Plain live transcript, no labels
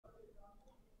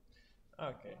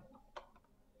Okay.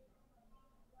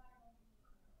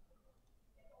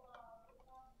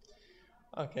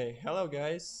 Okay. Hello,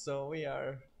 guys. So we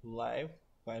are live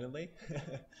finally.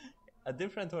 A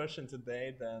different version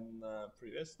today than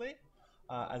previously,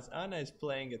 as Anna is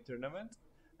playing a tournament,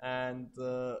 and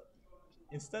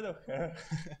instead of her,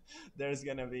 there's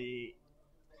gonna be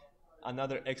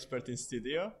another expert in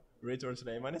studio, Ritvars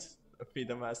Reimanis, a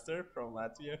FIDE master from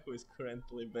Latvia, who is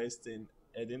currently based in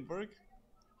Edinburgh.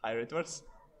 Hi, Ritvars.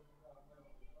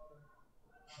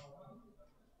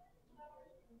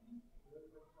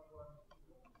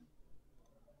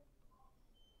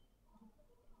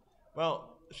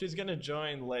 Well, she's gonna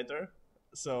join later.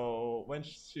 So when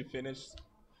she finished.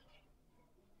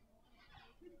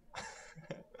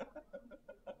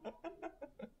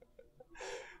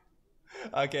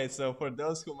 Okay, so for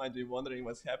those who might be wondering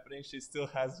what's happening, she still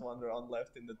has one round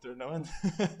left in the tournament.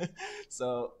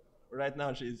 So right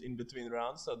now she's in between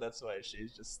rounds, so that's why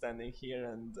she's just standing here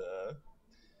and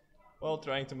well,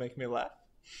 trying to make me laugh.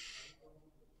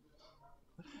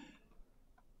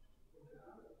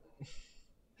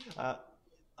 Uh,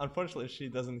 Unfortunately, she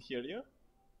doesn't hear you.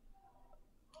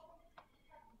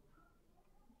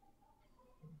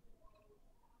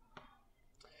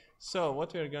 So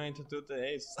what we're going to do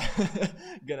today is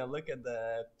gonna look at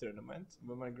the tournament,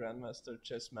 Women Grandmaster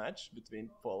Chess Match between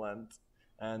Poland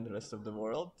and the rest of the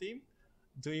world team.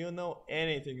 Do you know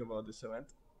anything about this event?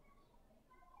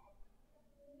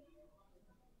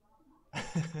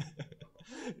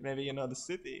 Maybe you know the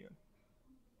city.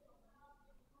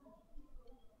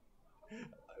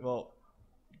 Well,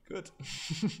 good.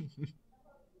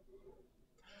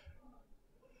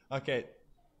 Okay,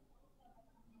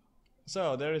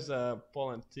 so there is a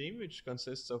Poland team which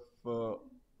consists of a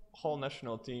whole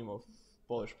national team of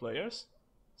Polish players,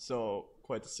 so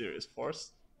quite a serious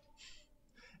force.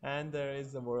 And there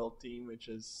is a world team which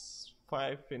is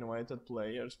five invited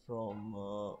players from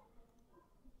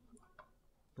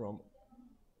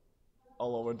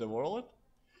all over the world.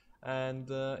 And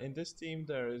in this team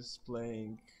there is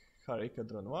playing Harika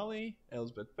Dronwali,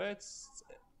 Elzbiet Pets,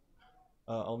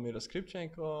 Almira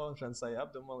Skripchenko, Jansai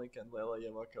Abdumalik, and Lela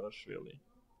Yevakashvili.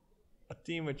 A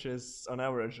team which is on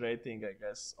average rating, I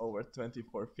guess, over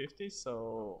 2450,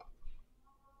 so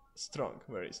strong,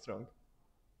 very strong.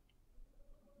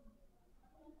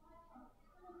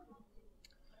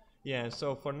 Yeah,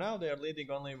 so for now they are leading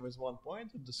only with 1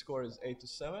 point. The score is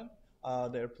 8-7.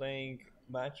 They're playing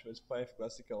match with five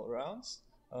classical rounds.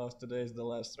 Today is the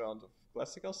last round of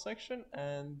classical section,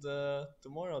 and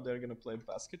tomorrow they're gonna play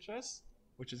basket chess,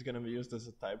 which is gonna be used as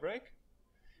a tiebreak.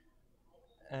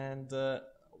 And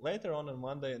later on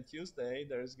Monday and Tuesday,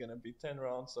 there's gonna be 10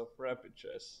 rounds of rapid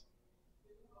chess,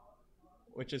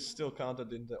 which is still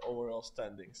counted in the overall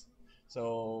standings.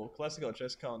 So classical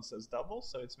chess counts as double,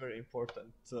 so it's very important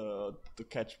to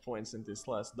catch points in these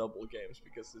last double games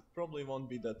because it probably won't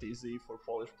be that easy for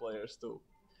Polish players to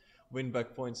win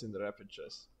back points in the rapid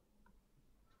chess.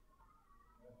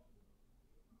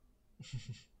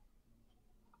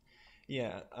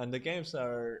 Yeah, and the games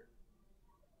are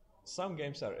some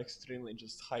games are extremely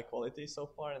just high quality so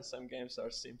far, and some games are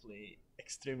simply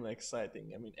extremely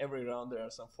exciting. I mean, every round there are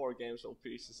some four games where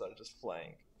pieces are just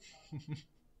flying.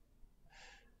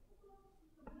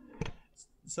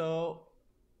 So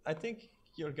I think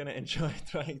you're gonna enjoy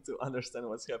trying to understand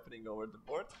what's happening over the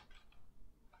board.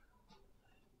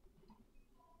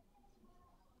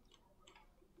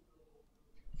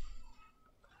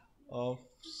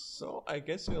 So I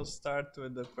guess we'll start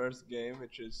with the first game,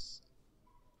 which is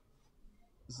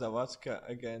Zawadzka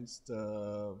against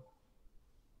Harika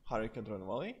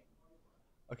Dronwali.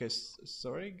 Okay,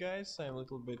 sorry guys, I'm a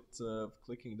little bit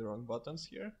clicking the wrong buttons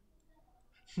here.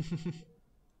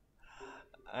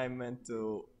 I meant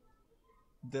to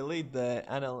delete the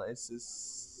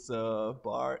analysis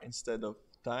bar instead of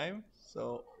time,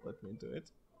 so let me do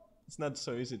it. It's not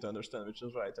so easy to understand which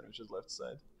is right and which is left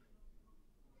side.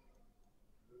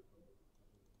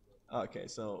 Okay,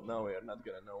 so now we are not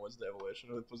gonna know what's the evaluation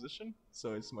of the position,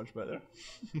 so it's much better.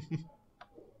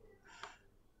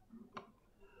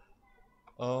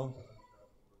 um,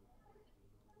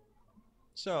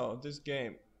 so this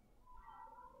game,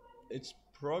 it's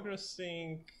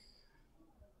progressing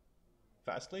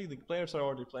fastly. The players are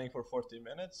already playing for 40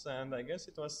 minutes, and I guess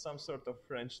it was some sort of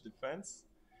French defense.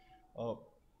 Uh,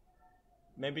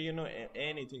 Maybe you know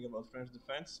anything about French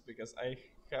defense because I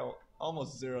have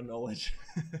almost zero knowledge.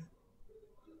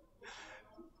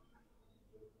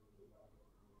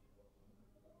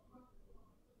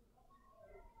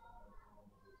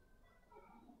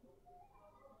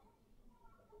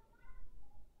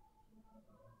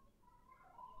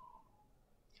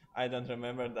 I don't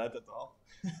remember that at all.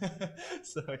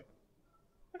 So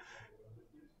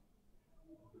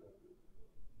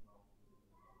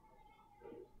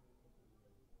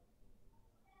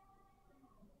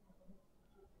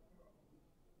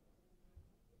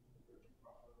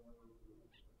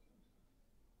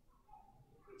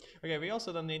okay, we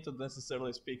also don't need to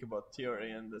necessarily speak about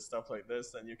theory and the stuff like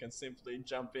this, and you can simply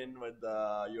jump in with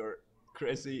your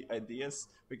crazy ideas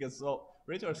because well,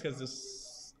 Retorts has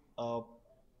this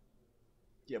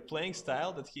yeah playing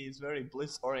style that he is very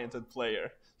blitz oriented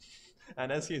player,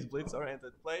 and as he is blitz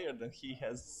oriented player, then he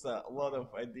has a lot of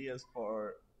ideas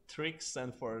for tricks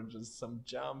and for just some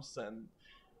jumps and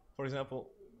for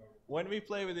example, when we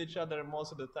play with each other,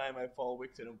 most of the time I fall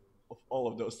victim of all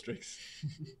of those tricks.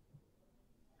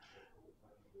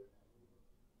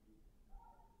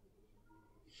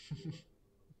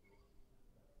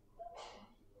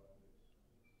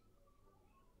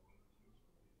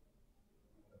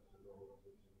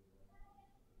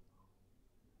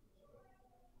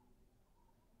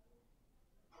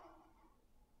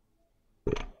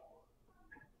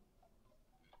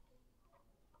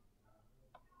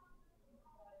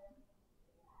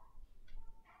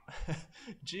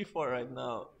 G4 right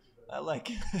now. I like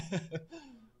it.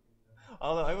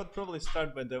 Although I would probably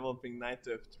start by developing knight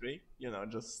to f3,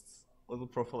 just a little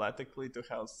prophylactically to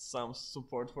have some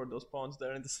support for those pawns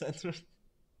there in the center.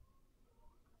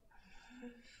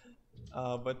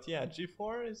 But yeah,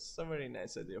 g4 is a very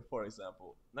nice idea. For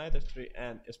example, knight f3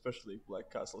 and especially black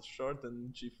castle short,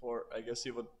 and g4, I guess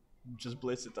you would just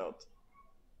blitz it out.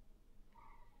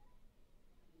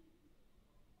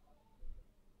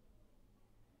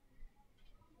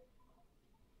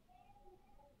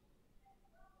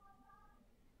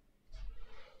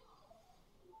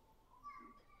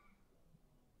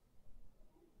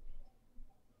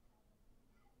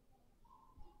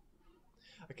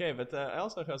 Okay, but I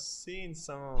also have seen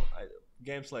some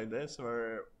games like this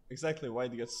where exactly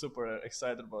white gets super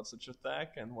excited about such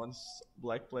attack, and once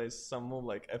black plays some move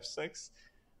like f6,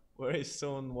 very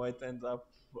soon white ends up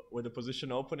with a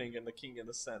position opening and the king in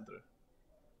the center.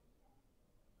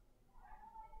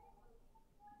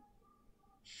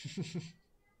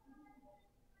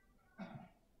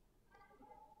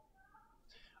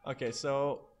 Okay,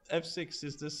 so f6,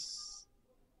 is this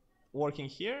working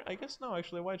here? I guess no,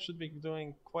 actually white should be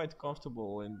doing quite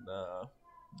comfortable in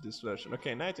this version.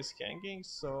 Okay, knight is hanging,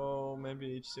 so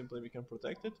maybe simply we can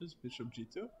protect it with bishop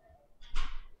g2.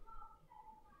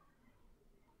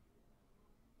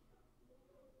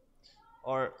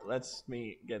 Or let's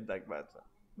me get that bad.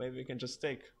 Maybe we can just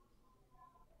take.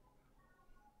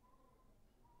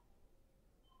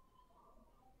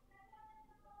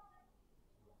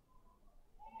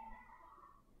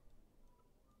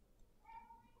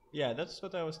 Yeah, that's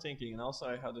what I was thinking. And also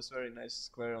I have this very nice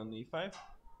square on e5.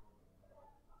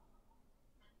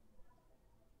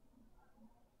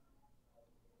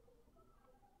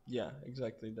 Yeah,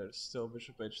 exactly. There's still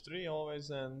bishop h3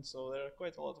 always, and so there are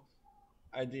quite a lot of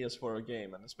ideas for a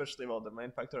game, and especially well, the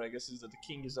main factor I guess is that the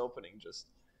king is opening just.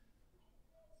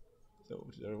 So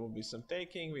there will be some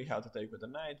taking. We have to take with the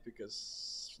knight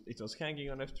because it was hanging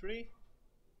on f3.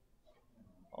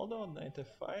 Although knight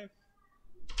f5,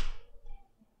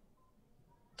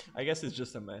 I guess it's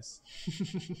just a mess.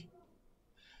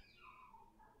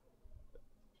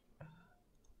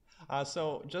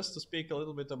 So just to speak a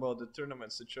little bit about the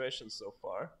tournament situation so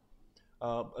far,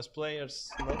 as players,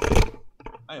 not,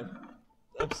 I'm,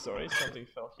 I'm sorry, something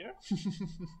fell here.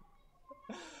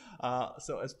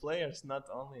 So as players, not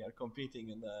only are competing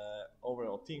in the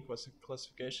overall team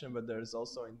classification, but there's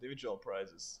also individual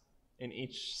prizes in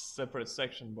each separate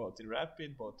section, both in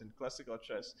rapid, both in classical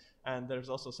chess, and there's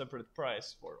also separate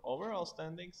prize for overall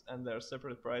standings, and there's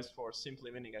separate prize for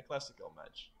simply winning a classical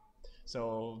match.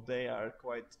 So they are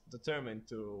quite determined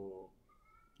to,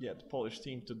 yeah, the Polish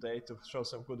team today to show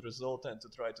some good result and to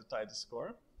try to tie the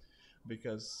score.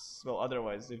 Because, well,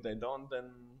 otherwise, if they don't,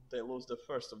 then they lose the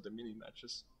first of the mini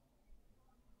matches.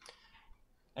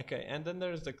 Okay, and then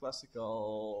there's the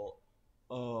classical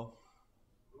uh,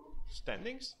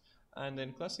 standings. And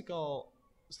in classical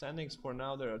standings for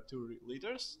now, there are two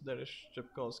leaders. There is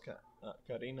Shchepkovska,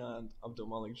 Karina, and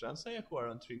Abdulmalik Janseya, who are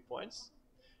on 3 points.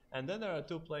 And then there are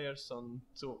two players on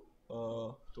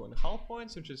 2.5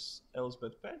 points, which is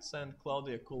Elizabeth Petz and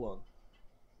Claudia Coulon.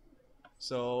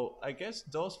 So I guess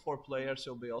those four players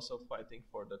will be also fighting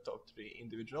for the top three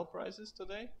individual prizes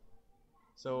today.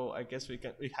 So I guess we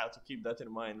have to keep that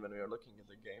in mind when we are looking at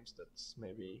the games that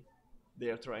maybe they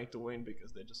are trying to win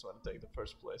because they just want to take the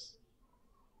first place.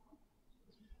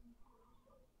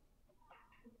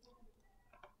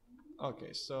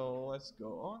 Okay, so let's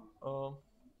go on.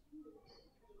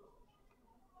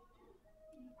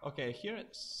 Okay, here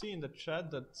see in the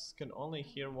chat that can only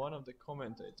hear one of the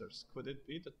commentators. Could it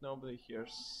be that nobody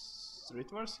hears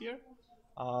Ritvars here?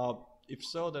 Uh, if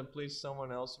so, then please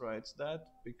someone else writes that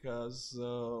because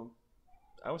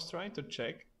I was trying to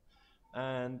check,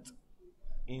 and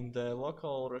in the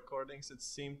local recordings it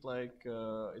seemed like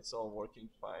it's all working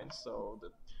fine, so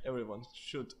that everyone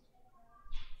should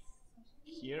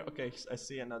hear. Okay, I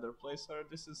see another place where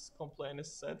this is complaint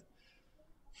is said.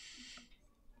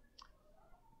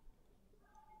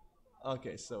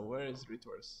 Okay, so where is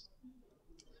Ritvars?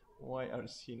 Why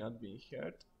is he not being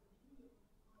heard?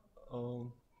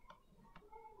 Um,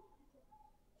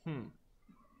 hmm,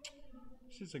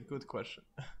 this is a good question.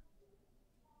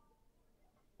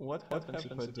 What happens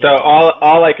if I do So it like this?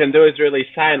 all I can do is really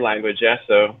sign language, yeah.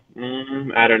 So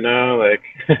I don't know, like.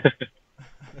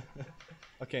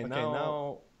 Okay, Okay, now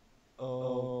now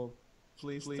uh,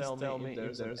 please please tell me tell if me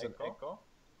if there's an there's an echo, echo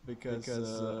because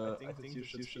because I I think that think you that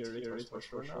should you should hear it hear was it for was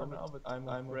for sure sure now, now, but but I'm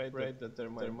I'm afraid afraid that there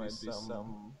there might be might be some,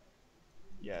 some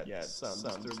yeah, sound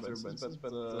sound disturbances, disturbances. but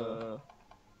But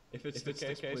if it's if the it's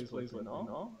the case, case, please let please me let me know,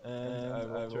 know, and I and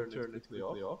will I will turn it turn it quickly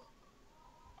off. quickly off.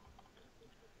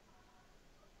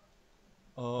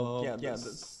 Yeah, Yeah,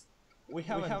 this we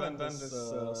we haven't haven't done done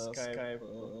this this Skype Skype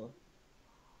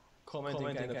commenting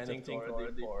commenting kind of kind of thing thing already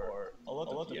already for for a lot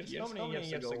a of lot of years. How years. How many many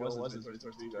years years ago ago was it, was it, Ritvars, that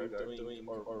Ritvars, we that were we were doing doing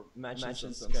or or matches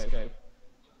on matches on Skype? Skype?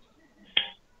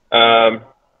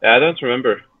 I don't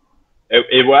remember.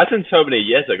 It wasn't so many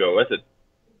years ago, was it?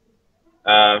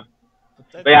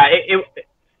 But But that yeah,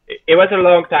 it was a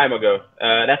long time ago.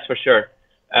 That's for sure.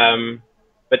 Um,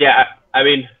 but yeah, I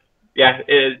mean, yeah,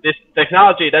 this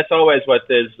technology, that's always what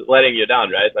is letting you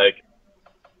down, right? Like,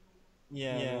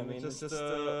 yeah, I yeah, I mean, mean, it it's just just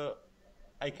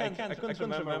I I couldn't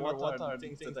couldn't remember remember what what are are the the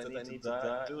things things that I that I need to need to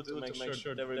do do to to make make sure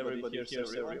sure that that everybody everybody hears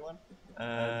hears everyone. everyone.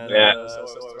 And Yeah. so I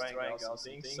So I was was trying trying out some out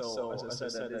some things. things. So as So I as I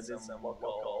said, I said, I did did some some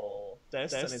local local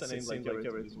tests, and tests, it and it seemed like seemed like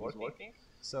everything is everything is working. working.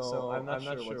 So I'm So not I'm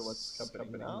not sure sure what's what's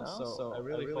happening happening now. now. So I So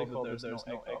I really really hope that hope that there's no there's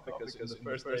no echo, echo because because in in the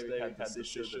the first day first we day we had had this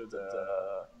this issue issue that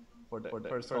that for the for the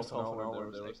first half first an half an hour there hour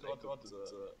was there was echo, echo, that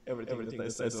that everything that everything I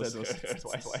that I said was said was heard heard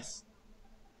twice. twice.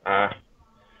 Ah,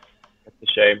 that's a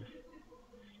shame.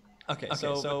 Okay,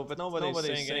 Okay, so but so but nobody's nobody's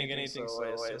saying saying anything, anything, so I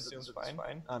so I assume that assume it's that it's fine.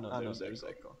 fine. Ah, no, Ah, no, there's there's echo.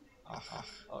 echo. Ah,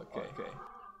 Ah, okay. okay.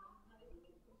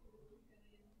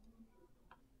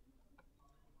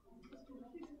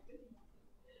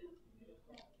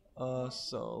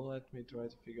 So let me try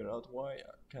to figure out why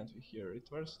can't we hear it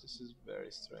first. This is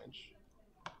very strange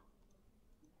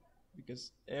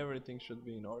because everything should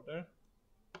be in order.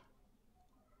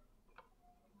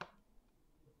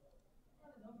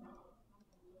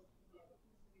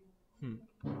 Hmm.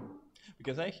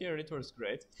 Because I hear it was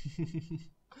great,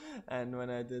 and when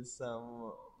I did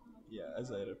some, yeah,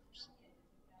 as I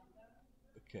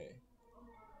okay.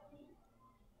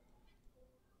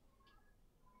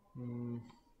 Hmm.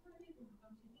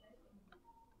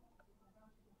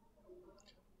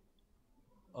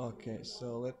 Okay,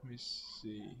 so let me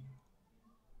see.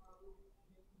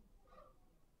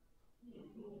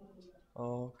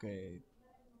 Okay.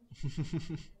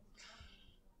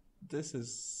 This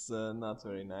is not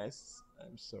very nice.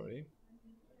 I'm sorry.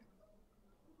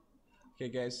 Okay,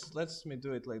 guys, let's me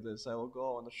do it like this. I will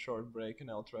go on a short break and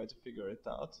I'll try to figure it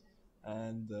out.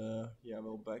 And yeah,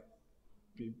 we'll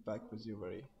be back with you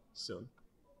very soon.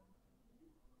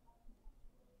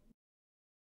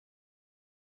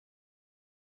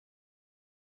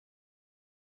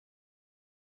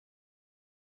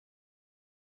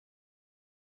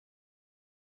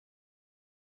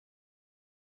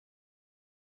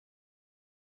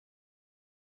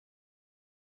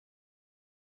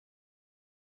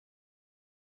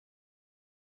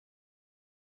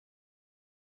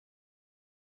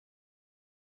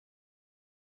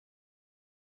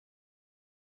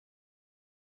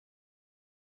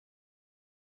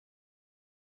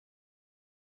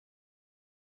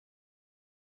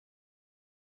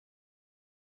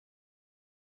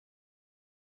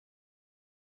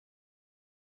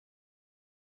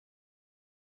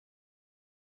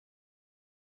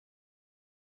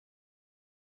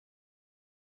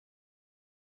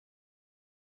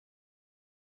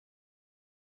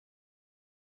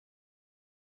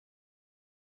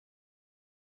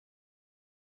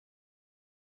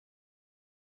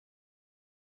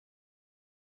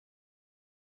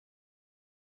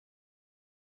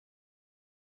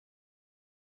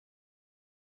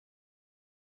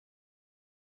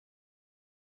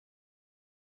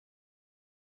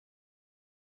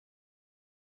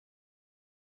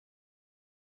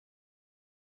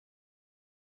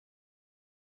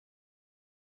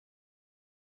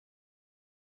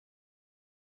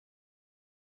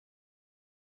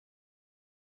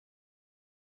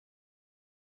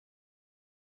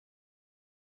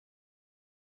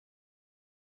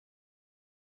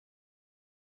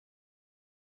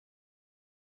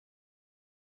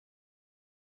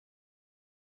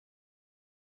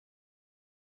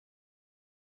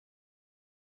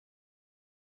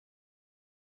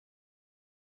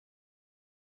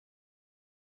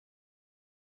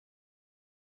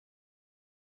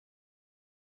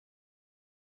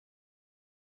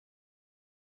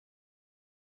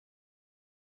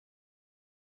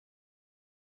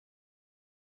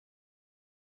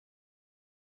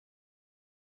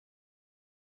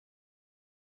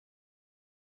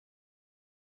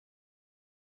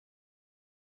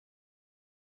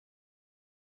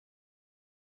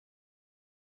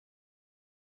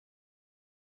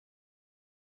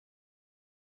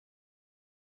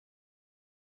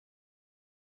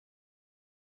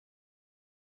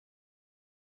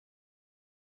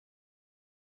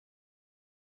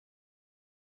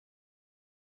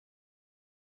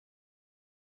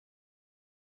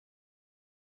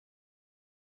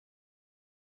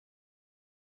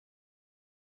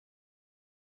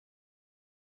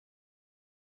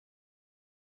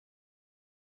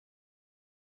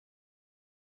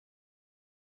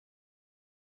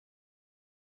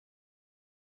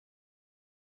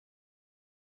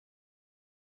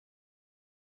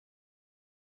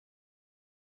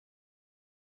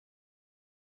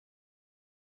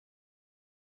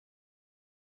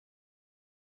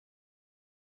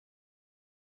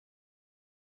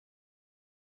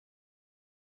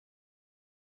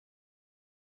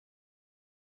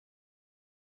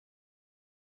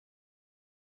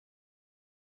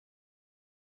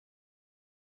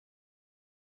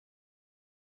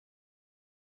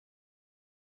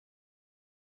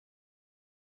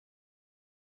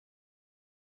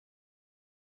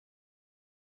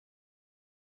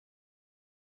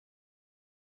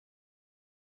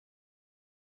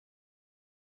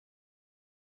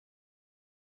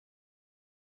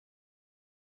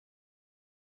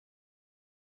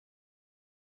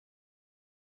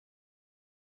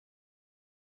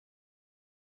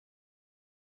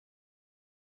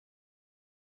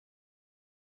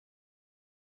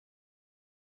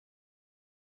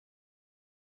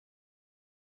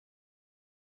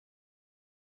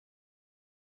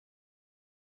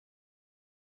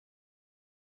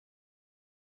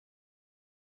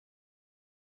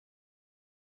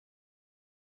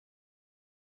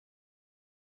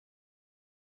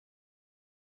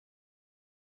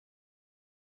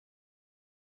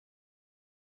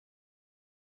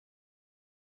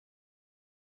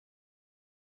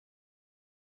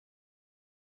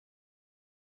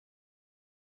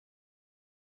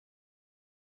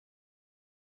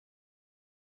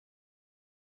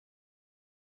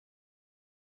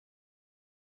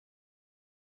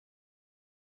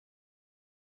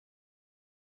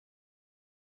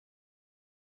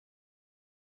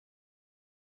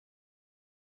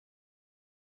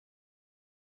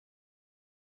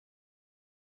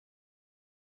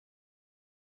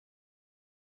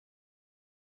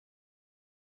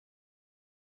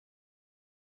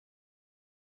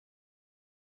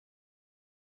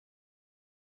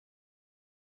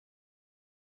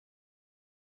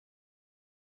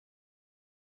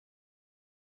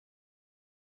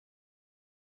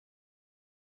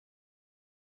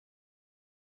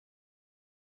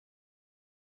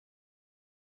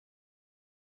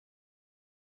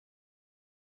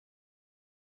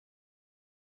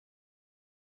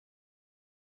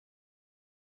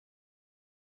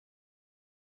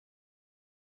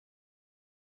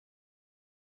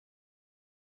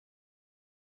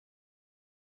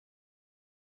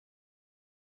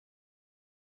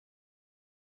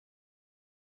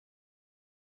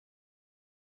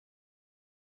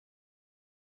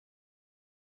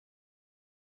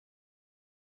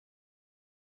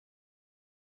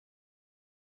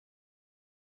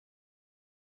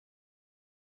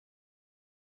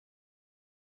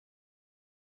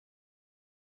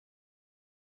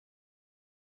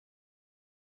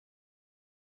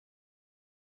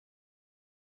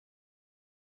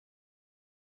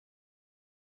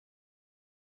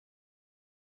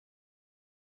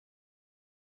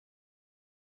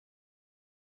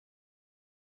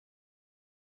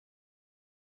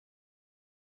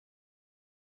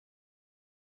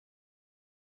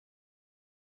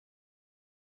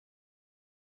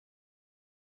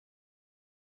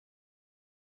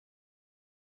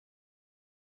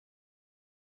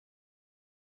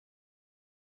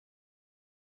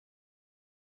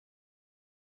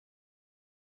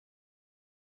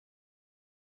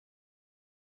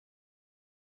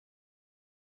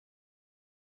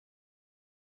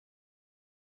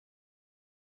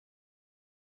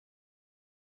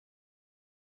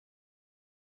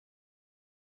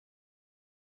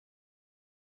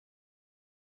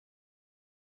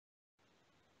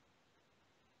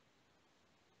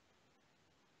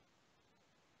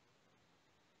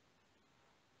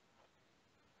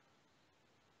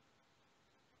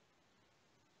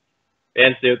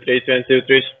 Viens, divi, trīs, viens, divi,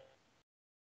 trīs.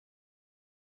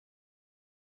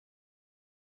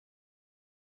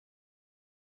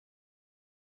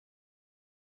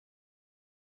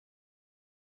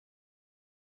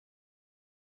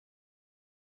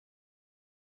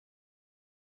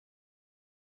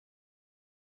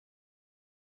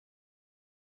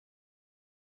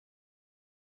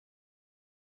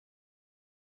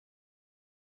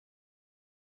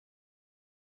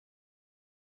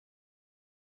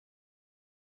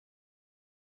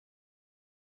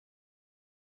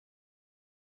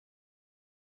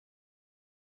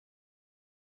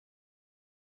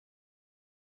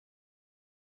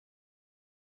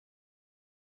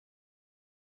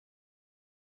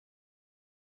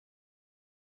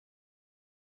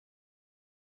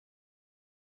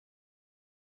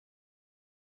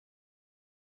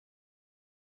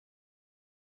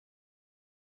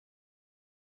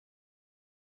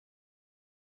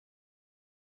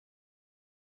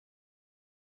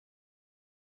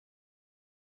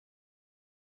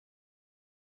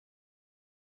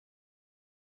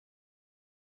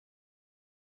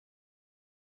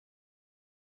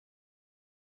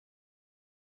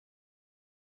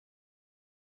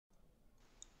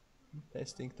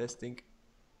 Testing, testing.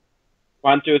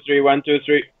 1, 2, 3, 1, 2,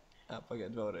 3.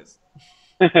 Pagaid vēlreiz.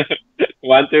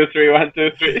 1, 2, 3, 1,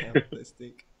 2, 3.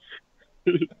 Testing.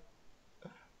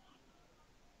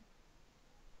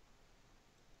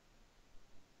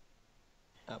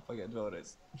 Pagaid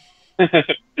vēlreiz.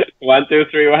 1, 2,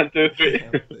 3, 1, 2,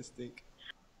 3. Testing.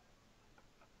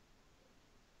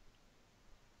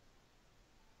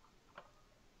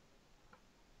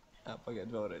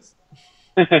 Pagaid vēlreiz.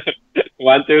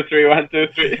 1, 2, 3, 1, 2,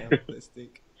 3.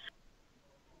 Testing.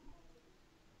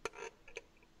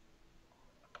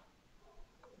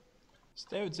 Es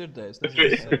tevi dzirdēju, es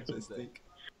nezinu, testing.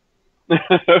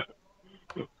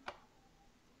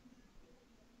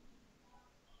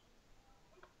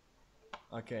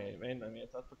 Ok, mēģinām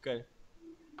iet atpakaļ.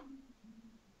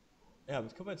 Jā,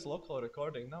 bet kāpēc local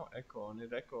recording nav eko un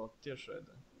ir eko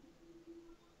tiešraidē?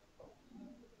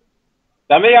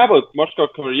 Tam ir jābūt mums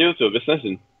kaut kur YouTube, es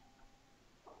nezinu.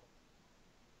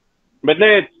 Bet nē,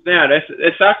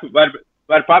 es saku,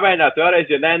 var pamēģināt vēlreiz,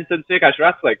 ja nē, tad vienkārši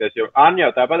var atslēgties, jo Anna jau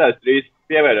tāpatās drīz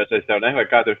pievienosies tev, ne? Vai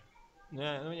kā tur?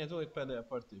 Jā, nu viņai tūlīt pēdējā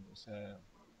partija būs, jā.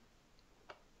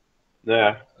 Jā.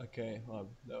 Ok,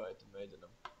 labi, davai, tad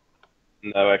mēģinam.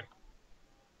 Nevajag.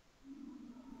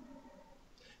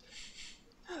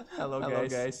 Hello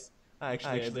guys.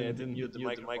 Actually, I didn't use the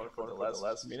microphone for the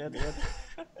last minute.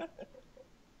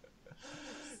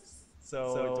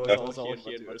 So it was all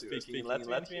here, we're speaking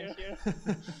Latvian here.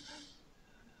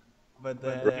 But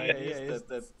the idea is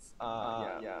that,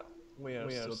 we are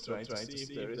still trying to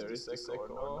see if there is echo or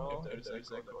no. If there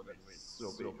is echo, then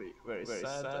we will be very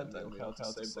sad and we'll have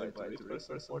to say bye to Reese,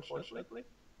 unfortunately.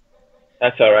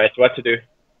 That's alright, what to do?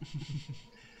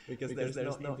 Because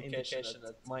there's no indication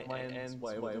at my end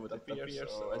why it would appear,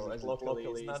 so as it locally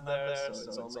is not there,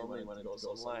 so it's only when it goes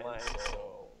online,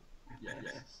 so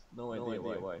yes, no idea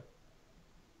why.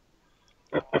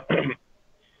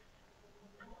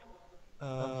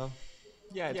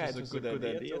 Yeah, it was a good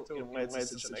idea to invite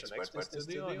such an expert in the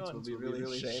studio, and it will be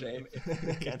really shame if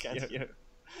we can't hear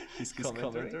his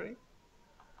commentary.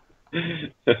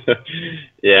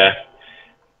 Yeah.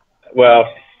 Well.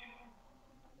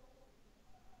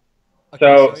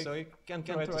 Okay, so you can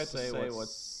try to say what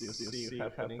you see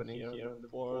happening here on the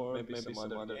board, maybe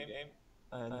some other game.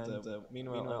 And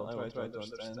meanwhile, I will try to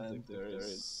understand if there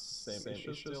is same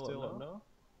issue still or no.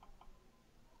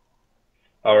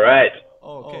 Alright.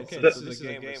 Okay, so this is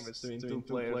a game between two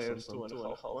players from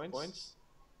 2.5 points.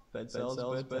 Pets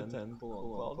Elsbeth and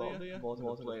Claudia.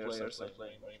 Both players are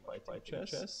playing fighting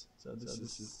chess. So this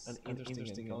is an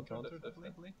interesting encounter,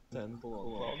 definitely.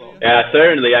 Claudia. Yeah,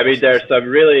 certainly. I mean, there's some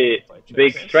really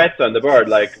big threats on the board,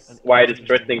 like White is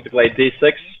threatening to play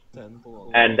d6.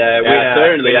 And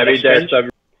certainly, I mean, there's some...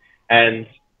 And,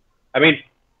 I mean...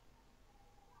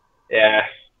 Yeah.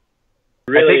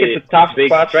 Really, I think it's a tough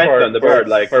big threat on the board,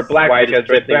 like for Black, White because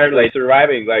they're barely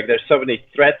surviving. Like, there's so many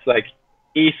threats, like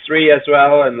e3 as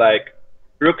well, and like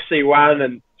rook c1,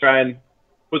 and try and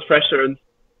put pressure on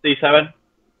c7.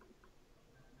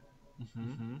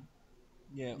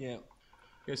 Yeah.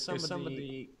 Because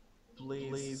somebody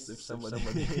please, if somebody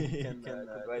can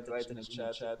write in the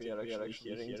chat if we are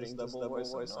actually hearing this double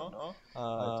voice or no,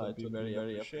 it would be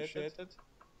very appreciated.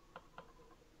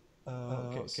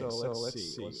 Okay, so let's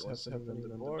see what's happening on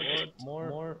the board.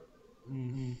 More.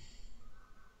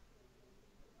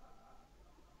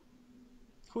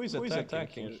 Who is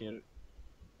attacking here?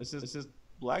 This is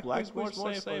black is more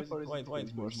safe or is white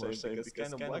is more safe? Because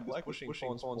kind of black is pushing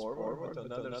pawns forward, but on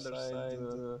the other side,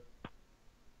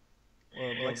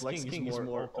 black's king is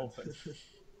more open.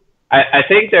 I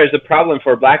think there's a problem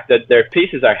for black that their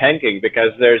pieces are hanging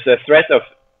because there's a threat of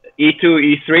e2,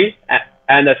 e3,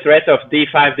 and a threat of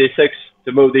d5, d6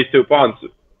 to move these 2 pawns.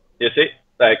 You see,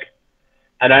 like,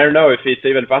 and I don't know if it's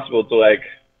even possible to like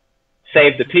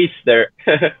save the piece there.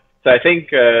 So I think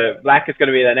black is going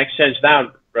to be the next change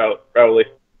down, probably.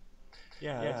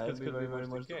 Yeah, it could be very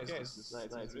much the case. This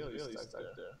knight is really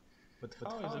stuck there. But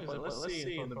how is it? Let's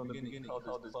see from the beginning how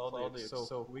this Claudia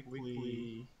so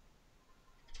quickly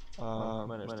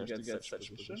managed to get such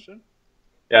position.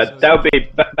 Yeah, so that would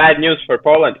be bad news for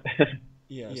Poland.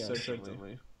 Yeah,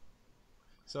 certainly.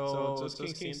 So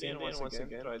King C once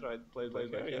again played by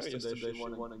her. Yesterday she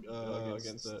won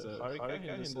against Harika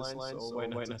in this line, so why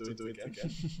not do it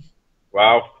again?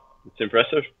 Wow, it's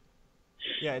impressive.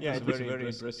 Yeah, it was a very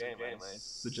impressive game. I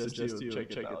suggest you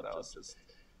check it out.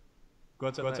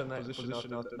 Got a nice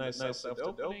position out nice after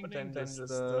the opening, then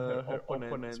just her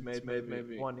opponent made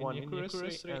maybe one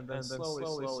inaccuracy, and then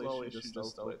slowly she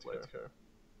just outplayed her.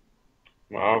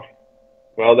 Wow,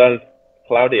 well done,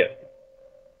 Claudia.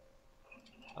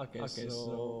 Okay,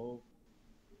 so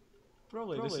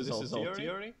probably this is all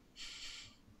theory.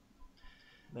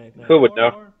 Who would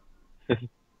know?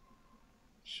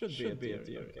 Should be a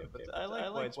theory, okay. But I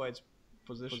like white's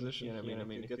position. I mean,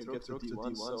 if you get rook to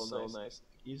d1, so nice,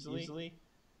 easily.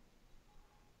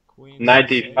 Queen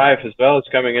 95 as well is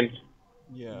coming in.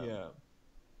 Yeah.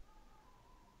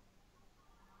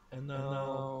 And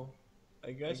now,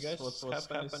 I guess what's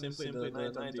happened is simply the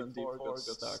knight on d4 got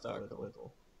stuck a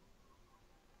little.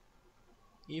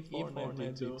 E4,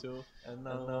 knight d2, and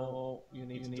now you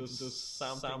need to do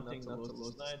something not to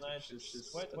lose this knight, which is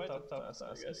quite a tough task,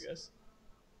 I guess.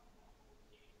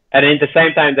 And at the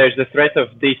same time, there's the threat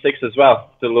of d6 as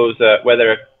well, to lose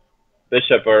whether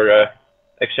bishop or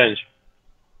exchange.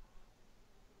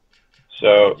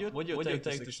 So would you take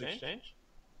this exchange?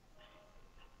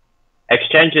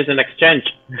 Exchange is an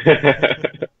exchange.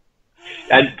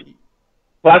 And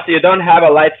plus, you don't have a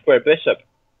light square bishop,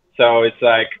 so it's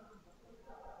like.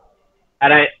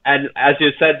 And as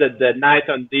you said, that the knight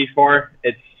on d4,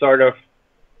 it's sort of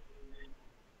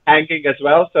hanging as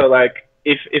well. So like,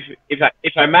 if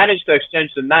I manage to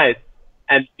exchange the knight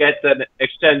and get an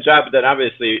exchange up, then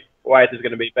obviously white is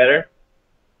going to be better.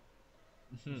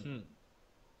 Mm-hmm.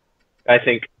 I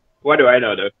think. What do I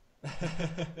know, though?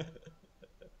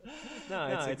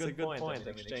 No, it's a good point.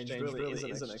 Exchange really is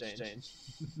an exchange.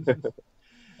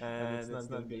 And it's not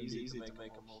going to be easy to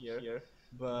make a move here.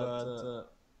 But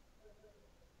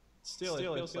still, it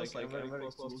feels like I'm very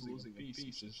close to losing a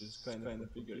piece, which is kind of a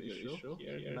bigger issue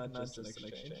here, not just an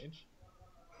exchange.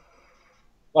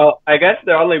 Well, I guess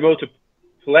the only move to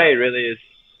play really is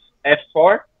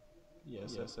f4.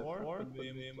 Yes, f4 could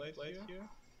be played here.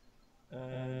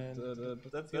 And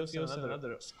but that gives us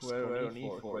another square on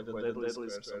e4, quite a deadly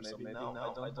square, so maybe now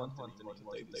I don't want to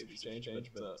take this exchange,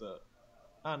 but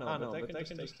no, but I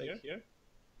can just take here.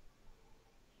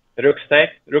 Rook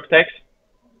takes.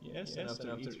 Yes, and after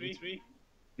e3.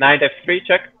 Knight f3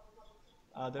 check.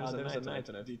 There's a knight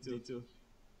on d2 too.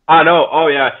 Ah no, oh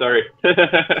yeah, sorry.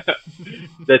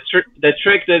 The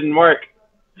trick didn't work.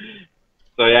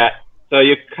 So yeah, so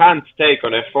you can't take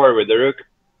on f4 with the rook.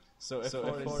 So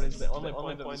f4 is the only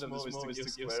point of this move is to give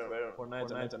square for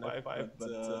knight on f5,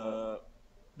 but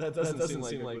that doesn't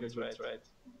seem like a good right.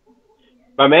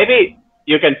 But maybe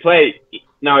you can play.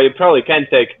 No, you probably can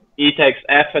take e takes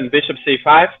f and bishop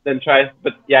c5, then try.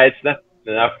 But yeah, it's not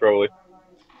enough probably.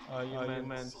 You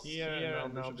meant here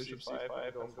and now bishop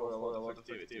c5 go for a lot of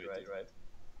activity, right?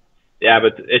 Yeah,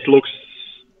 but it looks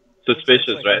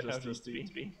suspicious, right?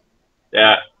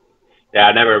 Yeah,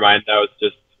 never mind. That was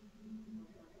just.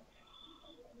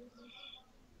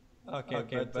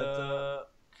 Okay, but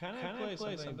can I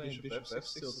play something bishop f6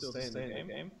 still to stay in the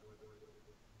game?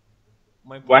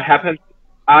 What happened?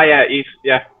 Ah, yeah,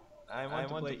 yeah. I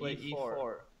want to play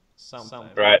e4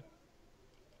 sometime. Right.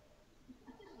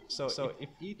 So if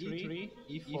e3,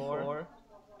 e4,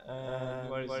 and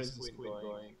where is this queen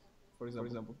going? For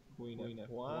example, queen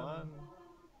f1?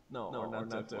 No, or not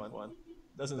f1.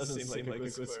 Doesn't seem like a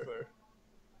good square.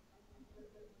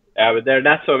 Yeah, but there are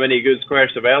not so many good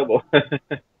squares available.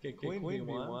 Okay, queen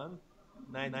b1,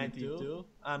 knight d2. No,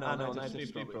 knight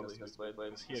f3 probably has played,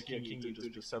 but here king e2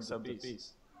 just to sub the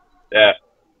piece. Yeah.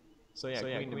 So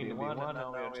queen b1, and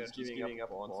now we are just giving up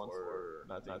pawn for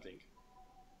nothing.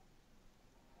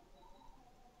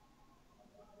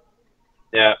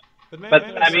 Yeah. But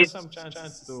maybe I mean, some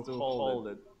chance to hold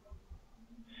it.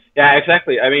 Yeah,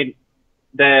 exactly. I mean,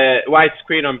 the white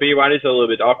screen on b1 is a little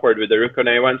bit awkward with the rook on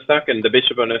a1 stuck and the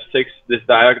bishop on f6, this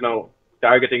diagonal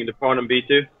targeting the pawn on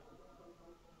b2.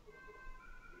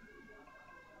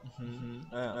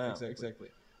 Exactly.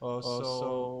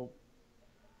 So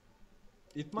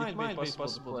it might be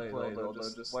possible to play, although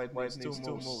just white needs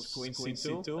two moves, queen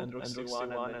c2 and rook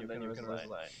c1, and then you can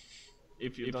resign.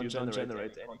 If you don't generate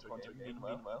any counter game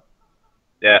meanwhile.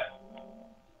 Yeah.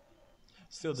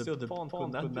 Still, the pawn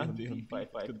could not be on b5.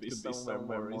 It could be somewhere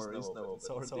more reasonable,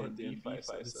 but it's already on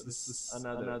b5, so this is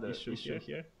another issue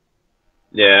here.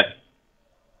 Yeah.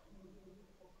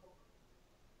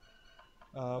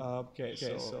 Okay,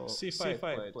 so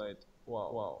c5 played.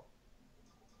 Wow.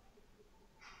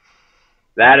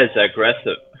 That is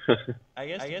aggressive. I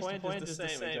guess the point is the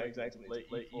same. Exactly.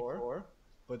 Play e4.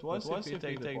 But once if you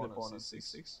take the pawn on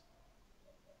c6,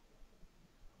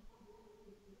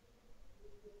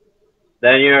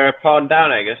 then you're a pawn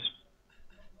down, I guess.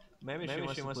 Maybe she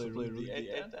wants to play rook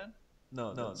d8 then?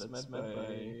 No, that's meant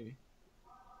by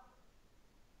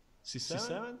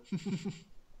c7?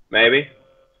 Maybe.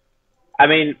 I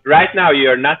mean, right now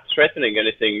you're not threatening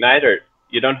anything, neither.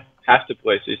 You don't have to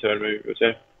play c7, maybe.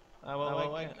 I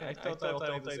thought I'll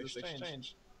take this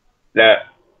exchange. Yeah.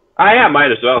 Yeah,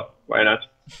 might as well. Why not?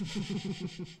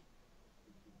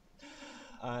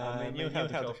 I mean, you have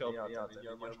to help me out.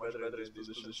 You're much better in these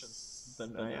positions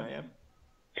than I am.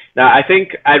 Now, I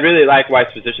think I really like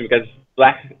white's position because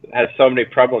black has so many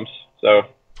problems. So.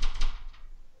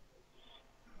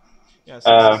 Yeah,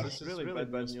 so this is really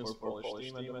bad news for Polish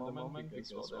team at the moment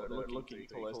because they're looking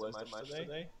to lose the match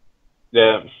today.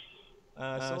 Yeah.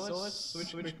 So let's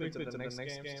switch quickly to the next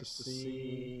games to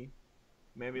see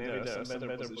maybe there are some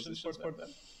better positions for them.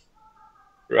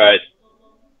 Right.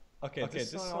 Okay,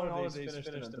 this one already is finished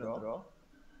in a draw.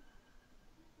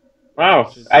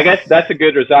 Wow, I guess that's a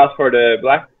good result for the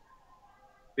black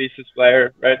pieces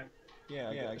player, right?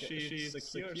 Yeah. She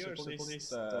secures at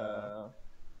least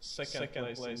second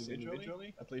place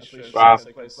individually. At least she's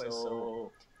second place.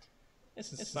 So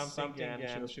this is something.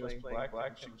 And she was playing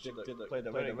black. She played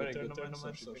a very good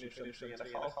tournament. So she finished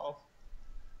 3.5.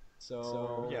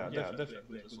 So yeah,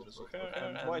 definitely a good result for her.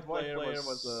 And white player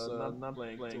was not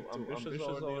playing too ambitious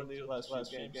over the last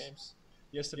few games.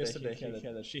 Yesterday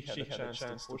she had a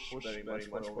chance to push very much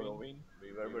for a win.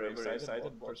 We were very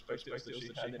excited perspectives that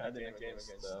she had in a game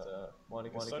against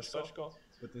Monika Stoczko.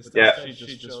 But instead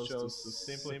she just chose to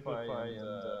simplify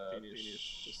and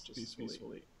finish just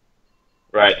peacefully.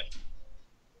 Right.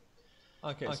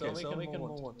 Okay, so we can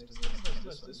move on to the next game.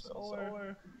 This is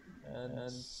over. And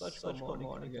Stoczko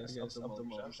Monik against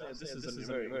Abdulmalik. This is a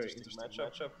very interesting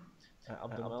matchup.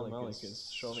 Abdulmalik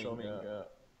is showing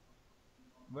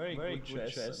very good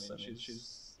chess. I mean,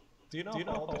 she's. Do you know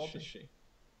how old is she?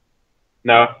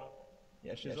 No.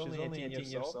 Yeah, she's only 18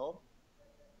 years old.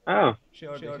 Oh. She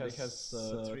already has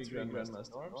 3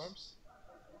 Grandmaster norms.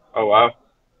 Oh wow.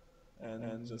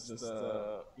 And just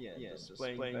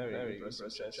playing very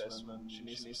impressive chess when she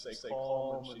needs to stay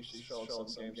calm, and she showed some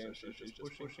games where she's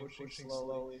just pushing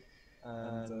slowly,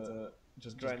 and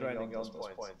just grinding out those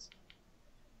points.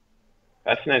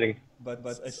 Fascinating. But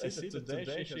I see that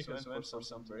today she has went for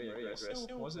something very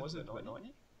aggressive. Was it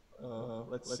Benoni?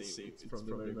 Let's see. It's from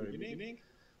the very beginning.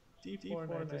 D4,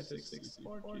 knight f6,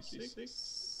 d4, g6.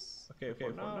 Okay,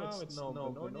 for now it's no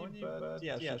Benoni, but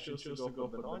yeah, she chose to go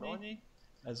for Benoni.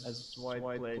 As white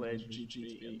played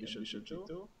g3 and bishop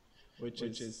g2, which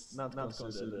is not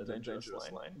considered a dangerous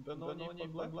line. Benoni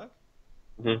for black.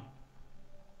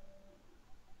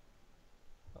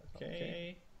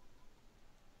 Okay.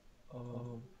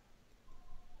 Rook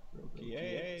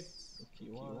e8, rook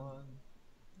e1,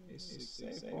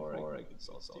 a6, a4. It's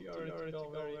also theoretical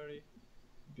very.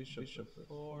 Bishop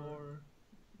f4,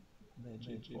 knight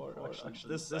g4.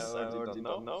 Actually, this I already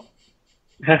don't know.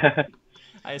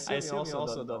 I assume you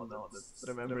also don't know that.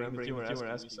 Remembering that you were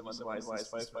asking me some advice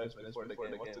 5 minutes before the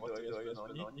game what to do against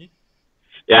Benoni.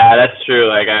 Yeah, that's true.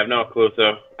 Like I have no clue.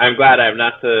 So I'm glad I'm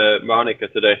not Monica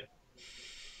today.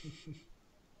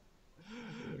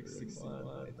 Rook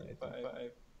 6-1, knight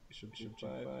 5, bishop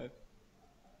g5.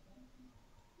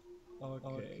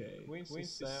 Okay, queen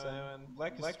c7.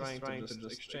 Black is trying to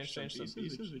just exchange some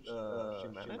pieces, which she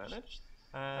managed.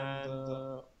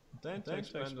 And then to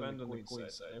expand on the queen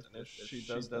side. And if she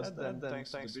does that, then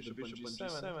thanks to the bishop on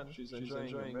g7, she's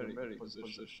enjoying a very good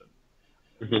position.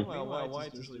 Meanwhile,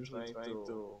 white is usually trying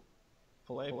to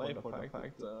play for the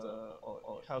fact that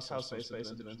has some space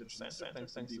advantage center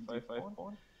thanks to d5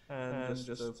 pawn, and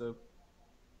just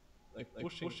like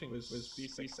pushing with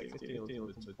piece activity a little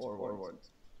bit forward.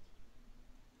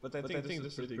 But I think this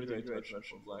is a pretty great match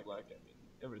for black. I mean,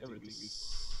 everything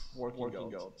is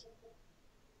working out.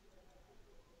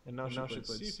 And now she played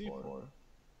c4.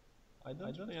 I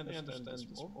don't really understand this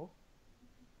move.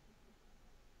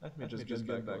 Let me just get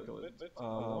back a little bit.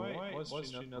 Why was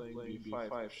she not playing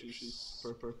b5 if she's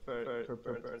prepared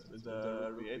with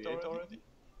the re8 already?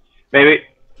 Maybe,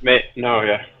 no,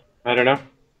 yeah, I don't know.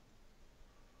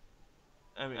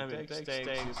 I mean, takes,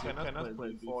 you cannot play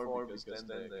b4 because then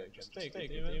they can just take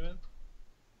it even.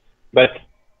 But,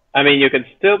 I mean, you can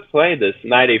still play this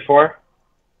knight e4.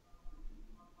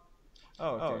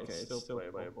 Oh, okay, it's still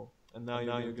playable. And now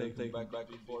you can take back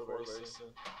b4 very soon.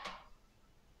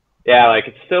 Yeah, like,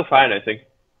 it's still fine, I think.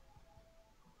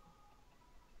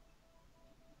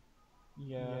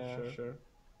 Yeah, sure.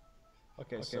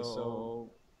 Okay, so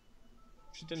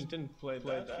she didn't play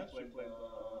that. She played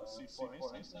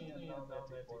c4 instantly, and now knight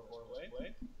e4 was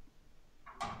played.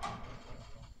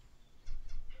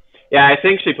 Yeah, I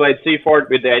think she played c4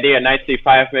 with the idea knight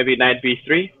c5, maybe knight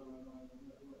b3.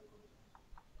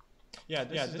 Yeah,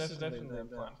 this is definitely a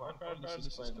plan for her. This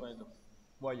is kind of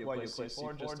why you play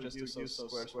c4, just to use those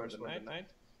squares for the knight,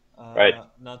 Right.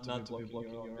 not to be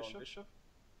blocking your own bishop.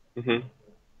 Mm-hmm.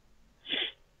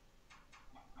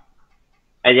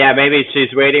 And yeah, maybe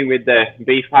she's waiting with the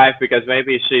b5 because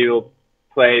maybe she will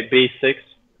play b6,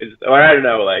 or I don't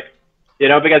know, like, you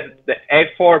know, because the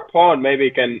a4 pawn maybe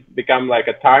can become like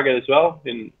a target as well.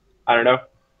 I don't know.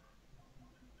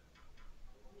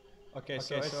 Okay,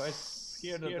 so I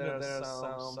hear that there are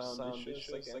some sound issues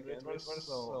again with Rivers,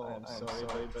 so I'm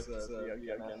sorry, but we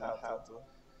are gonna have to.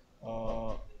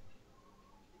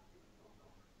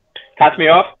 Cut me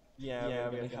off. Yeah,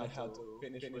 we're gonna have to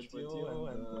finish with you,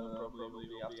 and probably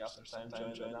will be after some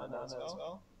time join Anna as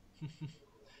well.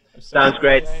 I'm Sounds sorry,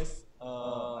 great. guys. I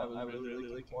was really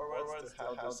looking forward to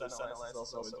how this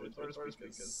analysis also with Rivers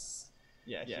because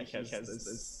yeah, he has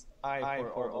this eye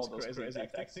for all those crazy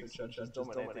tactics which are just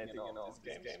dominating in all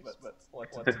these games. But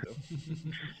what to do?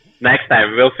 Next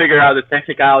time we'll figure out the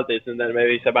technicalities, and then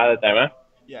maybe some other time, huh?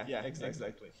 Yeah,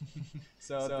 exactly.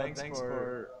 So thanks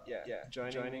for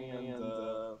joining me, and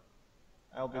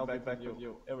I'll be back with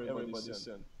you everybody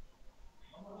soon.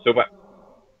 Super.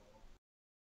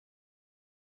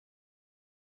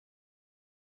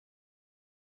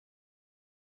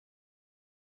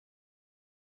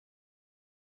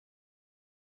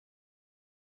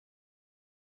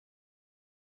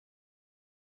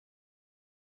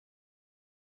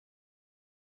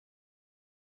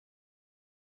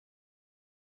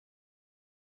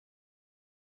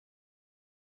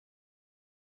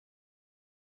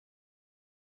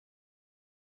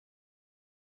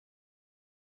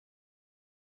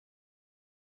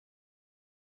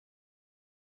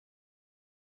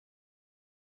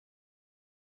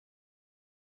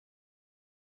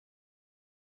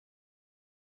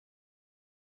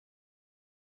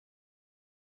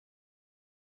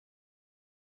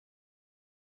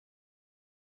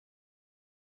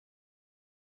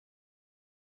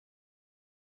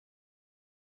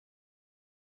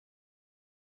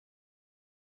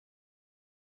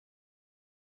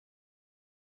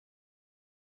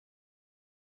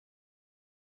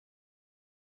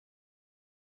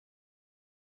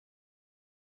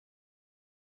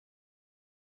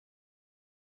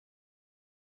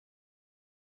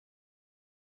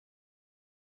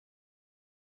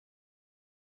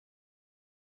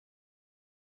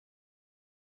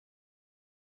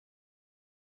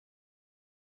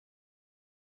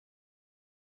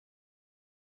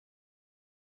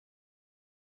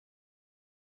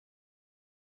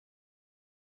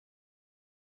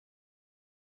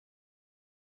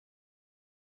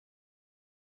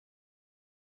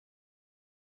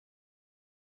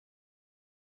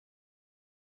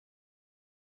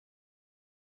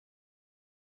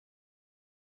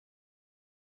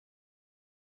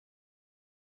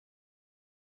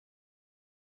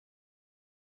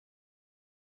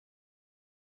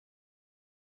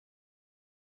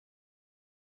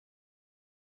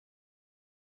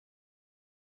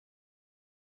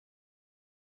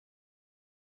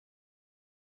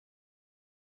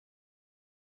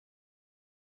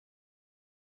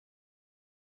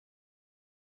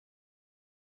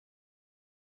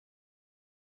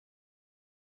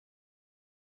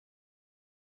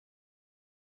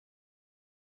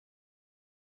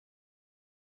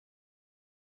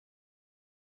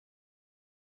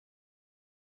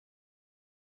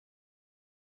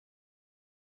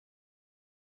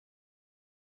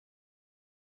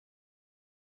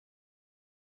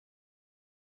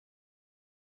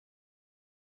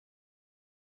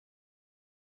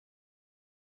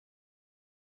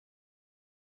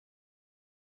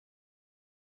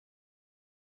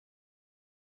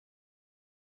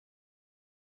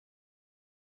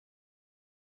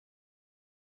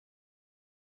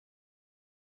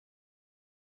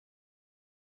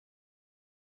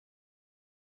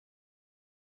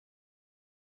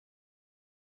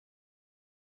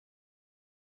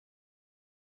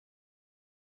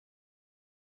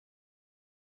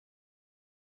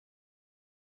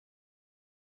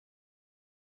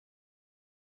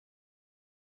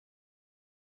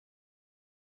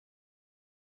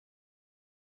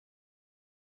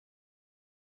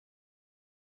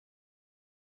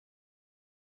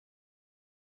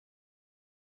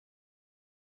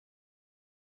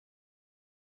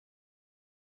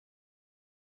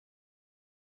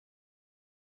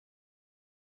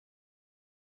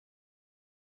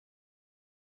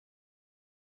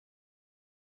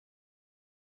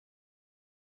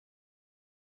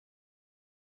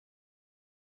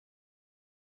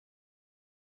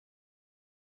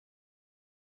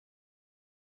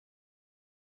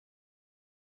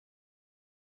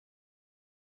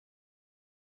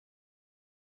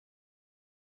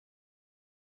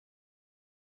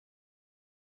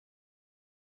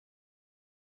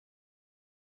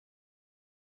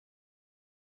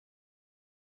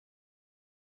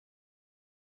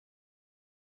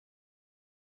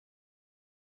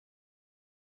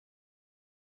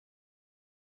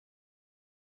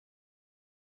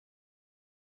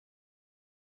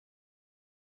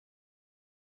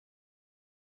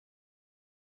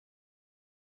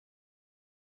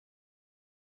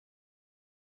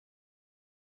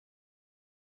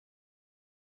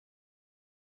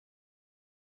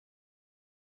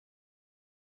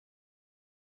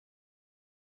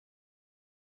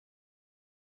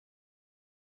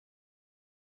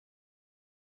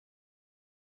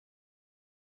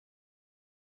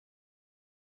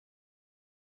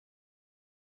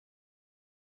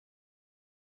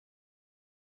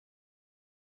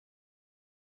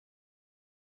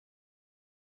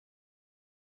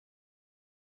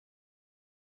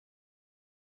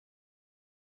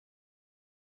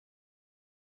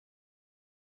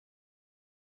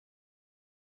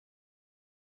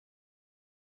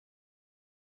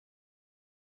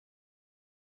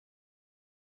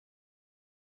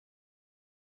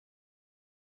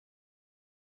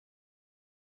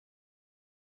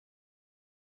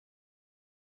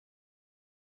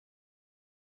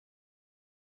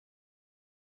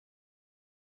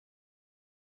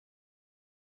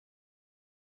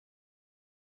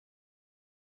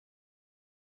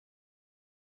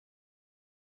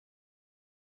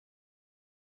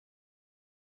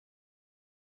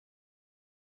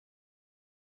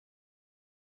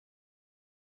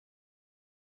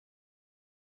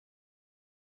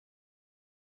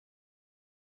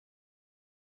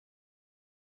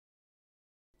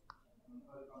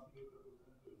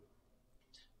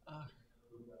 Ah,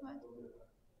 What?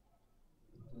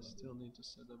 I still need to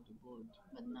set up the board.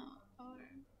 But no, our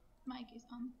mic is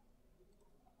on.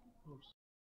 Oops.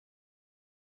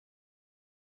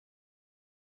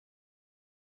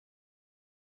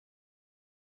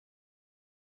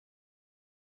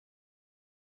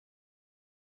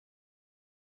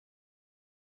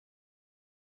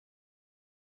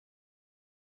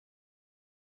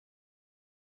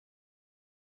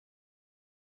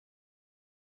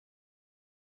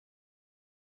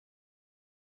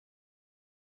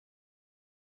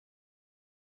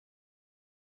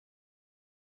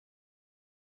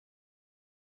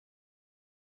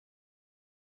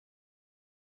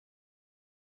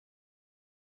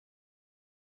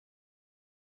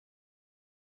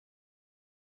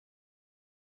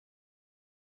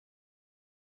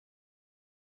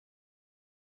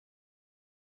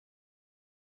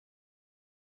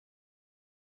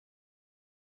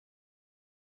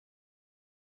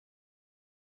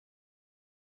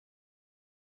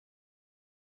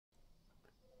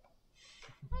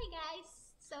 Hi guys!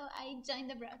 So I joined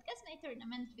the broadcast. My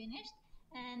tournament finished,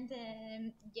 and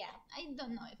yeah, I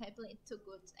don't know if I played too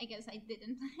good. I guess I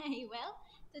didn't play well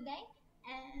today.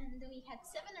 And we had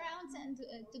 7 rounds, and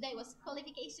today was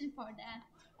qualification for the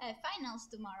finals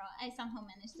tomorrow. I somehow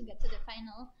managed to get to the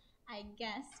final, I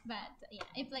guess, but yeah,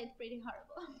 I played pretty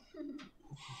horrible.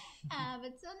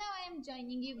 But so now I am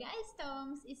joining you guys.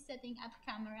 Toms is setting up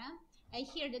camera. I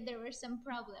hear that there were some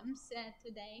problems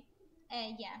today.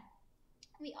 Yeah,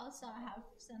 we also have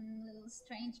some little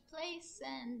strange place,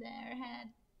 and there had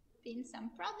been some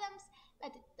problems,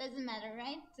 but it doesn't matter,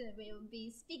 right? We will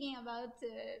be speaking about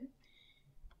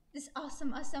this awesome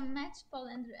match,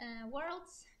 Poland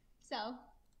Worlds. So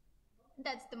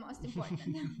that's the most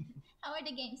important. How are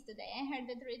the games today? I heard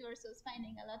that Readers was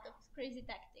finding a lot of crazy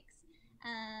tactics.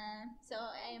 So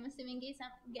I am assuming games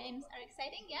are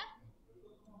exciting, yeah?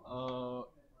 Uh,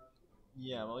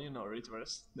 yeah, well,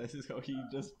 Reverse. This is how he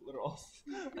just rolls.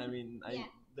 I mean, Yeah.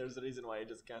 there's a reason why I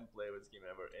just can't play with him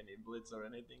ever any blitz or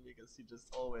anything because he just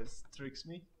always tricks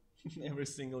me every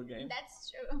single game.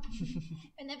 That's true.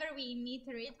 Whenever we meet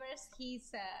Readers,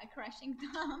 he's crushing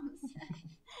Toms.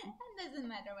 It doesn't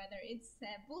matter whether it's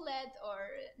bullet or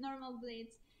normal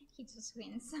blitz, he just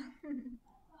wins.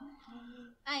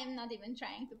 I am not even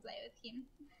trying to play with him.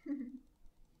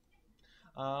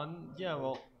 Yeah,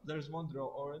 well, there's one draw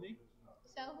already.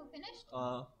 So who finished?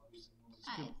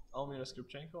 Almira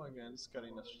Skripchenko against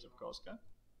Krystyna Holuj-Radzikowska.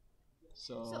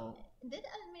 So did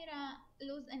Almira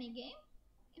lose any game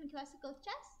in classical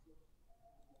chess?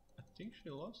 I think she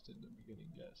lost in the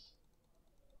beginning, yes.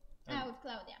 With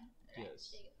Claudia. Right. Yes.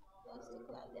 She lost to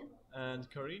Claudia. And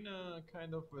Karina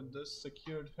kind of with this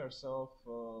secured herself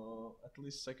at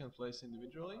least second place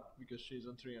individually because she's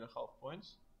on 3.5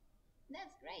 points.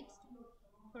 That's great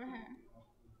for her.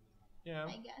 Yeah.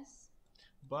 I guess.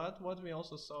 But what we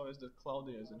also saw is that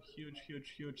Claudia is in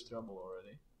huge trouble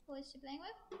already. Who is she playing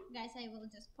with? Guys, I will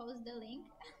just post the link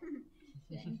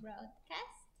during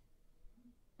broadcast.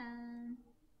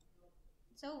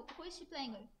 So who is she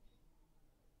playing with?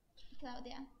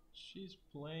 Claudia. She's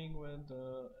playing with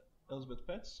Elizabeth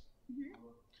Petz.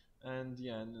 And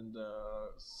yeah, and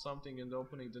something in the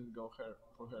opening didn't go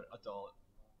for her at all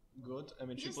good. I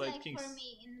mean, she just played like Kings. For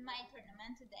me in my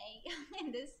tournament today,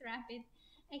 in this rapid,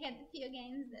 I had a few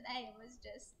games that I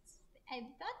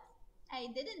thought I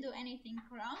didn't do anything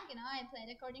wrong. I played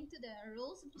according to the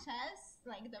rules of chess,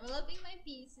 like developing my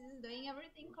pieces, doing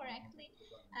everything correctly.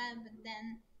 But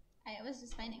then I was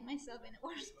just finding myself in a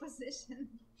worse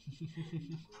position.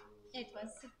 It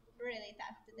was really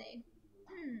tough today.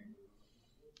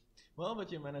 Well,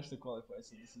 but you managed to qualify,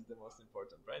 so this is the most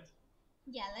important, right?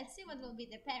 Yeah, let's see what will be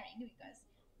the pairing because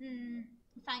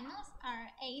finals are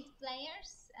 8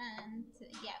 players, and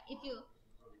yeah, if you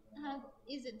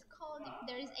is it called if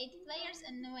there is 8 players,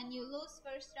 and when you lose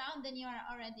first round, then you are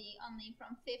already only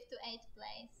from 5th to 8th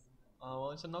place.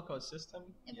 Well, it's a knockout system.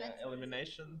 Yeah,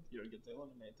 elimination. You get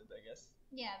eliminated, I guess.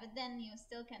 Yeah, but then you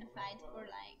still can fight for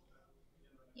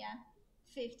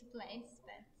 5th place,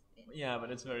 but. Yeah, but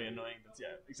it's very annoying.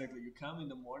 Exactly. You come in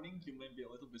the morning, you may be a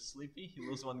little bit sleepy, you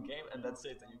lose one game, and that's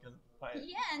it, and you can fight.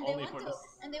 Yeah, and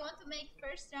they want to make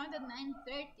first round at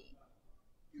 9:30.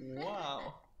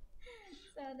 Wow.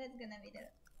 So that's gonna be the.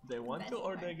 They want to,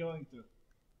 or they're going to?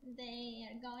 They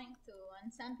are going to,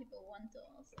 and some people want to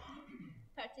also.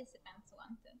 Participants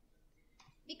want to,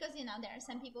 because there are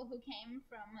some people who came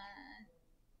from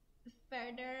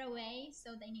further away,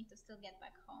 so they need to still get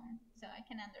back home. So I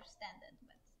can understand it,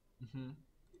 but.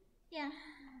 Yeah.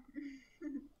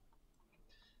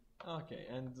 Okay,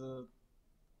 and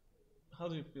how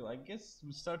do you feel? I guess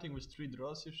starting with 3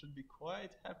 draws, you should be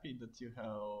quite happy that you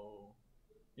have,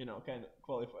 kind of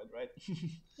qualified, right?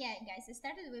 Yeah, guys, I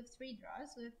started with 3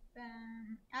 draws with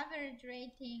average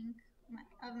rating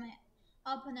of my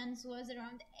opponents was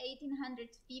around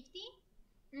 1850.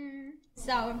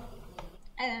 So,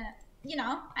 uh,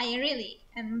 I really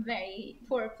am very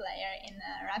poor player in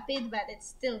Rapid, but it's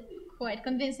still quite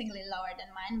convincingly lower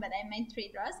than mine. But I made 3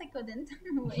 draws, I couldn't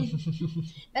win.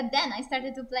 But then I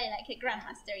started to play like a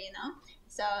grandmaster,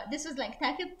 So this was like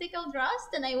tactical draws.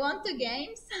 Then I won 2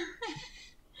 games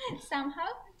somehow,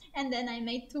 and then I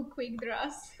made 2 quick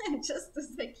draws just to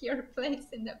secure place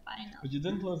in the final. But you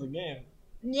didn't lose the game.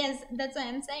 Yes, that's why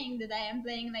I'm saying that I am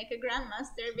playing like a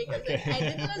grandmaster because Okay. I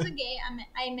didn't lose a game.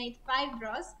 I made 5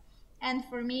 draws, and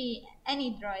for me,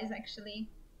 any draw is actually,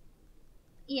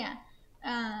 yeah,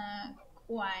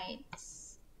 quite.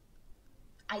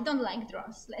 I don't like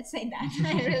draws. Let's say that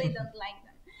I really don't like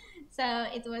them. So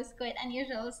it was quite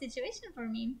unusual situation for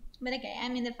me. But okay,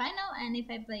 I'm in the final, and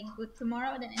if I play good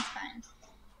tomorrow, then it's fine.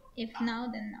 If no,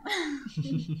 then no.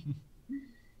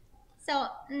 So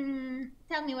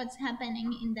tell me what's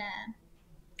happening in the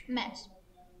match.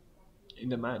 In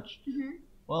the match. Mm-hmm.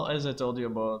 Well, as I told you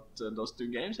about those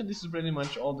 2 games, and this is pretty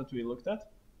much all that we looked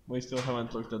at. We still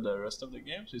haven't looked at the rest of the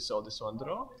games. We saw this one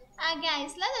draw.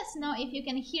 Guys, let us know if you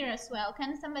can hear us well.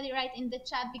 Can somebody write in the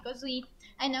chat, because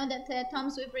I know that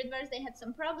Toms with Readverse, they had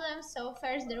some problems. So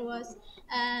first there was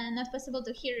not possible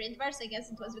to hear Readverse. I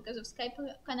guess it was because of Skype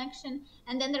connection,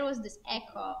 and then there was this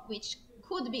echo, which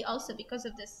could be also because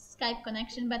of this Skype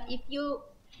connection. But if you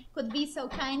could be so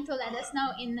kind to let us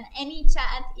know in any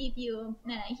chat if you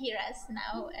hear us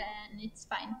now and it's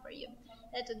fine for you,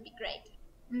 that would be great.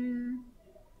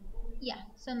 Yeah,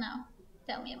 so now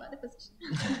tell me about the position.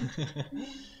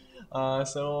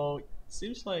 So it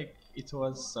seems like it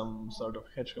was some sort of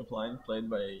hedgehog line played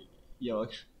by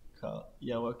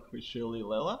Yawakwishili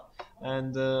Lela,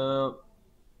 and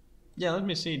yeah, let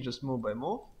me see just move by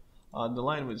move. The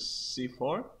line was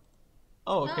c4.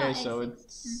 Oh, okay, so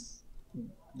it's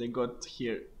they got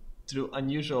here through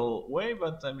unusual way,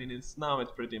 but I mean it's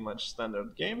pretty much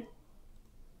standard game,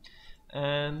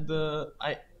 and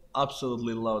I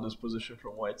absolutely love this position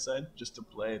from white side. Just to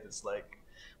play it, it's like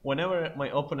whenever my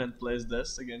opponent plays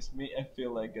this against me, I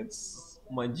feel like it's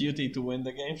my duty to win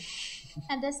the game.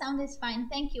 And the sound is fine.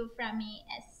 Thank you, Frami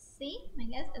SC. I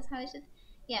guess that's how I should.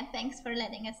 Yeah, thanks for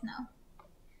letting us know.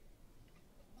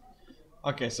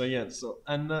 Okay, so yeah,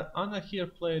 and Anna here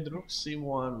played rook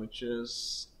c1, which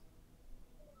is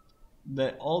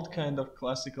the old kind of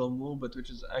classical move, but which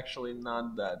is actually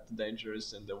not that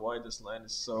dangerous, and the widest line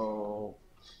is so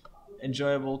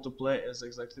enjoyable to play as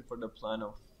exactly for the plan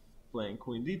of playing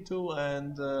queen d2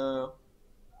 and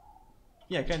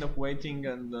yeah, kind of waiting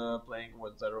and playing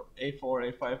with the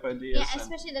a4, a5 ideas. Yeah,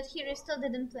 especially that Hero still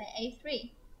didn't play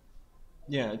a3.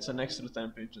 Yeah, it's an extra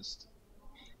tempo just.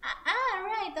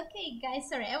 Right, okay, guys,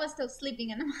 sorry, I was still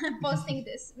sleeping and I'm posting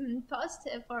this post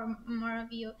for more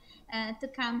of you to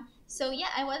come. So yeah,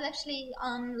 I was actually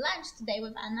on lunch today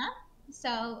with Anna,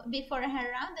 so before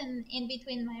her round and in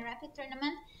between my rapid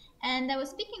tournament, and I was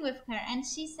speaking with her, and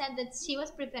she said that she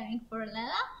was preparing for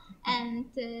Lela,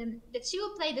 and that she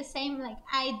will play the same like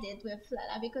I did with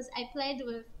Lela, because I played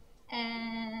with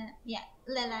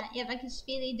Lela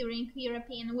Yevakishvili during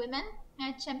European Women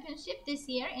Championship this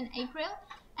year in April,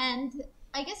 and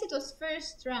I guess it was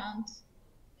first round.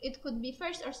 It could be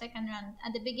first or second round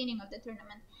at the beginning of the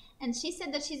tournament. And she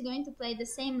said that she's going to play the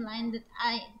same line that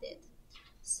I did.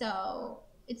 So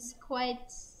it's quite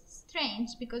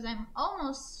strange because I'm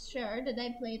almost sure that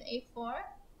I played a4.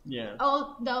 Yeah.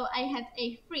 Although I had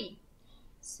a3.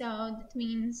 So that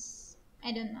means,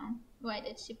 I don't know, why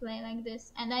did she play like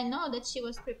this? And I know that she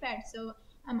was prepared, so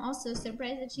I'm also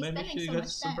surprised that she's Maybe spending she so got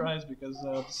much time. surprised because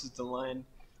this is the line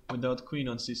without queen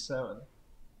on c7.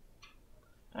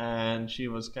 And she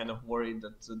was kind of worried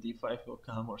that the d5 will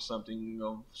come or something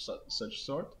of such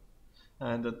sort,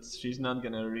 and that she's not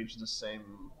gonna reach the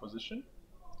same position.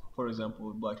 For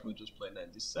example, black would just play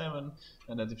knight d7,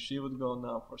 and that if she would go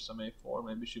now for some a4,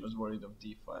 maybe she was worried of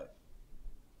d5.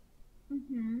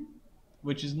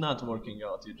 Which is not working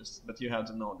out. But you have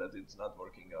to know that it's not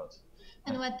working out.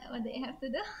 And what they have to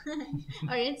do?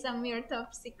 Or it's some your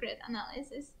top secret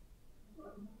analysis?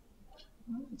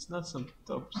 It's not some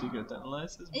top secret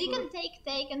analysis. You can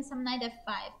take and some knight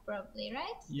f5 probably,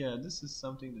 right? Yeah, this is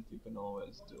something that you can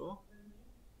always do.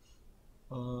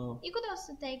 You could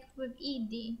also take with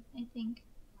ed, I think.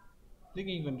 I think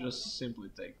you can just simply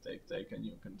take, and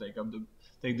you can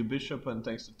take the bishop and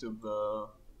takes it to the.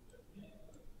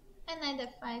 And knight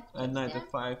f5. And knight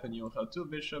f5, and you have two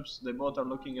bishops. They both are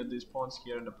looking at these pawns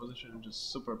here, and the position is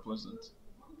just super pleasant.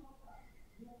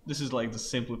 This is like the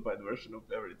simplified version of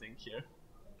everything here.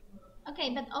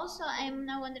 Okay, but also I'm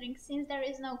now wondering, since there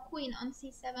is no queen on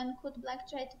c7, could black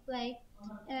try to play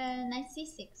knight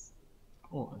c6?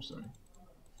 Oh, I'm sorry.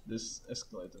 This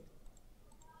escalated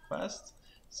fast.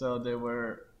 So they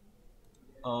were...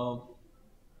 well,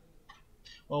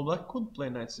 black could play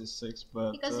knight c6,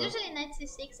 but... Because usually knight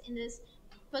c6 in this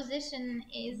position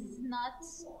is not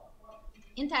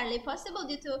entirely possible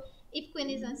due to, if queen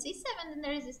is on c7, then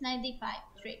there is this knight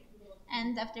d5 trick.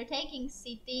 And after taking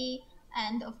ct,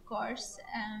 and of course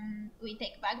we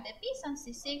take back the piece on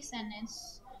c6, and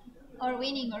it's or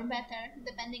winning or better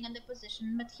depending on the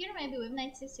position. But here maybe with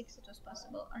knight c6 it was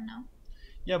possible, or no?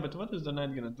 Yeah, but what is the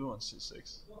knight gonna do on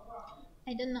c6?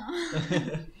 I don't know.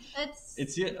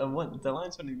 It's the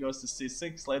lines when it goes to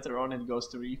c6, later on it goes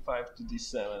to e5 to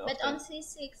d7. But on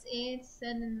c6 it's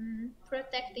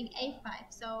protecting a5,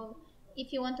 so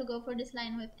if you want to go for this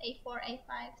line with a4,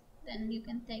 a5, then you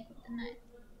can take with the knight.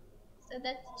 So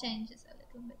that changes a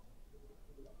little bit.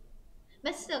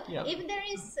 But still, yeah. If there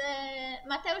is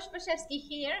Mateusz Paszewski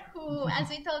here, who, as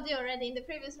we told you already in the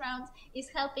previous rounds, is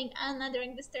helping Anna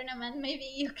during this tournament, maybe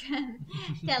you can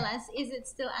tell us, is it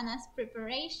still Anna's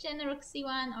preparation, rook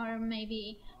c1, or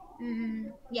maybe,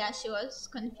 yeah, she was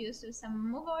confused with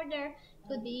some move order? It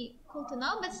would be cool to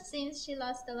know, but since she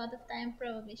lost a lot of time,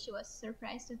 probably she was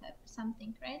surprised to have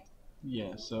something, right?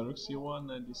 Yeah, so rook c1,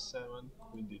 knight d7,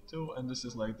 queen d2, and this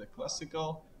is like the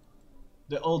classical,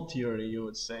 the old theory, you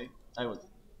would say.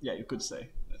 Yeah, you could say.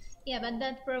 Yeah, but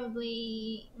that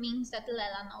probably means that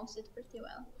Lela knows it pretty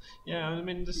well. Yeah, I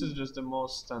mean, this is just the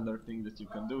most standard thing that you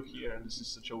can do here, and this is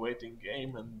such a waiting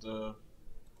game, and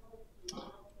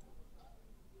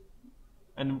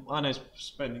Anna is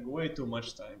spending way too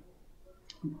much time.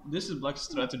 This is black's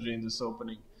strategy in this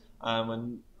opening,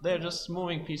 and they're just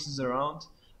moving pieces around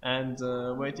and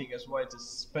waiting as white is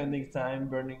spending time,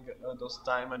 burning those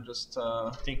time, and just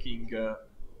thinking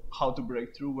how to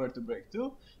break through, where to break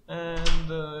through,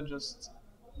 and just,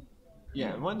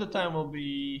 yeah, when the time will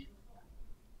be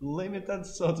limited,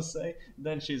 so to say,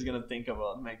 then she's gonna think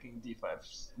about making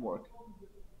d5 work.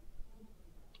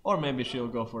 Or maybe she'll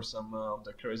go for some of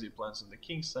the crazy plans on the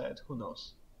king side, who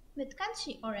knows. But can't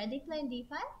she already play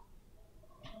d5?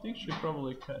 I think she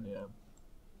probably can, yeah.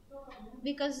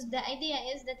 Because the idea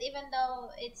is that even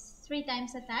though it's 3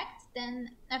 times attacked,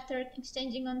 then after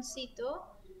exchanging on c2,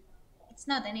 it's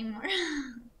not anymore.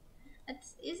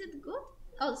 Is it good?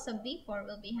 Also, b4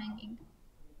 will be hanging.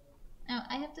 Now,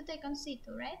 I have to take on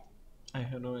c2, right? I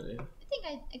have no idea. I think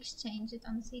I exchange it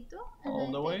on c2.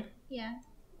 All the way? Yeah.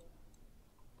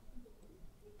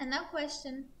 And now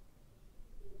question,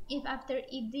 if after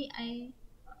ed,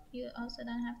 you also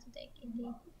don't have to take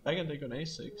ed. I can take on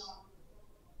a6.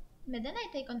 But then I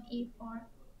take on e4.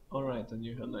 Alright, and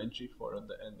you have knight g4 at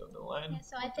the end of the line. Yeah,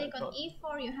 so I take on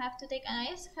e4, you have to take, and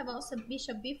I have also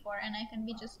bishop b4, and I can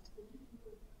be just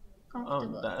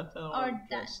comfortable. That or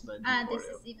that. This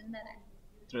is even better.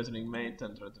 Threatening mate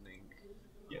and threatening,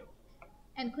 yeah.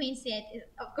 And queen c8 is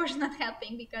of course not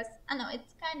helping because, no, it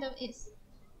kind of is.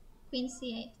 Queen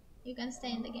c8, you can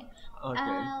stay in the game. Okay.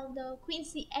 Although queen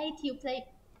c8, you play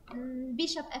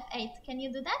bishop f8. Can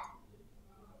you do that?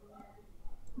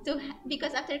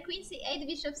 Because after queen c8,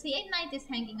 bishop c8, knight is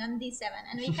hanging on d7,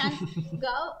 and we can't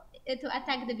go to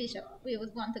attack the bishop. We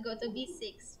would want to go to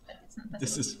b6, but it's not possible.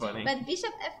 This is funny. But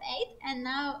bishop f8, and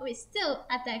now we still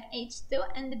attack h2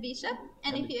 and the bishop,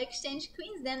 and if you exchange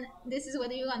queens, then this is what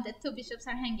we wanted. 2 bishops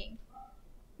are hanging.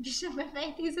 Bishop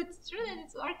f8, is it true that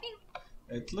it's working?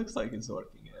 It looks like it's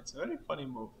working, yeah. It's a very funny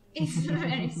move. It's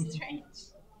very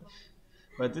strange.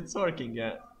 But it's working,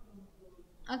 yeah.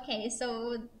 Okay,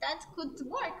 so that could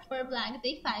work for black,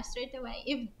 d5 straight away.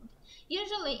 If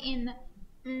usually in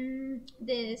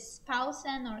this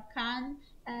Paulsen or Kahn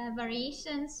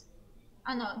variations,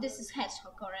 oh no, this is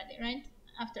hedgehog already, right?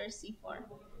 After c4.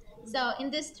 So in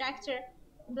this structure,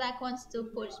 black wants to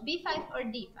push b5 or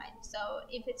d5. So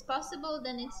if it's possible,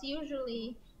 then it's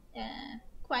usually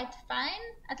quite fine.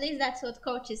 At least that's what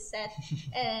coaches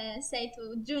say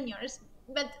to juniors.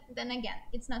 But then again,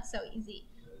 it's not so easy.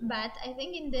 But I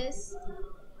think in this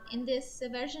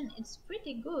version, it's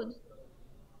pretty good.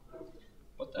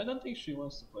 But I don't think she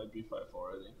wants to play b5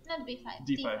 already. Not b5.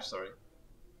 d5, sorry.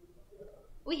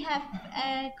 We have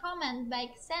a comment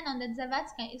by Xenon that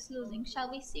Zawadzka is losing.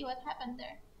 Shall we see what happened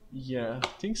there? Yeah,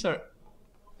 things are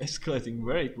escalating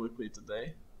very quickly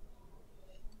today.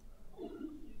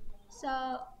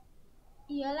 So,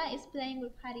 Yola is playing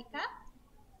with Harika.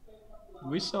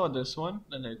 We saw this one,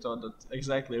 and I thought that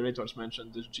exactly Rhetor's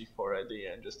mentioned this g4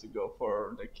 idea, and just to go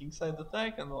for the kingside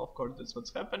attack, and of course that's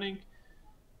what's happening.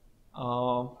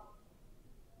 Uh,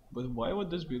 but why would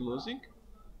this be losing?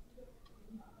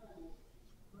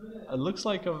 It looks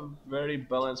like a very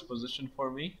balanced position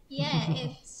for me. Yeah,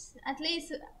 it's at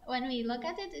least when we look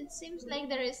at it, it seems like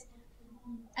there is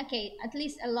okay, at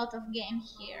least a lot of game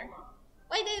here.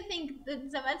 Why do you think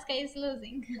that Zawadzka is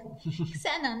losing?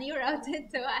 Xenon, you wrote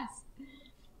it to us.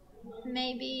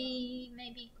 Maybe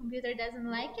computer doesn't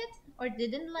like it or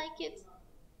didn't like it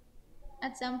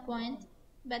at some point,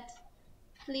 but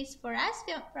at least for us,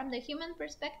 from the human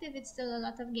perspective, it's still a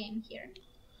lot of game here.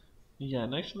 Yeah,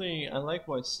 and actually, I like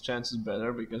White's chances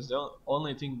better because the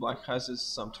only thing Black has is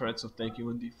some threats of taking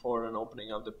on d4 and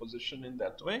opening up the position in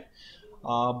that way.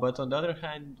 But on the other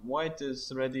hand, White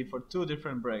is ready for two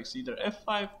different breaks, either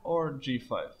f5 or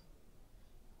g5.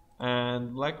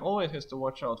 And Black always has to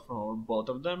watch out for both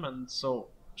of them, and so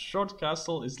short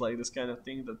castle is like this kind of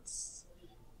thing that's...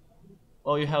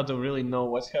 Oh, you have to really know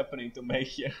what's happening to make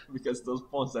here, because those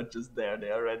pawns are just there,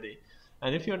 they are ready.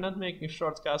 And if you're not making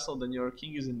short castle, then your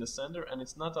king is in the center, and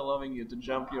it's not allowing you to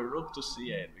jump your rook to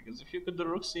c8, because if you could do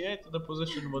rook c8, the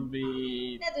position would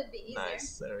be... That would be easier.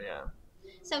 Nicer, yeah.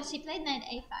 So she played knight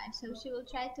a5, so she will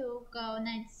try to go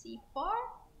knight c4,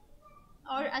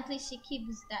 or at least she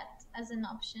keeps that as an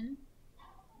option.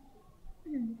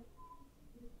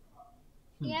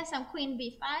 Yeah, some queen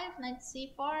b5, knight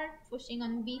c4, pushing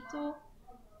on b2.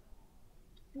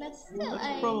 But still,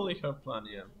 That's probably her plan,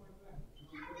 yeah.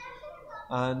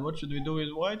 And what should we do with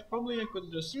White? Probably I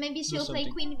could just... Maybe she'll play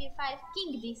queen b5,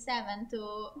 king d7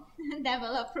 to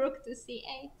develop rook to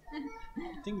c8.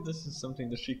 I think this is something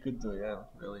that she could do, yeah,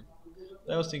 really.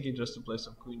 I was thinking just to play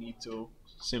some queen e2,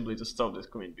 simply to stop this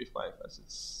queen b5, as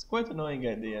it's quite an annoying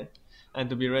idea. And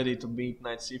to be ready to beat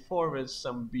knight c4 with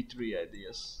some b3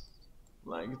 ideas.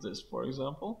 Like this, for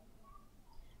example.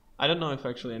 I don't know if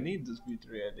actually I need these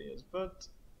b3 ideas, but...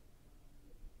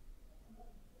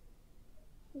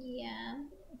 Yeah,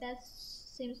 that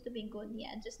seems to be good,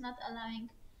 yeah, just not allowing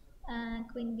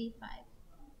queen b5.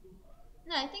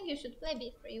 No, I think you should play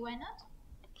b3, why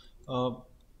not?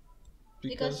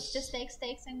 Because just takes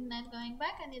and not going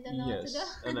back, and you don't know what to do.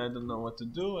 Yes, and I don't know what to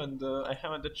do, and I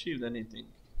haven't achieved anything.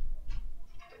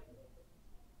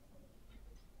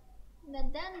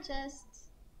 But then just...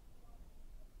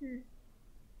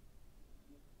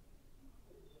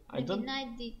 Maybe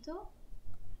knight d2,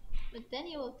 but then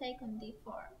you will take on d4,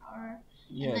 or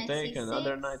yeah, take C6.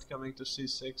 Another knight coming to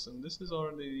c6, and this is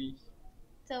already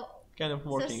kind of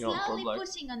working out for Black. Slowly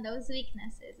pushing on those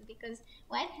weaknesses, because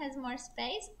White has more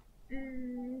space,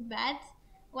 but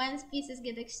once pieces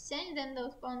get exchanged, then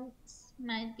those pawns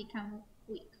might become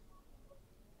weak.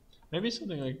 Maybe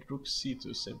something like rook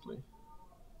c2 simply.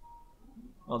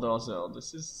 Although also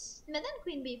this is... But then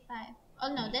queen b5.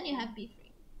 Oh no, then you have b3.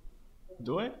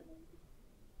 Do I?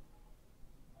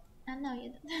 No,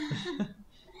 you don't.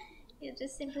 You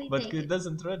just simply but take it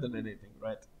doesn't threaten anything,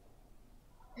 right?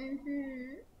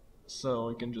 So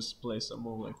we can just play some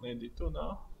move like knight d2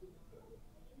 now.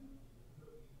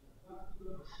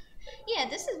 Yeah,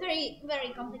 this is very,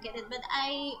 very complicated, but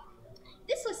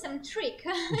this was some trick.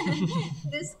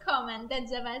 This comment that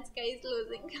Zawadzka is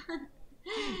losing.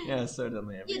 Yeah,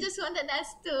 certainly. You just wanted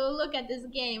us to look at this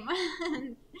game.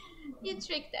 You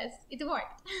tricked us. It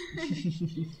worked.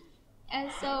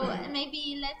 So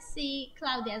maybe let's see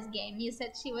Claudia's game. You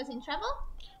said she was in trouble?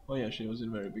 Oh yeah, she was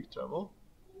in very big trouble.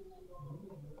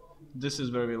 This is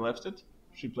where we left it.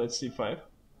 She played c5.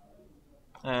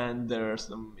 And there are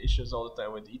some issues all the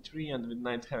time with e3 and with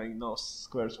knight having no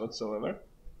squares whatsoever.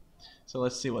 So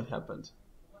let's see what happened.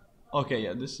 Okay,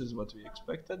 yeah, this is what we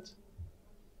expected.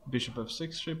 Bishop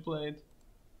f6 she played.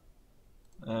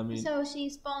 So she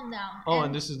spawned down. Oh,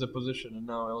 and this is the position, and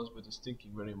now Elizabeth is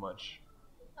thinking very much.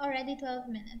 Already 12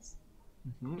 minutes.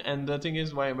 And the thing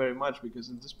is, why very much? Because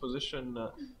in this position,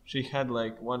 she had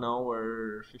like 1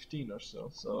 hour 15 or so.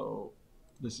 So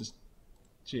this is,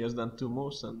 she has done 2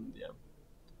 moves, and yeah.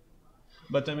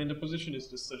 But I mean, the position is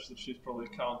just such that she's probably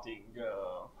counting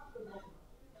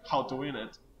how to win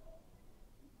it.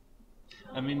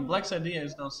 I mean, Black's idea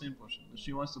is now simple.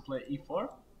 She wants to play e4,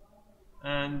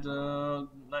 and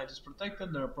knight is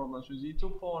protected. There are problems with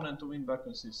e2 pawn, and to win back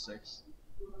on c6.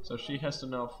 So she has to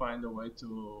now find a way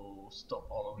to stop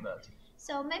all of that.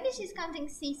 So maybe she's counting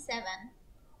c7,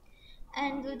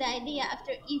 and with the idea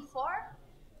after e4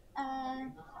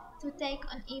 to take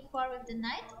on e4 with the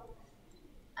knight.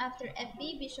 After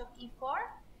fe, bishop e4,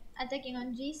 attacking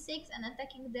on g6 and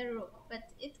attacking the rook.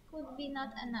 But it could be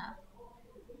not enough,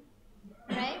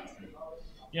 right?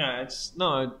 Yeah, it's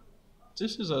no.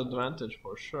 This is an advantage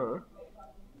for sure.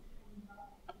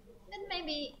 But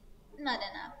maybe not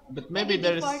enough. But maybe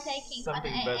there is before taking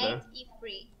something on better. A8,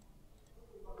 E3.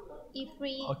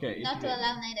 E3, Okay, not to E3.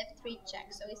 allow knight F3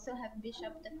 check, so we still have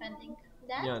bishop defending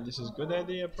that. Yeah, this is good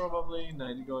idea probably.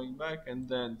 Knight going back and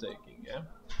then taking, yeah?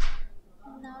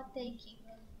 Now taking.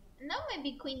 Now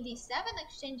maybe queen d7,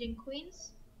 exchanging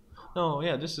queens. No,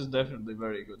 yeah, this is definitely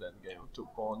very good endgame. 2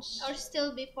 pawns. Or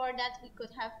still before that we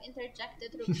could have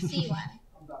interjected rook c1.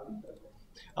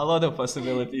 A lot of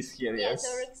possibilities here, yes.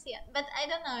 So rook c1. But I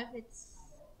don't know if it's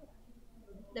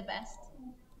the best.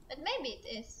 But maybe it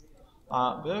is.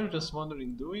 We were just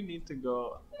wondering, do we need to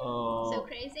go... So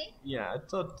crazy? Yeah, I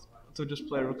thought to just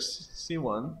play rook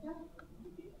c1.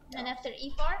 And after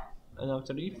e4? And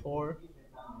after e4...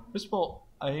 First of all,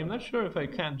 I am not sure if I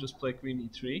can just play queen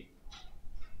e3.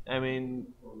 I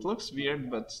mean, it looks weird,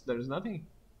 but there's nothing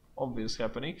obvious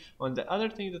happening. And the other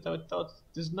thing that I thought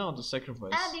is now to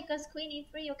sacrifice. Because queen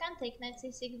e3 you can't take knight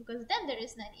c6 because then there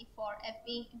is knight e4,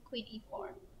 fb, and queen e4.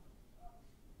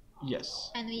 Yes.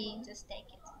 And we just take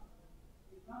it.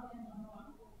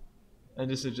 And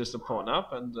this is just a pawn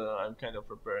up, and I'm kind of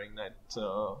preparing knight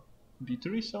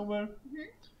b3 somewhere.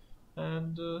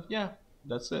 And yeah,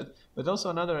 that's it. But also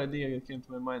another idea that came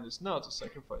to my mind is now to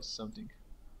sacrifice something.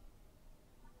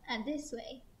 And this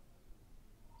way.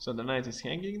 So the knight is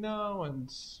hanging now,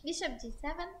 and Bishop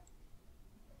g7.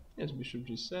 Yes, bishop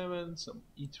g7, some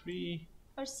e3.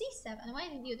 Or c7. Why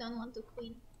did you don't want to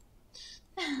queen?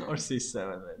 Or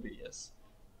c7 maybe, yes.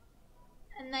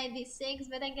 And knight d6,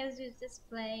 but I guess you just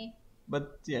play.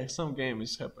 But yeah, some game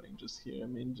is happening just here. I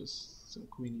mean, just some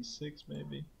queen e6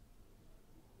 maybe.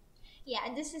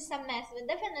 Yeah, this is a mess, but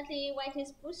definitely white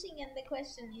is pushing, and the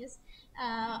question is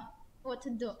what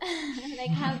to do, like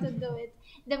how to do it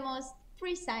the most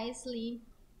precisely.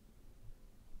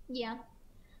 Yeah.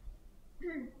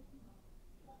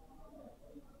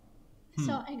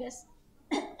 So I guess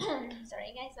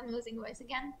sorry guys, I'm losing voice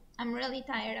again. I'm really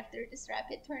tired after this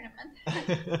rapid tournament.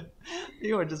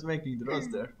 You were just making draws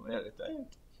there. Really tired.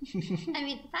 I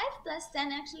mean, 5 plus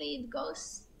 10 actually it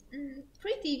goes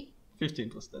pretty. 15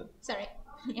 plus 10. Sorry,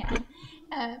 yeah.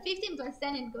 15 plus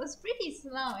 10 it goes pretty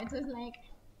slow. It was like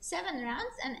 7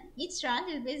 rounds, and each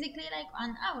round is basically like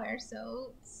 1 hour.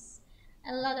 So it's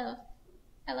a lot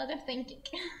of thinking.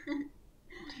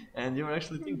 And you were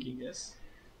actually thinking, yes?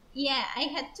 Yeah, I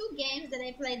had 2 games that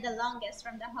I played the longest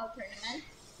from the whole tournament.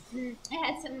 I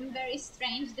had some very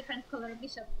strange different color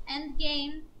bishop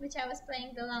endgame, which I was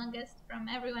playing the longest from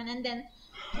everyone, and then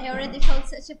I already felt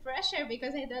such a pressure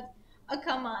because I thought, oh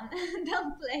come on,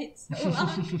 don't play it so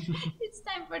long. It's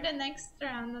time for the next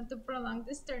round, not to prolong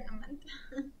this tournament.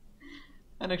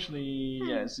 And actually,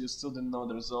 yes, you still didn't know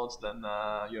the results, then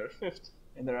you're 5th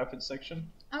in the rapid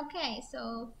section. Okay,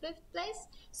 so 5th place.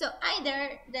 So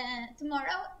either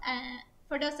tomorrow,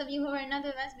 for those of you who were not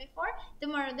with us before,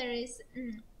 tomorrow there is,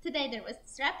 today there was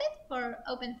rapid for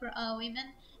open for all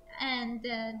women, and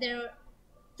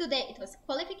today it was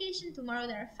qualification, tomorrow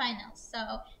there are finals.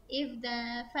 So if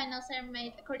the finals are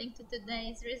made according to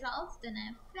today's results, then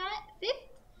I'm 5th,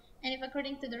 and if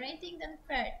according to the rating, then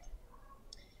 3rd.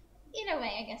 Either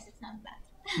way, I guess it's not bad.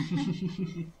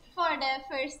 For the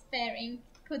first pairing,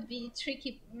 could be a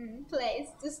tricky place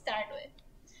to start with.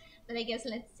 But I guess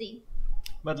let's see.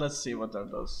 But let's see what are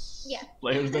those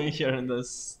players doing here in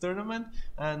this tournament.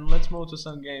 And let's move to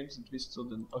some games that we still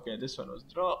didn't... Okay, this one was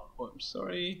draw. Oh, I'm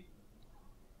sorry.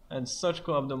 And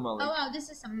Sochko Abdulmalik. Oh wow, this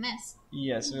is a mess.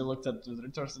 Yes, we looked at the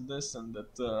returns of this, and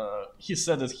that he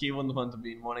said that he wouldn't want to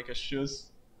be in Monica's shoes.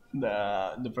 From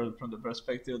the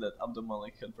perspective that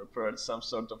Abdulmalik had prepared some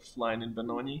sort of line in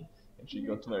Benoni, and she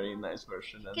got very nice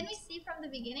version. And can we see from the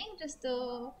beginning just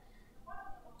to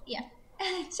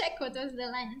check what was the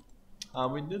line?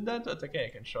 We did that, but okay, I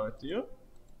can show it to you.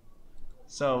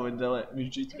 So with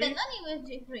g3. Benoni with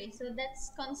g3, so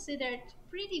that's considered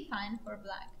pretty fine for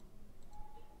black.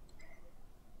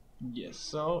 Yes,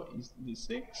 so is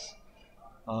d6.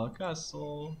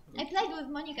 Castle. I played with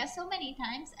Monica so many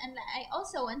times, and I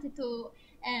also wanted to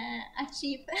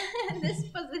achieve this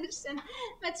position,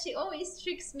 but she always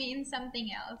tricks me in something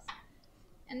else,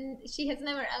 and she has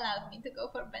never allowed me to go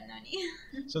for Benoni.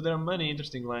 So there are many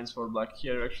interesting lines for black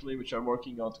here actually, which are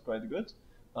working out quite good.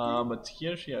 But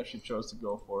here she actually chose to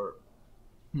go for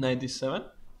knight d7.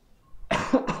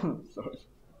 Sorry.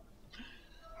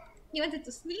 You wanted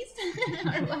to sneeze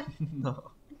or what?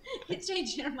 No. You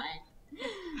changed your mind.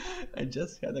 I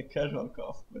just had a casual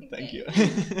cough, but thank you.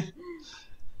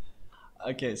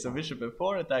 Okay, so bishop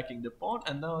f4 attacking the pawn,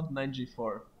 and now knight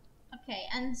g4. Okay,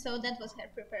 and so that was her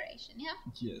preparation, yeah?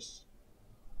 Yes.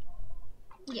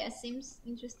 Yeah, seems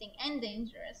interesting and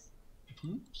dangerous.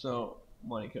 So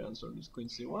Monica answered this queen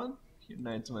c1. Here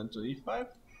knight went to e5.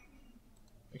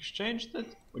 Exchanged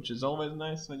it, which is always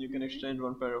nice when you can exchange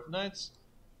one pair of knights.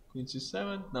 Queen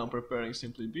c7. Now preparing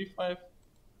simply b5.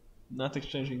 Not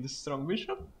exchanging the strong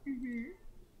bishop.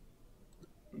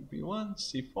 b1,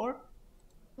 c4.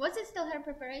 Was it still her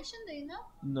preparation? Do you know?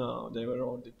 No, they were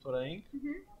already playing.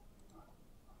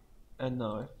 And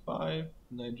now f5,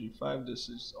 knight g5. This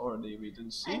is already we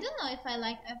didn't see. I don't know if I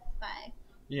like f5.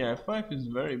 Yeah, f5 is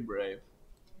very brave.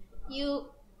 You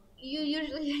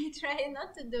usually try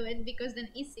not to do it because then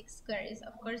e6 square is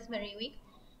of course very weak.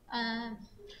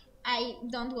 I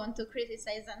don't want to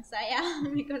criticize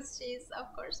Ansaya because she's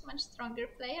of course much stronger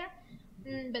player.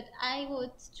 But I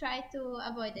would try to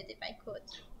avoid it if I could.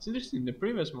 It's interesting, the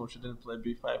previous move she didn't play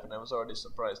b5 and I was already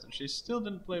surprised, and she still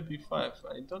didn't play b5.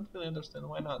 I don't really understand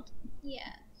why not.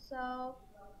 Yeah, so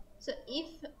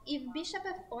if bishop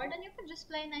f4, then you can just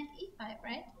play knight e5,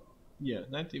 right? Yeah,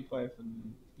 knight e5,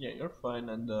 and yeah, you're fine,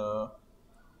 and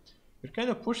you're kind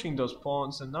of pushing those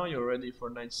pawns, and now you're ready for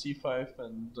knight c5,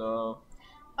 and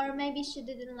or maybe she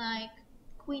didn't like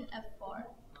queen f4.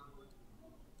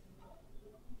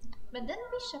 But then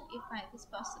bishop e5 is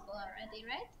possible already,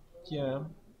 right? Yeah,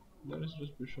 there is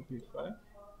just bishop e5.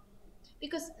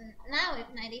 Because now if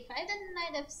knight e5, then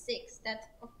knight f6,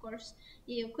 that of course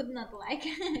you could not like,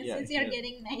 since you're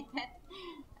getting knighted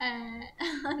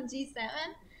on g7.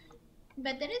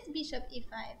 But there is bishop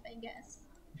e5, I guess.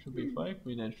 Bishop e5,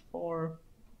 queen h4. Or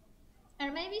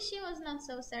maybe she was not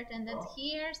so certain that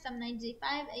here some knight g5,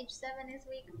 h7 is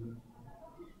weak.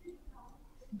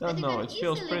 Don't know, it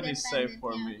feels pretty safe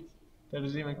for me. There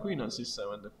is even queen on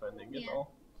c7 defending it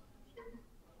all.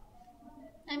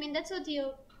 I mean, that's what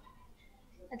you,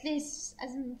 at least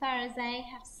as far as I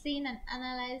have seen and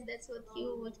analyzed, that's what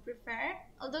you would prefer.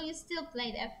 Although you still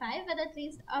played f5, but at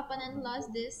least opponent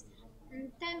lost this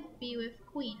tempi with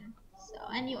queen. So,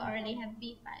 and you already have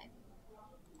b5.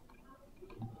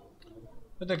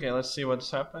 But okay, let's see what's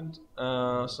happened.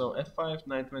 So f5,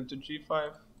 knight went to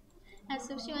g5. And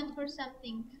so she went for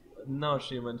something. Now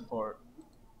she went for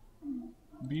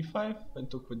b5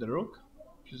 and took with the rook,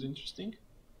 which is interesting.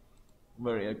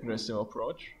 Very aggressive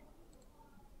approach.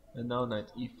 And now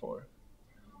knight e4.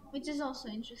 Which is also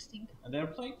interesting. And they're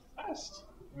playing fast.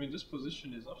 I mean, this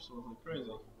position is absolutely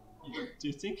crazy. Do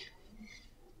you think?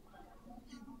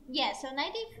 Yeah, so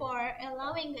knight e4,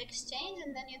 allowing the exchange,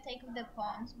 and then you take the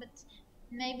pawns. But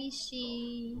maybe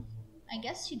I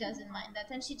guess she doesn't mind that,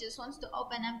 and she just wants to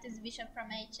open up this bishop from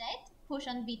h8, push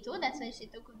on b2, that's why she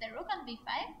took the rook on b5.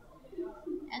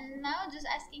 And now just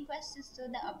asking questions to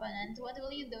the opponent. What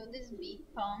will you do, this b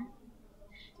pawn?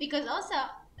 Because also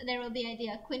there will be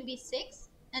idea queen b6,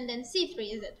 and then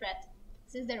c3 is a threat,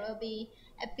 since there will be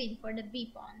a pin for the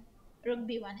b pawn. Rook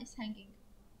b1 is hanging.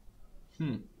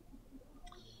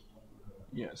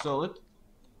 Yeah, so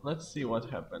let's see what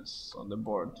happens on the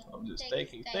board of this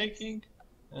taking,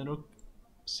 and rook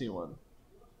c1.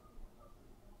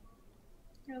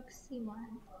 Rook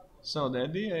c1. So the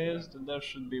idea is that there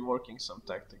should be working some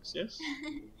tactics, yes?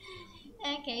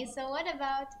 Okay, so what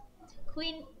about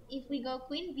queen? If we go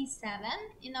queen b7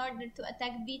 in order to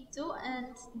attack b2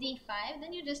 and d5,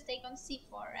 then you just take on c4,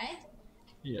 right?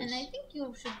 Yes. And I think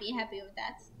you should be happy with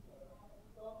that.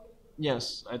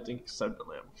 Yes, I think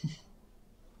certainly I'm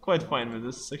quite fine with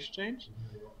this exchange.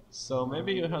 So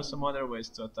maybe you have some other ways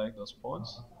to attack those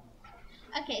pawns.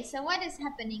 Okay, so what is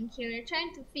happening here? We're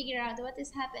trying to figure out what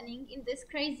is happening in this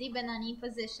crazy banana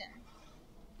position.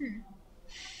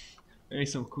 There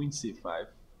is some queen c5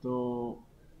 to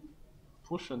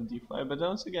push on d5, but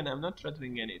once again, I'm not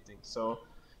threatening anything, so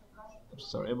I'm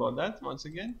sorry about that once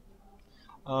again.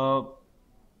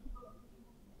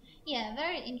 Yeah,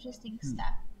 very interesting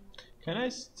stuff. Can I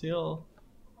still...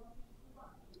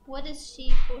 What is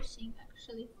she pushing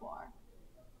actually for?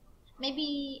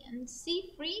 Maybe on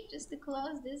c3 just to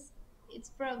close this. It's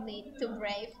probably too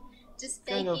brave. Just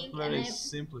taking, kind of very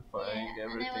simplifying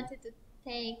everything. And I wanted to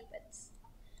take, but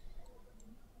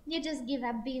you just give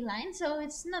up b line, so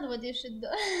it's not what you should do.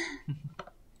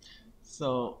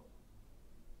 So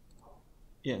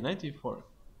yeah, knight e4.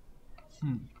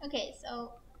 Okay,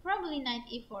 so probably knight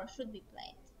e4 should be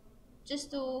played, just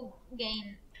to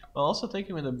gain. Well, also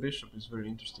taking with the bishop is very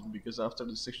interesting, because after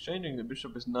this exchanging, the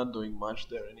bishop is not doing much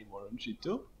there anymore on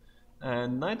g2.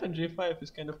 And knight on g5 is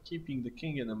kind of keeping the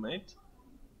king in a mate.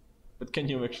 But can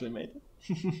you actually mate it?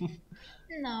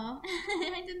 No,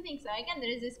 I don't think so. Again,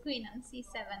 there is this queen on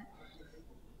c7.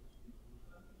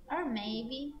 Or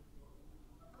maybe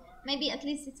at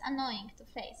least it's annoying to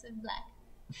face with black.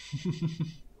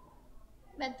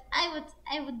 but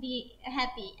I would be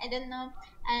happy. I don't know.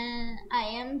 I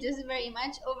am just very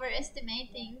much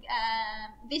overestimating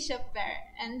bishop pair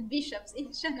and bishops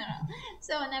in general.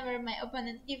 So whenever my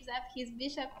opponent gives up his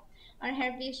bishop or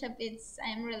her bishop, it's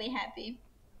I'm really happy.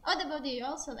 What about you? You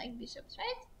also like bishops,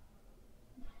 right?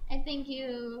 I think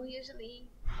you usually.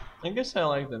 I guess I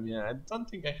like them. Yeah, I don't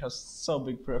think I have so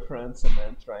big preference, and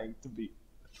I'm trying to be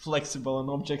flexible and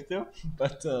objective.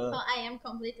 But Well, I am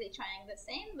completely trying the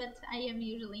same, but I am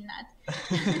usually not.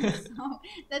 So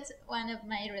that's one of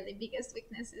my really biggest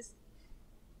weaknesses.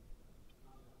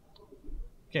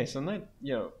 okay, so now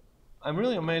I'm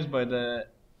really amazed by the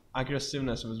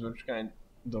aggressiveness with which kind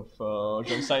of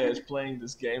Jonsaya is playing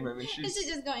this game. I mean, She's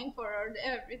just going forward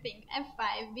everything.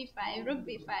 F5, B5, rook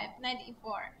B5, knight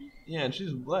E4. yeah, and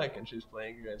she's black, and she's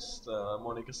playing against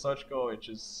Monika Sochko, which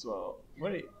is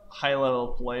very high level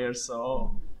player.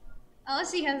 So Oh,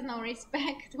 she has no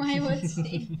respect. Why would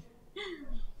she?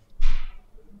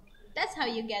 That's how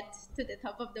you get to the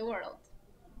top of the world.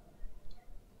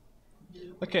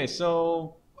 okay,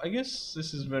 so I guess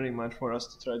this is very much for us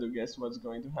to try to guess what's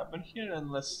going to happen here,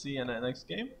 and let's see in the next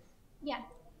game. Yeah.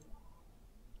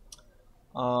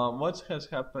 What has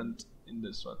happened in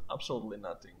this one? Absolutely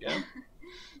nothing. Yeah.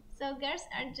 So girls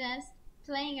are just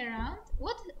playing around.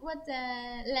 What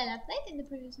Lela played in the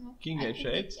previous move? King I think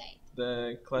H8,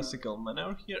 the classical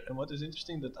maneuver here, and what is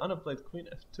interesting that Anna played Queen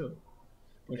F2,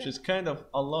 which is kind of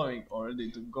allowing already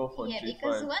to go for Yeah, G5.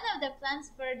 because one of the plans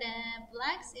for the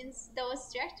blacks in those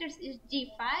structures is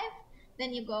G5,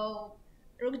 then you go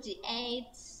Rook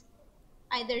G8,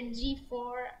 either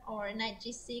G4 or Knight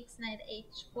G6, Knight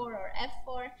H4 or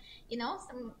F4,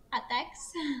 some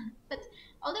attacks. But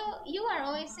although you are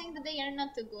always saying that they are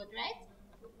not too good, right?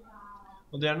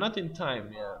 Well, they are not in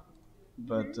time, yeah,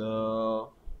 but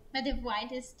But if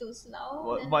white is too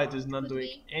slow, then White is it not could doing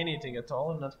be. anything at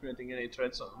all, not creating any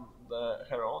threats on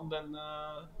her own, then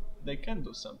they can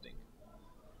do something.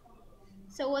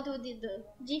 So what would you do?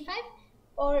 G5?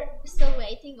 Or still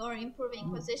waiting or improving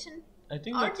position? I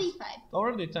think Or that's D5?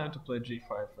 already time to play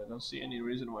G5. I don't see any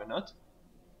reason why not.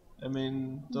 I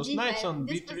mean, those G5. knights on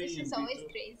This B3 position and is always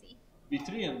B2, crazy.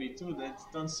 B3 and B2, that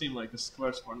don't seem like a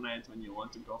squares for knight when you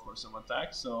want to go for some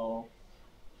attack. So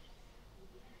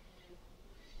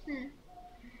Hmm.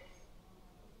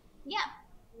 Yeah.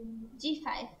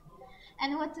 G5.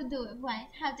 And what to do with white?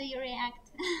 How do you react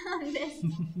on this?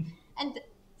 And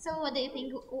so what do you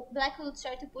think? Black will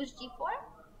try to push G4?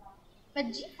 But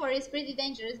G4 is pretty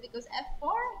dangerous because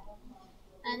F4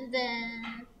 and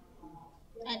then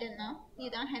I don't know. You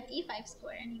don't have E5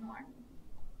 square anymore.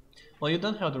 well, you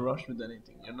don't have to rush with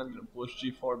anything. You're not gonna push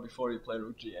G4 before you play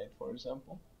Rook G8, for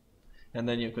example, and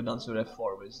then you could answer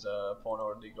F4 with the pawn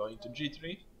already going to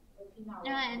G3.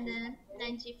 And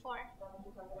Knight G4.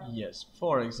 Yes,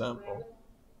 for example.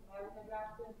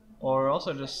 Or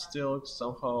also just still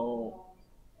somehow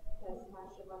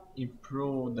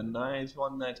improve the knight.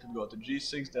 One knight could go to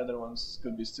G6, the other ones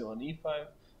could be still on E5,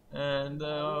 and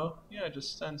yeah,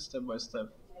 just stand step by step.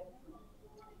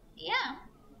 Yeah.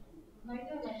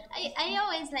 I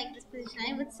always like this position.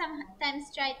 I would sometimes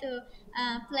try to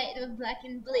play it with black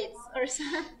in blitz or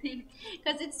something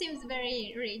because it seems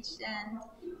very rich and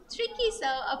tricky. So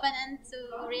opponent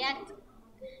to react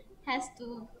has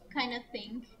to kind of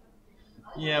think.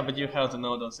 Yeah, but you have to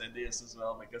know those ideas as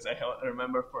well, because I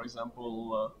remember, for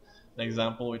example, an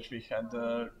example which we had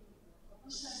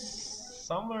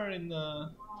somewhere in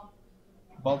the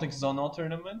Baltic Zonal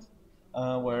tournament,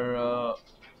 where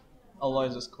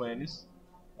Aloysius Quenis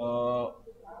uh,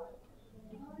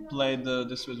 played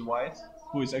this with White,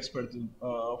 who is expert in,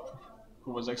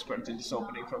 who was expert in this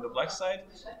opening from the black side,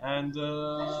 and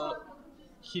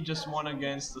he just won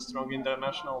against the strong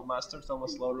international master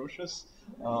Tomas Kantans.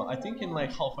 I think in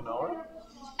like half an hour.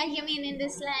 And you mean in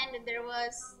this land there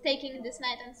was taking this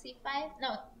knight on c5?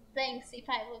 No, playing c5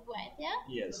 with white, yeah?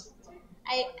 Yes.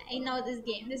 I know this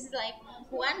game. This is like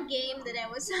one game that I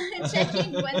was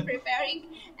checking when preparing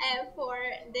for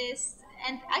this,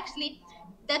 and actually,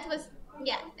 that was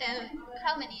yeah.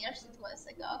 How many years it was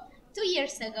ago? 2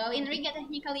 years ago in Riga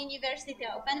Technical University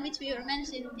Open, which we were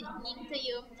mentioning to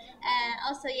you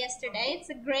also yesterday. It's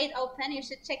a great open. You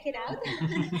should check it out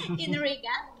in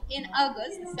Riga in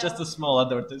August. So. Just a small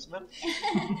advertisement.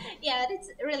 Yeah, it's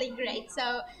really great.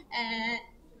 So.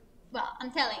 Well,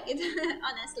 I'm telling it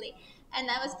honestly. And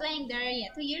I was playing there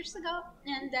 2 years ago,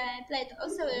 and I played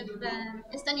also with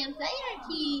Estonian player.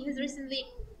 He has recently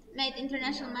made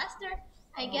international master,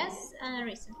 I guess,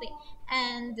 recently.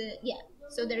 And yeah,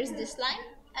 so there is this line,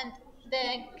 and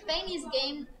the Kveinis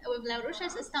game with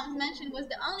Laurusha's, as Tom mentioned, was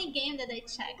the only game that I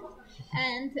checked.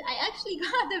 And I actually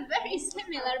got a very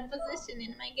similar position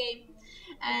in my game.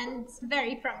 And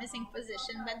very promising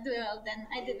position, but well, then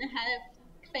I didn't have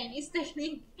Kveinis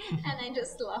technique and I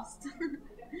just lost.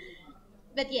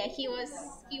 But yeah, he was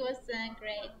a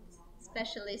great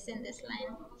specialist in this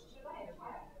line.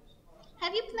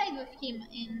 Have you played with him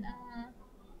in?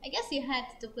 I guess you had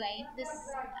to play this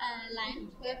line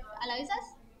with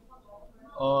Aloysius,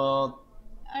 Uh,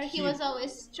 or he he was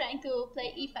always trying to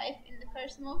play e5 in the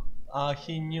first move.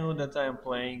 he knew that I'm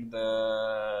playing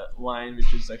the line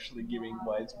which is actually giving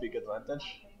white big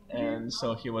advantage, and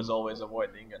so he was always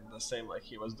avoiding, and the same like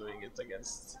he was doing it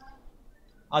against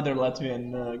other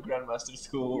Latvian grandmasters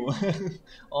who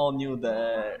all knew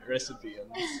the recipe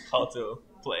and how to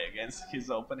play against his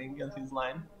opening and his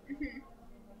line.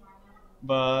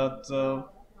 But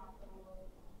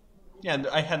yeah,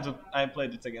 I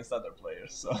played it against other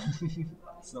players, so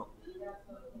so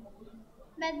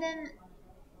But then,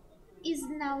 is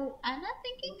now Anna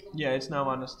thinking? yeah, it's now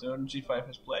Anna's turn. G5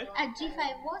 is played.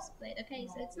 G5 was played. Okay,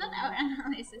 so it's not our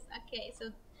analysis. Okay,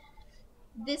 so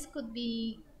this could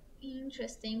be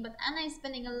interesting, but Anna is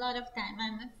spending a lot of time.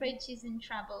 I'm afraid she's in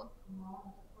trouble.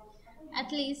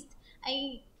 At least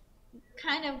I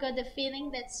kind of got the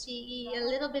feeling that she a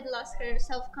little bit lost her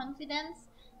self confidence.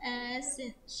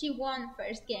 Since she won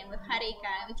first game with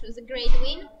Harika, which was a great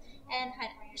win, and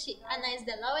Anna is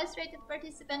the lowest rated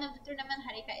participant of the tournament.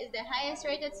 Harika is the highest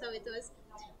rated, so it was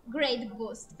great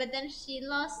boost. But then she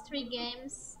lost 3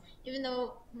 games, even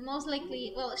though most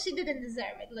likely, well, she didn't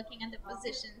deserve it looking at the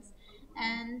positions,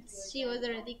 and she was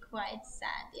already quite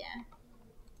sad. Yeah,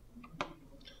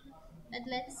 but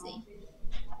let's see.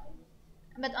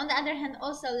 But on the other hand,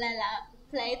 also Lela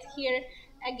played here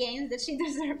against that she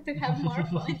deserved to have more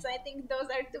points. I think those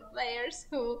are 2 players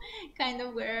who kind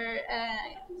of were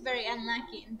very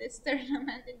unlucky in this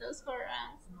tournament in those 4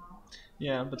 rounds.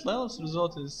 Yeah, but Lela's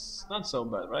result is not so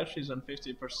bad, right? She's on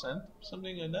 50%,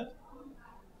 something like that.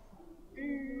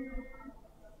 Mm,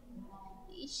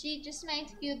 she just made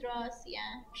few draws,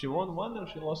 yeah. She won one and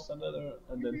she lost another,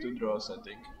 and then 2 draws, I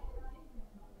think.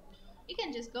 You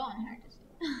can just go on her to see.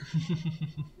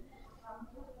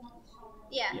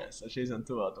 Yeah. Yeah, so she's on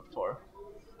 2 out of 4.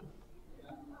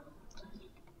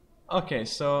 Okay,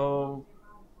 so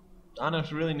Anna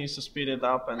really needs to speed it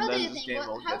up, and What do then you this think? game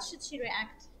will How get. should she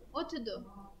react? What to do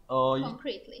Oh,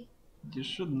 concretely? you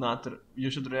should not. You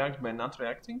should react by not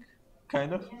reacting,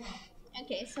 kind of.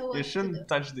 Okay, so what You to do? shouldn't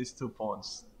touch these 2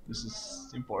 pawns. This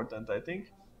is important, I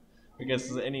think,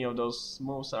 because any of those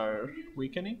moves are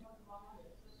weakening.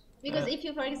 Because if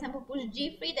you, for example, push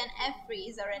g3, then f3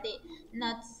 is already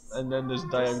not. And then this too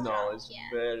diagonal strong, is yeah.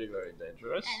 very, very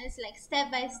dangerous. And it's like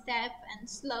step by step and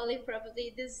slowly,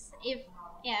 probably this, if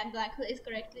black plays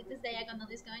correctly, this diagonal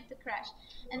is going to crash.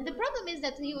 And the problem is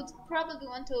that you would probably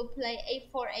want to play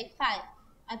a4, a5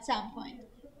 at some point,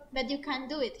 but you can't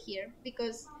do it here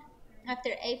because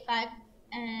after a5,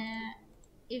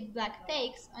 if black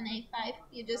takes on a5,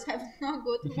 you just have no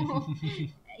good move.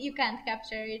 You can't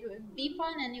capture it with b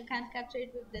pawn, and you can't capture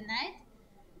it with the knight.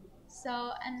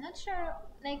 So I'm not sure.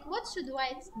 Like, what should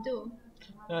white do?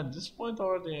 At this point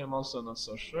already, I'm also not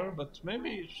so sure, but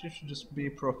maybe she should just be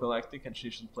prophylactic and she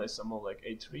should play some move like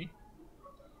a3.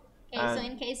 Okay, so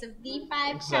in case of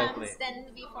d5 Exactly. comes, then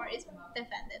b4 is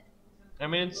defended. I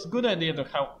mean, it's a good idea to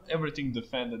have everything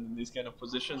defended in these kind of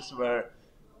positions where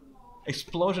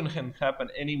explosion can happen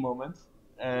any moment,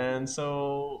 and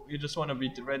so you just want to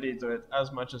be ready to it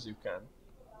as much as you can.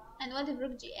 And what if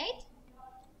rook g8?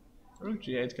 Rook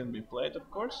g8 can be played, of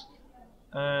course.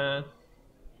 I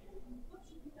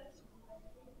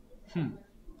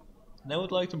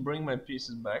would like to bring my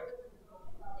pieces back,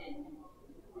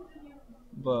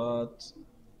 but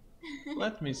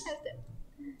let me.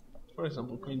 For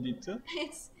example, queen d2.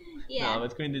 It's yeah. No,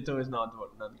 but queen d2 is not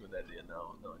good idea.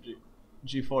 No,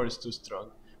 g4 is too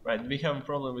strong. Right, we have a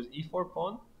problem with e4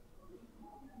 pawn.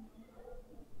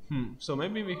 So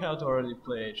maybe we have to already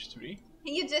play h3.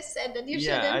 You just said that you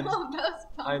shouldn't move those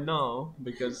pawns. I know,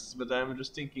 but I'm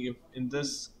just thinking if in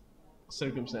this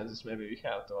circumstances maybe we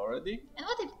have to already. And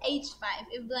what if h5?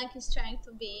 If black is trying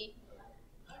to be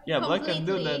black can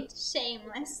do that.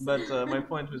 Shameless. But my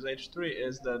point with h3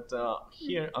 is that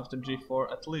here after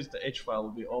g4, at least the h file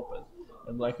will be open,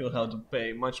 and black will have to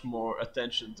pay much more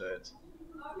attention to it.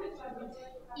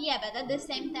 Yeah, but at the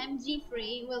same time,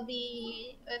 g3 will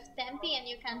be with tempi, and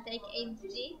you can take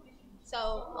hg. So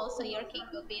also your king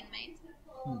will be in mate.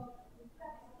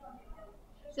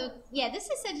 So yeah, this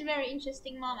is such a very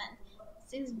interesting moment.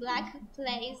 Since black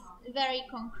plays very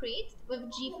concrete with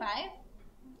g5,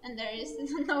 and there is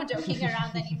no joking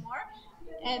around anymore.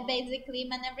 Basically,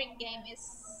 maneuvering game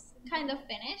is kind of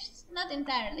finished, not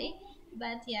entirely,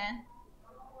 but yeah,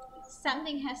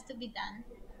 something has to be done.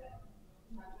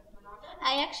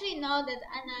 I actually know that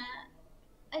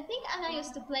I think Anna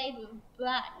used to play with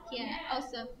black. Yeah,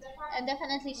 also,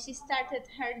 definitely she started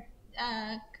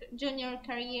her junior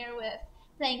career with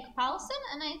playing Paulson,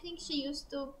 and I think she used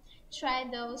to try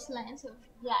those lines of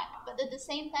black. But at the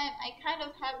same time, I kind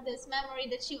of have this memory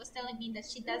that she was telling me that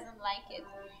she doesn't like it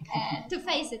to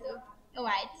face it with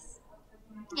whites.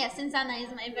 Yeah, since Anna is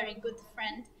my very good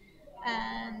friend,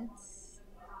 and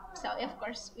so of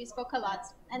course we spoke a lot,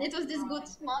 and it was this good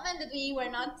moment that we were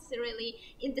not really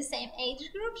in the same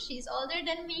age group. She's older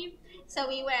than me, so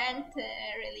we weren't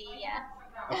really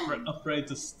Afraid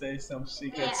to stay some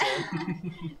secrets. yeah.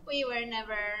 We were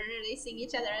never really seeing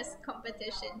each other as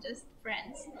competition, just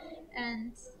friends,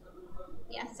 and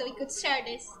yeah, so we could share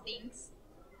these things.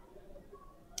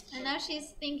 And now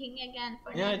she's thinking again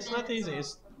for Yeah, 9 it's not minutes. easy.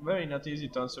 It's very not easy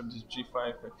to answer this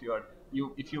g5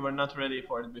 if you were not ready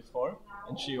for it before,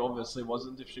 and she obviously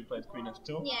wasn't if she played queen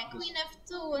f2. Yeah, Queen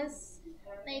f2 was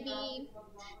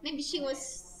maybe she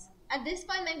was at this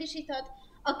point. Maybe she thought,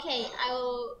 okay, I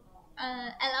will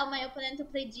allow my opponent to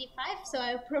play g5, so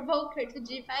I'll provoke her to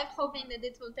g5, hoping that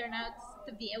it will turn out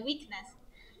to be a weakness.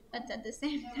 But at the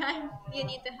same time, you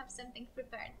need to have something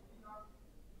prepared.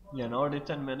 Yeah, and already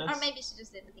 10 minutes. Or maybe she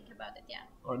just didn't think about it. Yeah.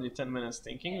 Already 10 minutes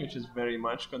thinking, which is very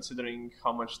much considering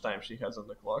how much time she has on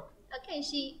the clock. Okay,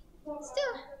 she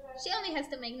only has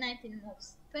to make 19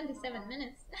 moves. 27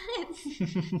 minutes.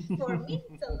 For me,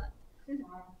 it's a lot.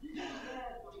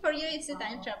 For you, it's a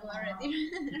time travel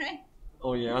already, right?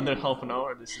 Oh yeah, under half an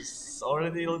hour. This is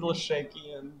already a little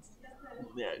shaky, and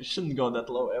yeah, it shouldn't go that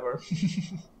low ever.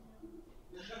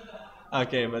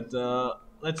 Okay, but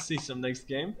let's see some next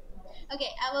game. Okay,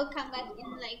 I will come back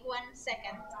in like 1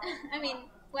 second. I mean,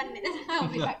 1 minute. I'll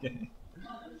be back. Okay.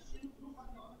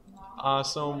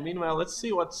 So meanwhile, let's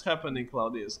see what's happened in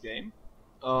Claudia's game,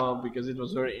 because it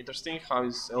was very interesting. How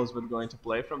is Elizabeth going to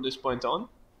play from this point on?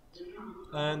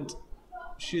 And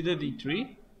she did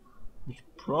e3, which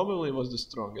probably was the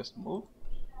strongest move.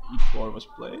 e4 was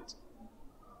played,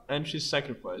 and she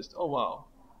sacrificed. Oh wow,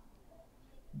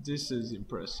 this is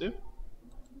impressive.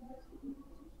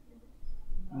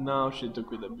 Now she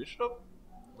took with the bishop.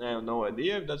 I have no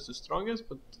idea if that's the strongest,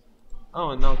 but oh,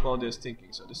 and now Claudia is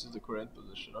thinking. So this is the current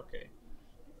position. Okay.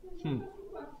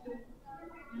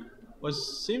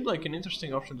 Seemed like an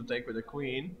interesting option to take with the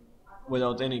queen,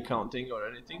 without any counting or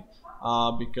anything,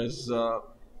 because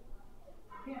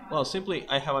well, simply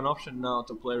I have an option now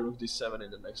to play rook d7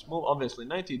 in the next move. Obviously,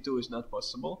 knight e2 is not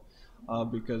possible,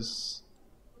 because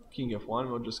king f1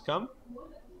 will just come.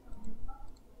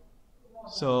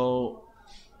 So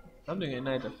I'm doing a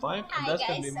knight f5, and Hi, that's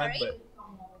guys, can be met sorry.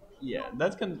 by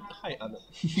that can hi Anna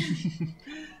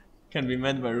can be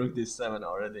met by rook d7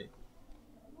 already.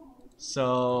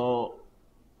 So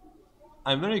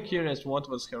I'm very curious what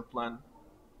was her plan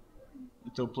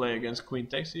to play against queen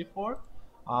takes e4,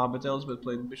 but Elizabeth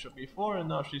played bishop e4, and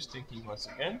now she's thinking once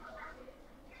again.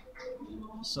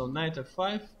 So knight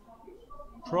f5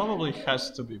 probably has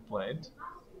to be played,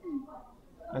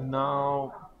 and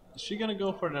now is she gonna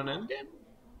go for an endgame?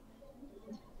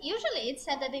 Usually, it's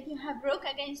said that if you have rook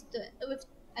against,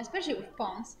 especially with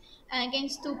pawns,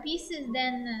 against two pieces,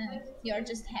 then you're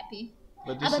just happy.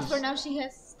 But But for now, she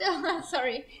has still.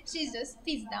 Sorry, she's just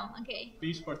piece down. Okay.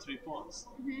 piece for 3 pawns.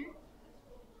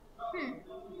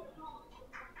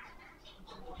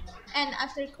 And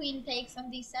after queen takes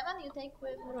on d7, you take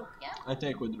with rook, yeah? I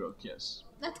take with rook, yes.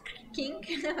 Not king,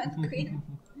 but queen.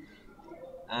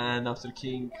 And after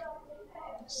king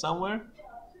somewhere,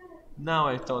 now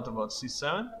I thought about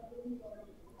c7.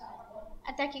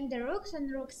 Attacking the rooks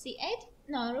and rook c8.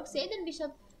 No, rook c8 and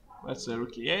bishop. Let's say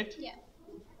rook e8. Yeah.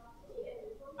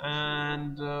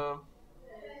 And oh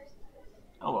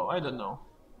well, I don't know.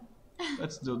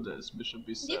 Let's do this. Bishop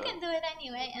b7. You can do it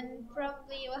anyway, and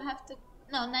probably you will have to.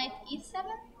 No, knight e7.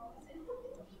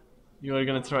 You are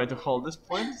gonna try to hold this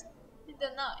point? I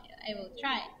don't know. I will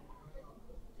try.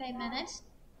 If I manage.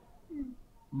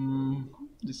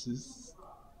 This is,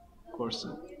 of course,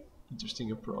 an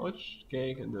interesting approach.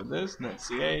 Okay, can do this. Knight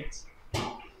c8.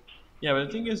 Yeah, but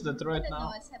the thing is that right I don't know now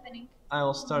what's happening.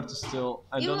 I'll start to still.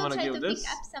 I don't want to give You will this.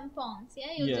 try to pick up some pawns,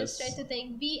 yeah? You just try to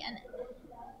take b and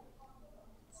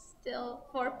still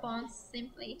 4 pawns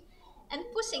simply. And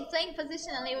pushing, playing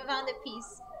positionally without a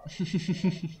piece.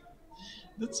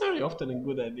 That's very often a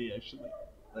good idea, actually.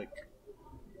 Like,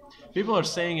 people are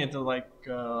saying it like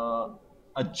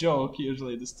a joke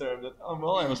usually this term that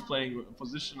well I was playing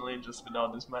positionally just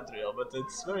without this material, but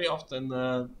it's very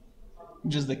often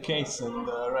just the case and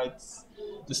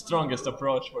the strongest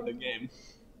approach for the game.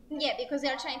 Yeah, because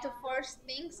they're trying to force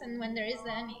things, and when there is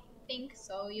anything,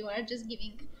 so you are just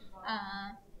giving,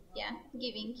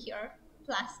 giving your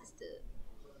pluses to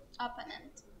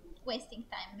opponent, wasting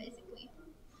time basically.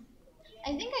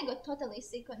 I think I got totally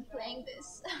sick when playing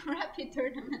this rapid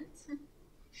tournament.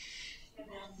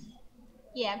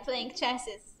 Yeah, playing chess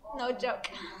is no joke.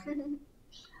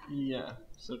 Yeah,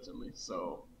 certainly.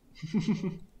 So.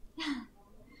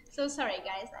 So sorry,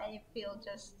 guys. I feel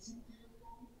just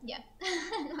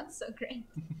not so great.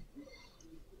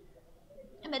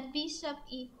 But bishop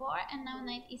e4 and now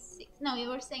knight e6. No, you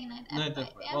were saying knight f5. Knight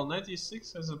f5. Yeah? Well, knight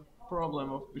e6 has a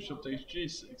problem of bishop takes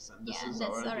g6, and this is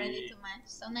that's already too much.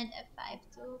 So knight f5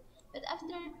 too. But after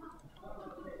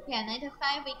knight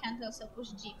f5, we can't also push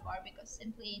g4 because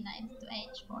simply knight to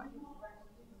h4.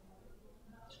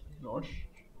 Gosh,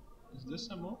 is this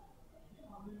a move?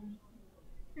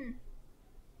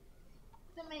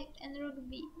 So make and rook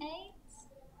b8.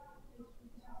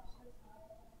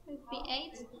 Rook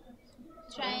b8.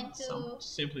 Trying to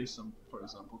simply for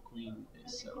example, queen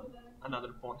a7,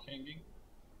 another pawn hanging.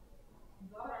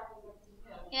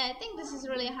 Yeah, I think this is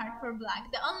really hard for black.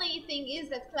 The only thing is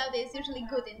that Claudia is usually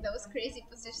good in those crazy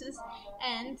positions,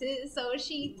 and so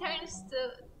she tends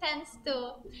to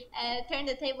turn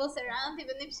the tables around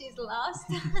even if she's lost.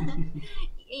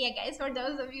 Yeah, guys, for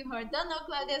those of you who don't know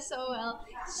Claudia so well,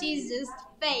 she's just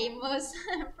famous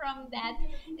from that.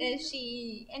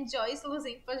 She enjoys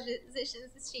losing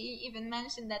positions. She even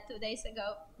mentioned that 2 days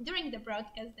ago during the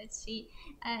broadcast that she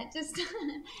just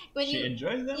when she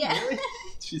enjoys them. Yeah. Really?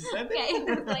 She said it. Okay,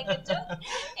 it was like a joke.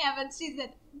 Yeah, but she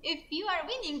said if you are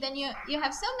winning, then you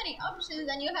have so many options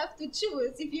and you have to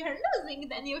choose. If you are losing,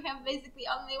 then you have basically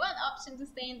only one option to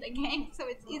stay in the game, so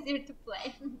it's easier to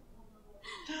play.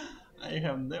 I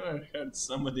have never heard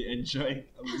somebody enjoying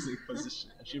a losing position.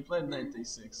 She played knight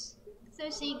a6. So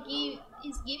she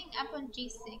is giving up on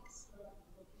g6.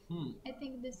 I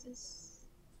think this is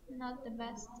not the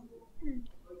best.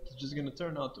 It's just gonna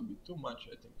turn out to be too much,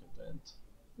 I think, at the end.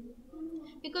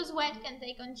 Because white can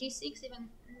take on g6, even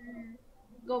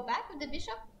go back with the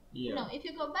bishop? Yeah. No, if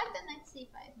you go back, then knight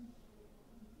c5.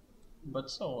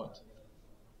 But so what?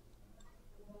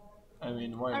 I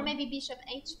mean, why? Or maybe bishop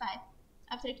h5.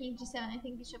 After king g7, I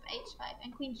think bishop h5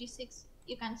 and queen g6.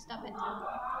 You can't stop it.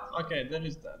 Okay, there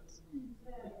is that.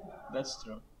 That's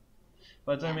true.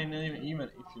 But I mean, even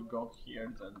if you go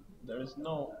here, then there is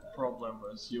no problem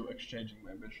with you exchanging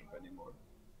my bishop anymore.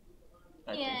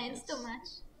 I think it's too much.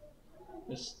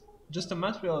 It's just a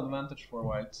material advantage for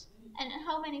white. And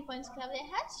how many points Claudia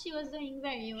had? She was doing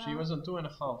very well. She was on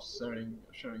 2.5,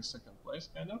 sharing second place,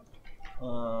 kind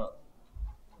of.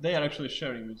 They are actually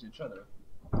sharing with each other.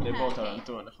 They both are on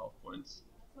 2.5 points.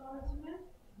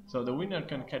 So the winner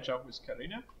can catch up with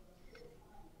Karina.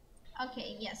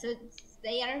 Okay, yeah, so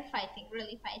they are fighting,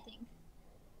 really fighting.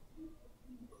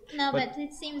 No, but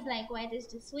it seems like white is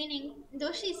just winning.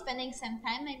 Though she's spending some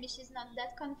time, maybe she's not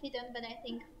that confident, but I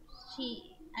think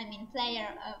player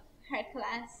of her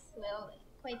class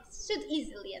should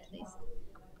easily at least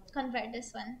convert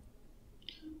this one.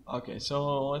 Okay,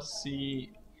 so let's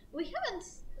see. We haven't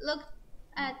looked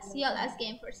at Yola's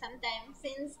game for some time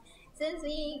since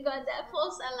we got the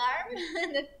false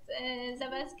alarm that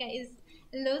Zabaska is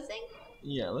losing.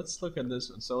 Yeah, let's look at this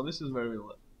one. So this is where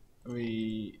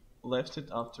we left it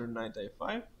after knight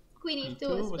a5. Queen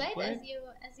e2 was played,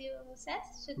 as you said.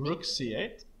 Rook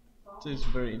c8. This is a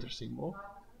very interesting move.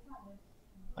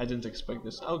 I didn't expect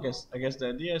this. I guess the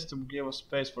idea is to give a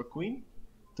space for queen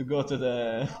to go to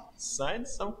the side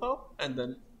somehow, and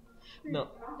then no.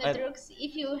 But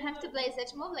if you have to play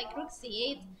such move like rook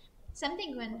c8,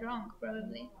 something went wrong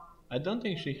probably. I don't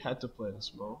think she had to play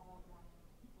this move.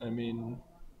 I mean,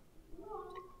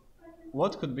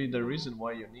 what could be the reason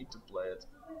why you need to play it?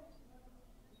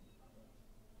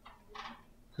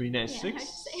 Queen a6? Yeah, hard to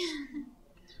say.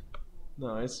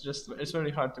 No, it's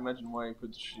very hard to imagine why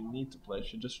could she need to play.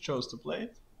 She just chose to play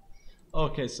it.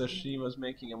 Okay, so she was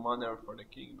making a maneuver for the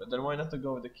king, but then why not to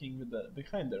go with the king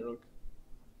behind the rook?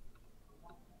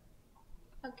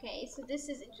 Okay, so this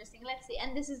is interesting. Let's see.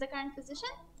 And this is the current position?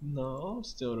 No,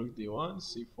 still rook d1,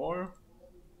 c4,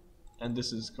 and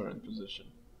this is current position.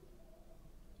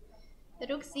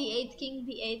 Rook c8, king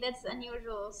d8, that's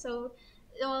unusual. So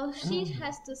she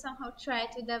has to somehow try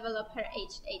to develop her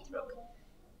h8 rook.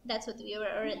 That's what we were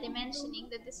already mentioning,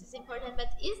 that this is important.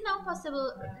 But is now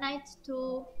possible knight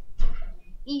to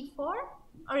e4,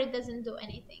 or it doesn't do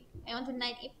anything? I wanted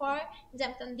knight e4,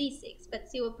 jumped on d6, but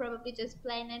she will probably just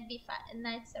play knight b5,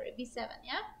 b7,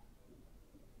 yeah?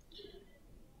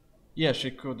 Yeah,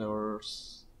 she could, or...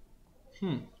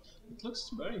 It looks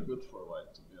very good for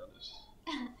white, to be honest.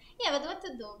 Yeah, but what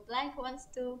to do? Black wants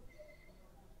to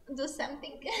do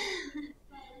something.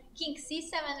 King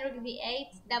c7, rook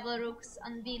d8, double rooks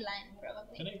on b line,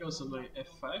 probably. Can I go something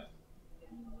f5?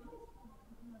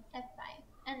 f5.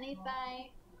 And if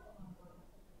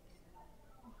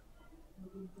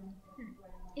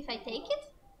I take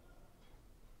it?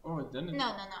 Oh, then it... No,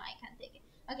 I can't take it.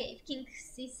 Okay, if king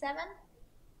c7.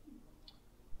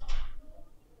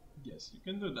 Yes, you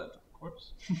can do that, of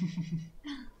course.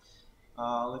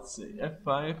 Let's see,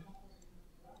 f5,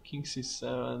 king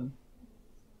c7,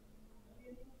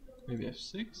 maybe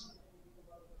f6?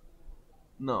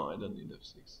 No, I don't need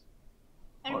f6.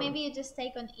 Or maybe you just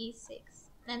take on e6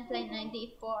 and play knight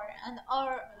d4,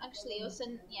 or actually also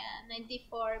knight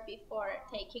d4 before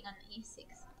taking on e6.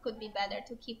 Could be better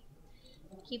to keep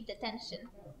the tension.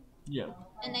 Yeah.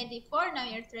 And knight d4, now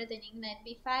you're threatening knight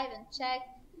b5 and check.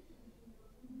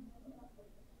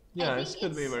 Yeah, this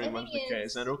could be very much the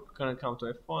case. And rook can come to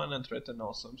f1 and threaten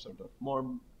also some sort of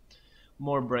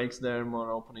more breaks there,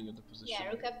 more opening of the position. Yeah,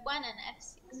 rook f1 and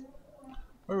f6.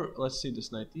 Or let's see this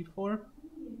knight e4.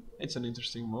 It's an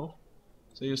interesting move.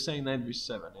 So you're saying knight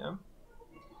b7, yeah?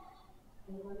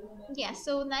 Yeah,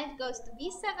 so knight goes to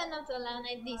b7 not to allow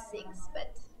knight d6,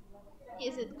 but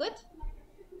is it good?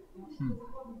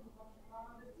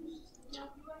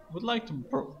 Would like to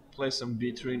play some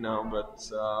b3 now, but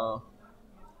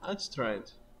let's try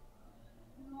it.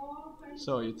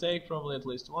 So you take probably at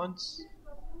least once.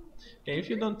 Okay, if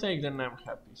you don't take, then I'm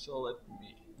happy. So let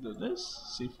me do this.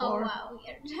 C4. Oh wow,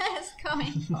 you're just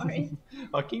going for it.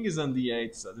 Oh, king is on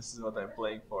d8, so this is what I'm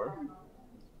playing for.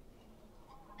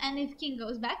 And if king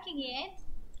goes back, king e8.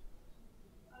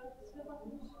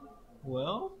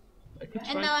 Well, I could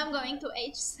try. And now I'm going to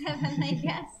h7, I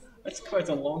guess. That's quite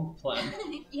a long plan.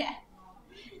 Yeah.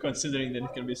 Considering that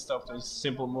it can be stopped with a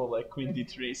simple move like queen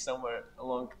d3 somewhere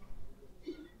along.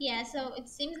 Yeah, so it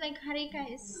seems like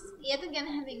Harika is yet again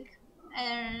having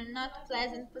a not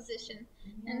pleasant position.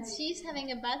 And she's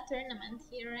having a bad tournament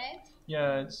here, right?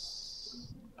 Yeah,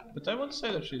 it's... But I won't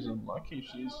say that she's unlucky.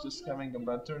 She's just having a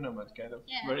bad tournament, kind of.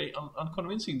 Yeah. Very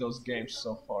unconvincing, those games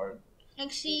so far.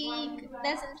 Like she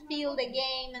doesn't feel the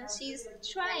game and she's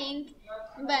trying,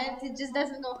 but it just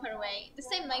doesn't go her way. The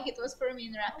same like it was for me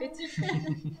in Rapid.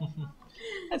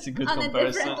 That's a good on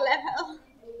comparison. On a different level.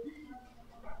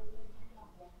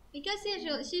 Because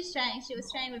she's trying. She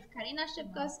was trying with Krystyna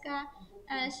Holuj-Radzikowska,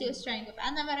 she was trying with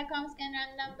Anna Kantane in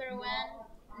round number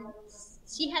 1.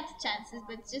 She had chances,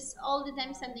 but just all the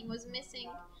time something was missing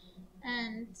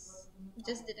and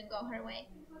just didn't go her way.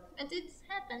 But it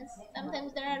happens.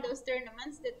 Sometimes there are those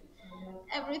tournaments that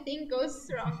everything goes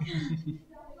wrong.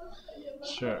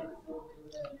 Sure.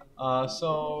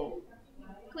 So...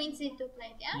 Queen c2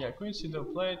 played, yeah? Yeah, queen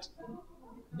c2 played.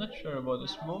 Not sure about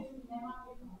this move.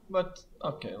 But,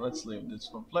 okay, let's leave this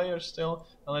for players still.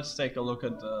 And let's take a look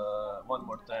at one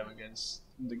more time against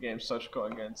the game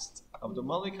Sochko against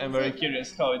Abdulmalik. I'm very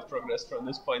curious how it progressed from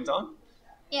this point on.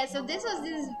 Yeah, so this was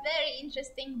this very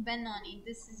interesting Benoni.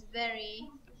 This is very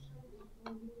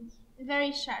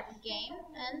sharp game.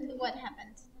 And what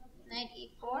happened? Knight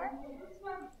e4.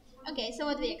 Okay, so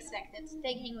what we expected?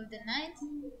 Taking with the knight.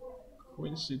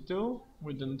 Queen c2.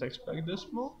 We didn't expect this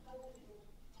move.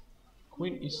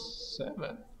 Queen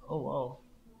e7. Oh wow.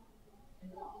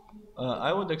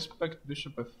 I would expect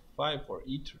bishop f5 or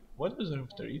e3. What was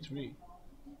after e3?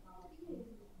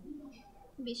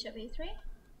 Bishop e3.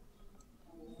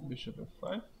 Bishop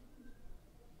f5.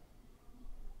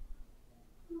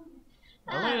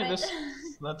 Ah, Am I right. just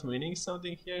not winning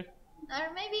something here?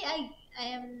 Or maybe I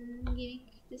am giving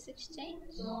this exchange.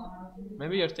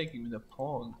 Maybe you're taking with a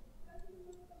pawn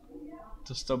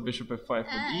to stop bishop f5 with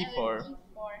e4. With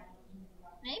e4.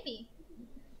 Maybe.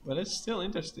 But it's still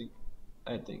interesting,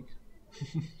 I think.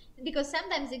 Because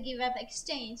sometimes you give up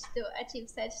exchange to achieve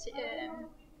such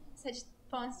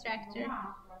pawn structure.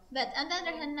 But on the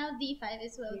other hand, now d5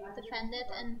 is well defended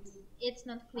and it's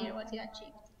not clear what you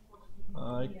achieved.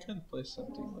 I can play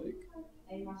something like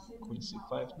queen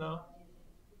c5 now.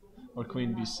 Or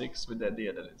queen b6 with the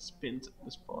idea that it's pinned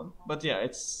this pawn. But yeah,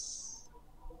 it's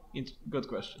good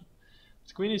question.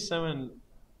 But queen e7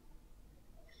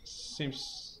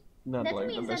 seems not That like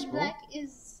means the best that move. black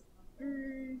is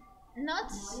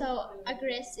not so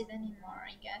aggressive anymore,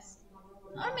 I guess.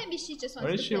 Or maybe she just Or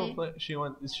wants is to play.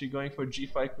 is she going for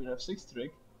g5 queen f6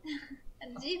 trick?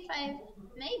 G5,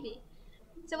 maybe.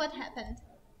 So what happened?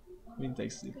 Queen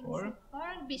takes c4. Or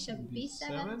bishop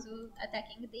b7 to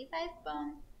attacking d5 pawn.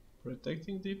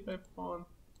 Protecting d5 pawn.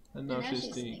 And now she's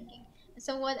thinking.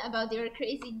 So what about your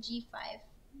crazy g5?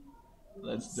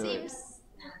 Let's do it.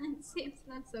 It seems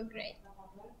not so great.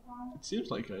 It seems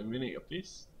like I'm winning a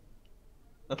piece.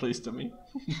 At least to me.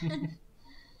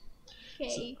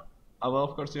 Okay. So, well,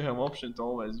 of course you have option to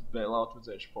always bail out with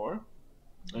h4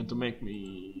 and to make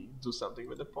me do something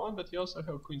with the pawn, but you also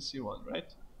have queen c1,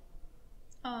 right?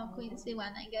 Oh, queen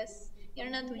c1, I guess you're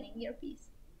not winning your piece.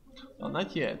 Well,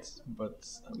 not yet, but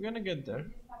I'm gonna get there.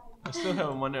 I still have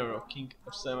a maneuver of king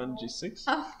f7, g6.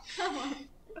 Oh, come on.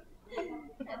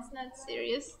 That's not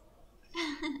serious.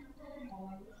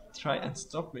 Try and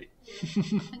stop me.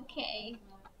 Okay.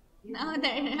 Now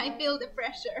there, I feel the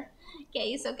pressure.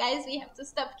 Okay, so guys, we have to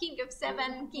stop king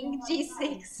f7, king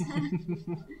g6.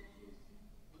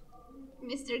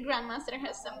 Mr. Grandmaster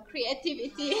has some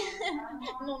creativity,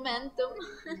 momentum.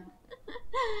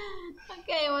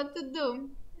 Okay, what to do?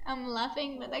 I'm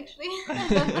laughing, but actually I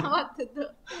don't know what to do.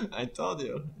 I told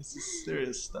you, this is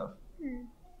serious stuff.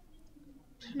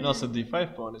 And also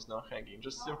d5 pawn is now hanging,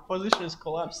 just your position is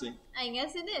collapsing. I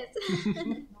guess it is.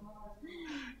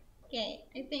 Okay,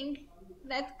 I think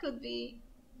that could be...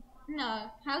 No,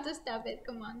 how to stop it,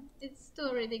 come on. It's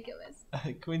too ridiculous.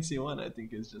 Queen c1 I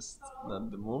think is just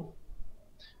not the move.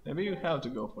 Maybe you have to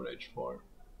go for h4.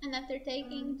 And after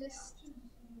taking,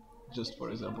 just for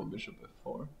example, bishop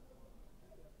f4.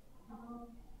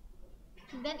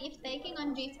 Then if taking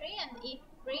on g3 and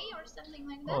e3 or something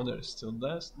like that. Oh, there's still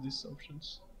these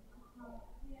options.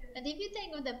 But if you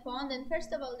take with the pawn, then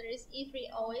first of all there is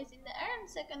e3 always in the air, and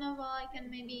second of all I can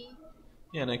maybe...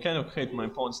 Yeah, and I kind of hate my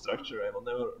pawn structure. I will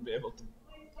never be able to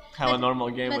have a normal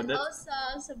game with it. But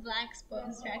also black's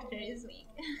pawn structure is weak.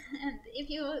 And if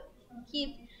you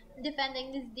keep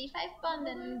defending this d5 pawn,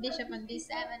 then bishop on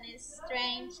d7 is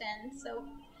strange, and so...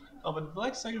 Oh, but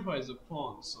black sacrificed a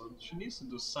pawn, so she needs to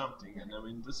do something. And I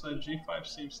mean, this way g5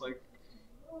 seems like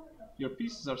your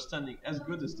pieces are standing as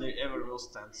good as they ever will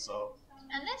stand, so...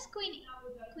 Unless queen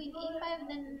e5,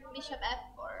 then bishop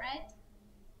f4, right?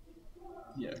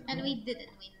 Yeah. And we didn't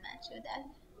win match with that.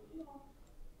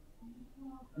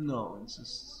 No, it's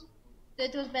just... So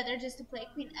it was better just to play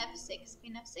queen f6,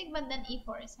 but then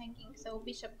e4 is hanging, so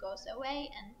bishop goes away,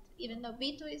 and even though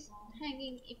b2 is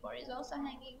hanging, e4 is also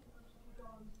hanging.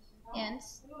 And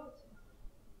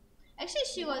actually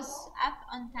she was up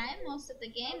on time most of the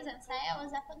games, and Saya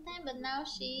was up on time, but now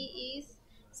she is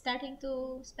starting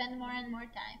to spend more and more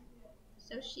time.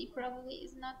 So she probably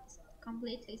is not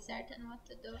completely certain what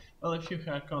to do. Well, if you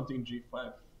are counting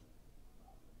g5,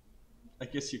 I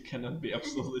guess you cannot be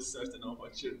absolutely certain of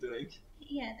what you're doing.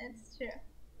 Yeah, that's true.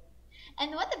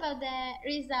 And what about the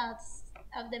results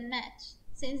of the match?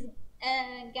 Since,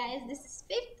 guys, this is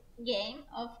 5th game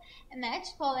of a match,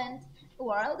 Poland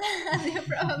World, as you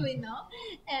probably know.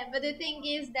 But the thing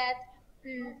is that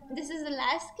this is the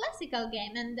last classical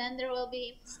game, and then there will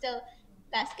be still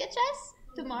basket chess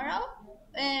tomorrow,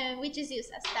 which is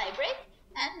used as tiebreak,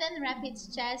 and then rapid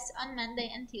chess on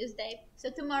Monday and Tuesday.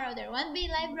 So tomorrow there won't be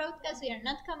live broadcast, we are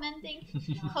not commenting.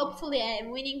 Hopefully I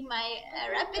am winning my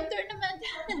rapid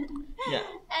tournament. Yeah.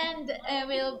 And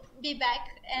we'll be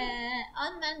back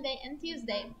on Monday and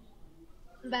Tuesday.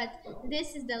 But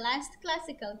this is the last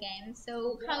classical game,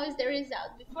 so how is the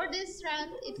result? Before this round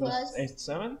it was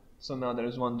 8-7, so now there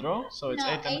is one draw, so it's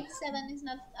 8-7 is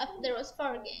not up, there was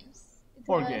 4 games. It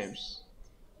 4 was games.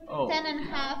 Oh.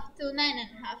 10.5 to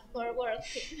 9.5 for world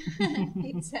team.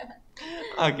 8-7.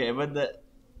 Okay, but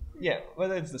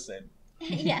but it's the same.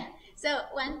 Yeah, so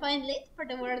 1 point lead for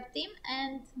the world team,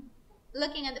 and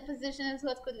looking at the positions,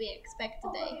 what could we expect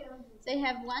today? So you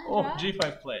have one draw. Oh,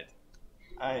 g5 played.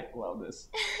 I love this.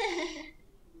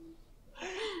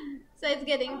 So it's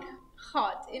getting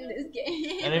hot in this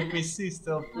game. And if we see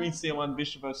still queen c1,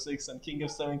 bishop f6, and king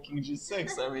f7, king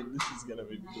g6, I mean, this is gonna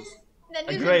be just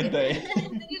a great day.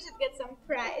 Then you should get some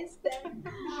prize then.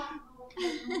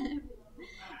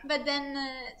 But then,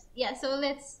 yeah, so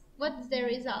what's the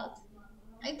result?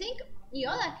 I think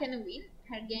Yola can win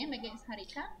her game against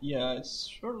Harika. Yeah, it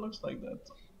sure looks like that.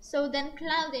 So then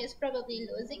Claudia is probably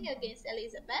losing against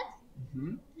Elizabeth.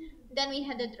 Mm-hmm. Then we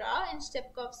had a draw in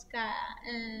Szczepkowska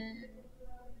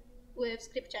with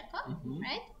Skripchenko,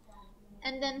 right?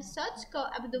 And then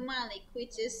Sochko Abdumalik,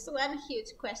 which is one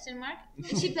huge question mark.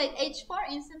 She played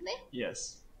h4 instantly?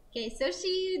 Yes. Okay, so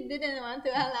she didn't want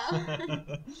to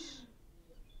allow.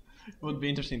 It would be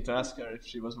interesting to ask her if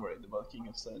she was worried about king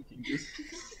f7, king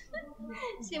g6.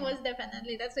 She was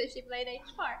definitely, that's why she played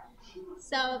h4.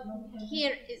 So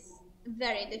here is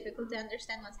very difficult to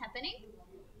understand what's happening.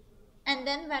 And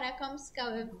then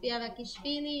Varakomska with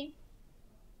Białakishvili.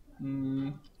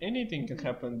 anything can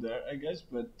happen there, I guess.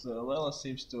 But Lela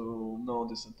seems to know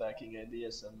these attacking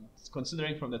ideas, and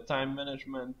considering from the time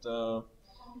management,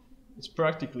 it's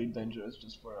practically dangerous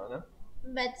just for Anna.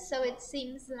 But so it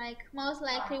seems like most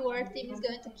likely War Team is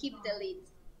going to keep the lead.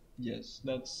 Yes,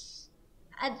 that's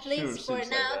At sure least for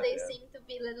seems like now, that. they Yeah. seem to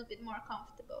be a little bit more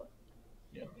comfortable.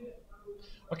 Yeah.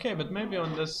 Okay, but maybe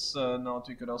on this note,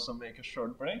 we could also make a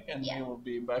short break, and Yeah. we will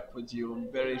be back with you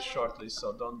very shortly.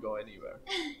 So don't go anywhere.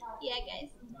 Yeah,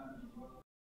 guys.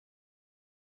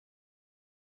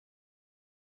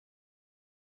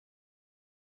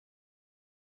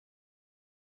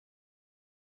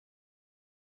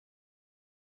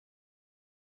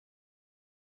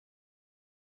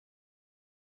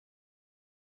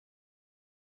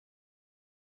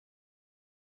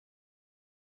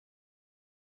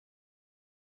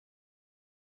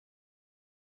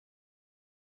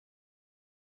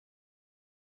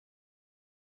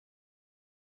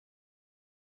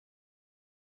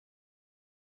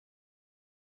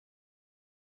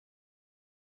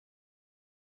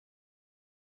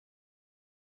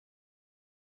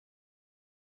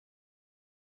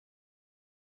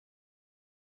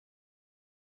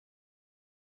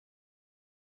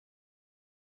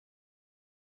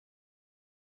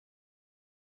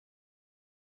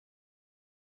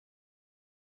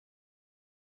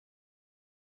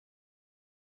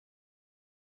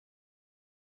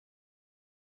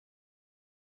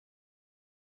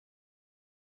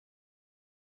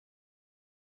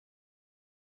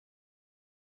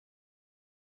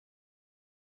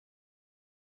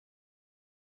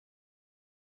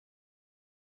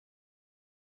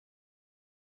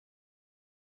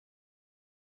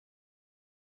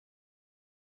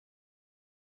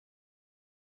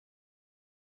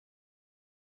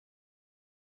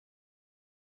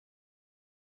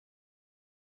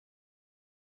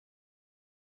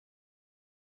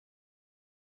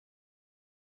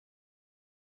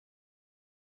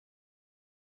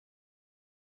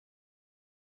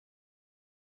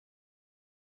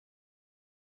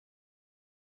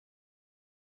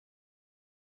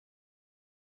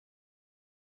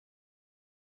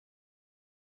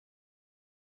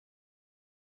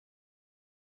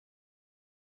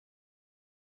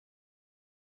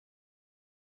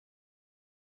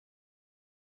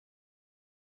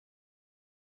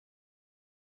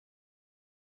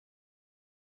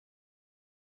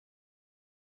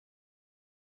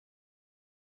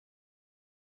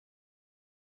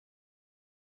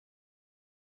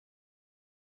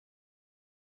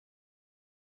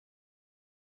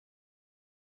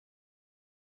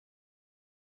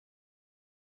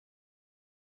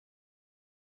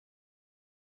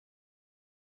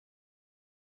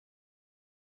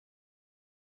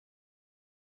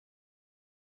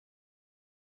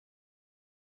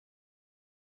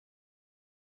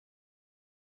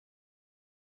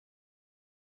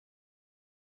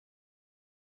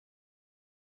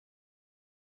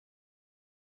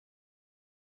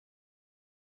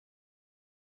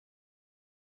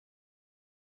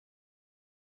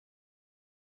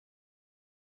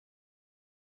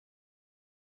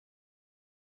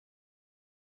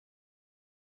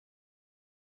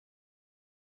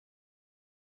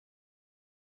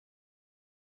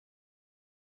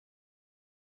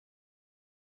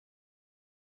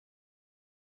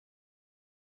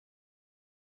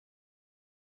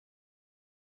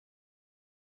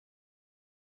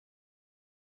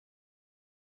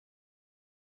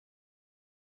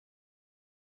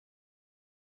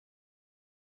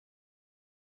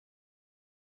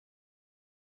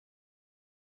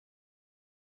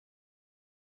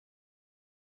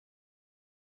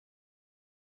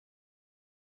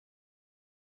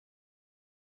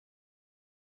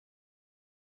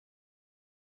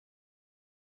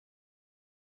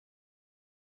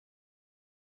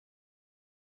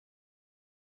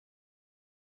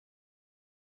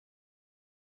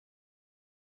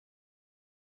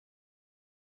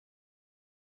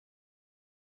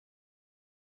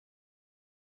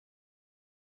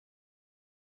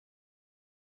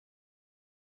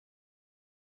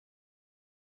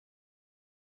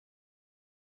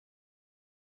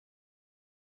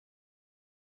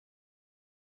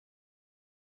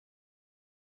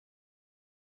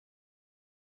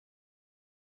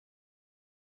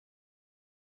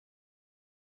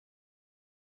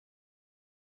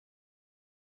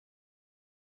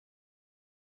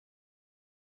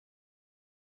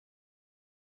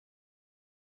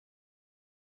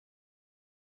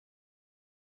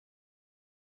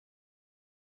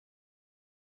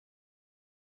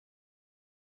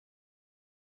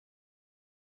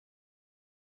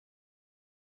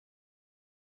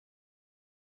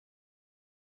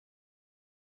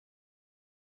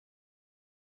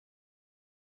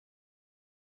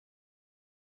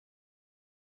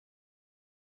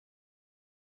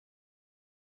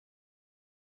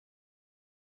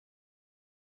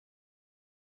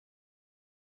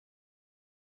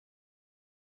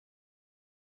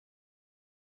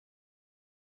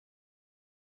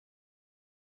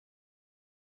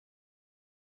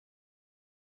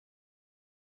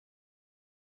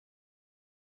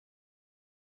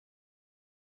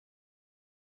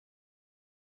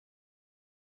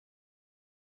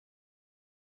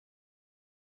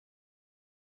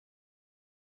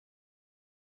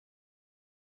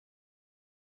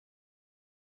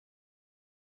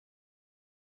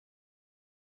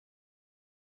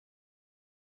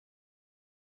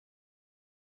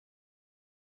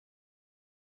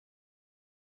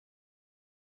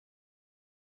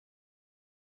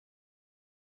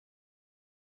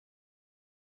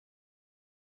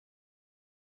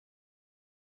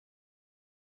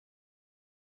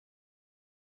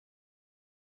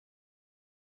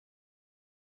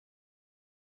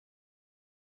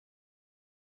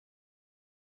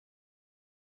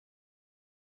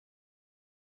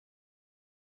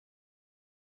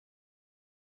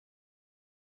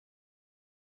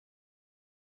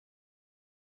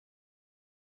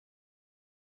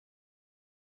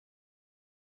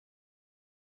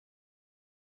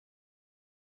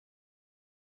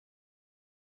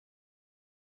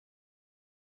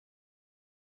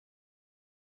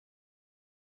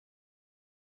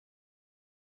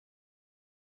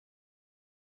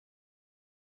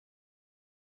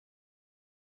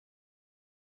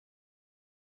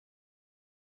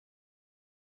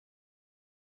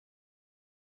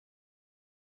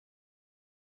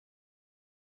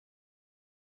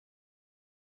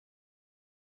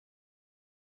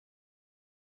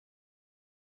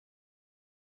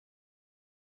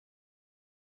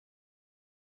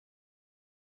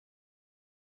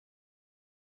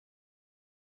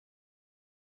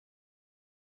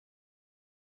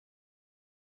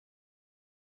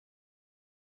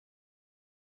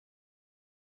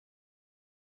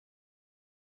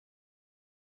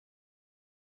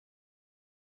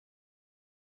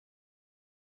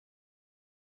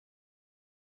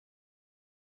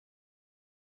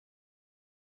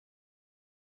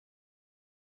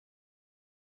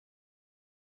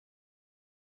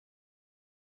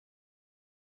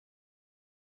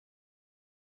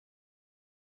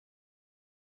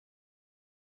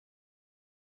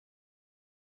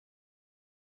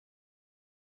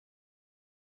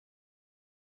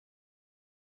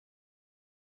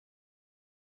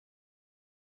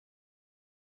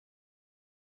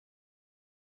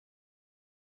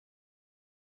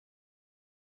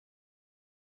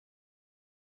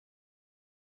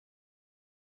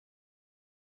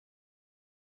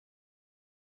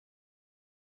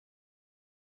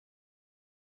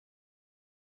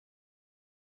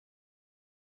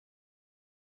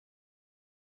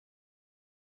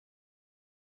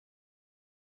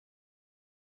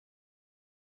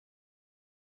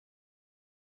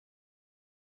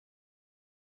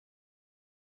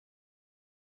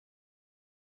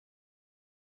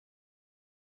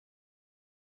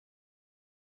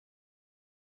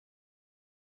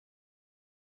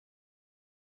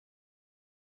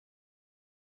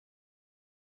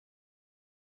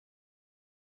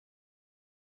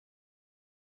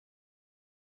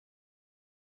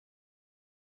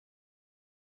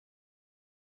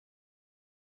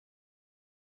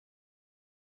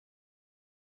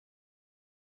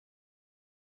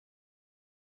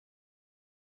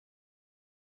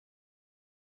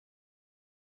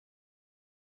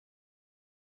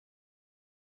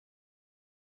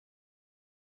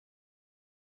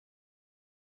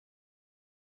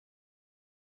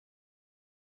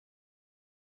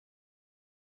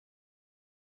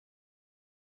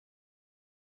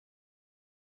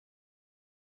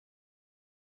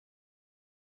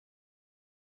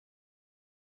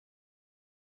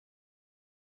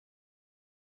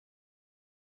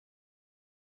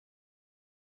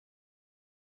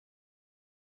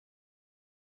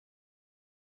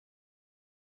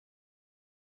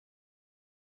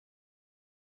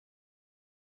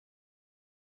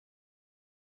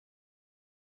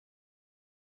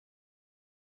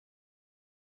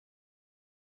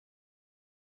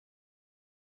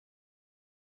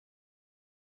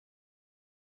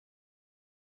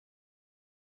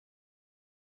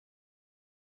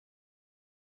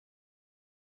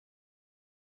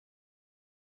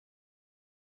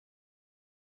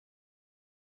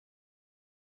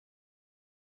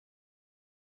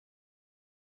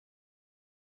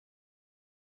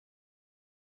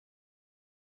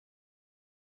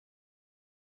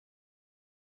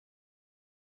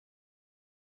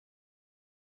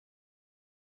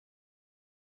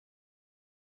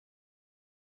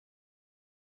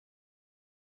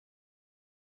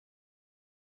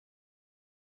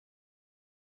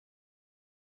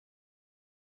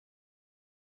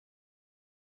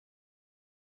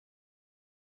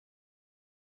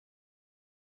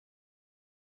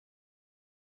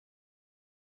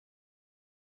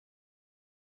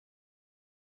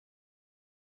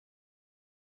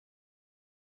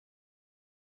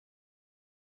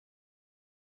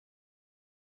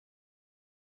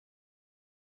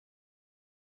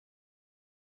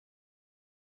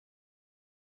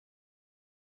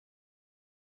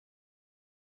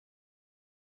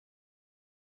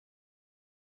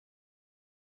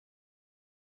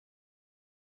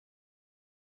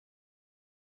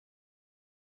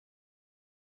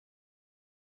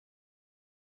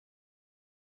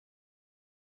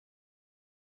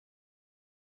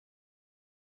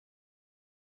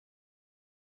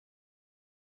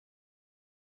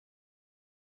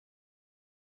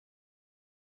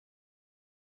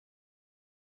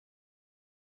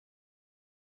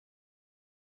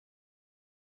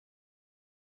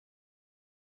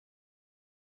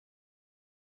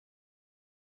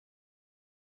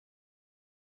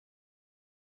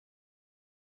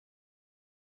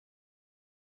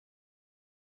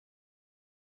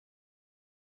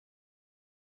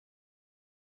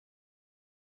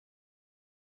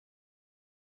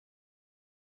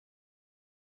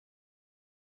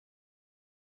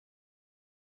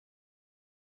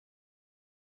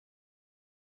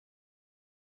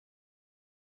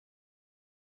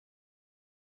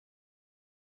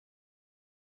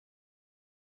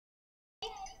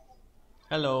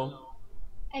 Hello.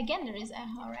 Again, there is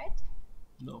echo, right?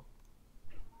 No.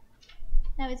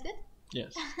 Now it's good?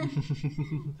 Yes.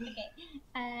 Okay.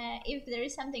 If there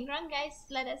is something wrong, guys,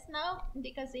 let us know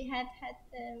because we had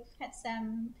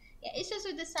some issues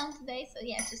with the sound today. So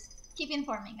yeah, just keep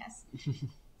informing us.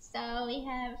 So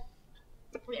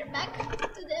we're back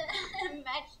to the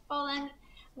match Poland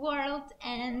world,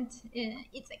 and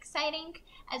it's exciting.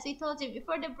 As we told you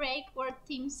before the break, world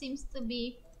team seems to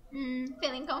be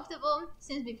feeling comfortable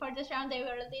since before this round they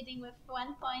were leading with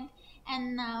 1 point,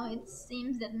 and now it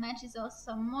seems that match is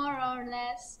also more or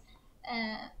less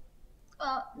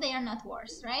well, they are not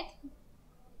worse, right?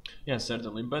 Yes,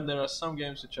 certainly. But there are some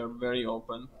games which are very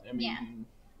open. I mean,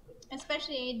 Yeah.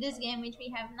 Especially this game which we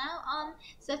have now on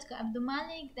Sotko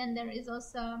Abdumalik. Then there is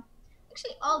also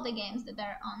actually all the games that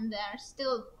are on there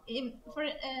still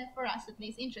for us at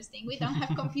least interesting. We don't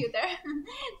have computer,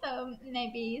 so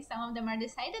maybe some of them are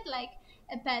decided. Like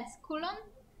Pet's Kulon,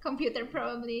 computer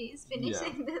probably is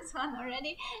finishing this one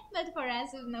already, but for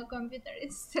us with no computer,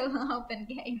 it's still an open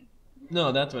game.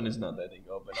 No, that one is not, I think,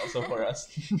 open also for us.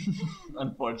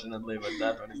 Unfortunately, but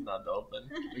that one is not open.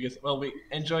 Because, well, we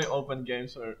enjoy open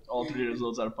games where all three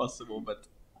results are possible, but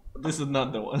this is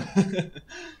not the one.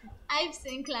 I've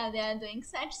seen Claudia doing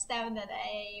such stuff that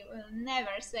I will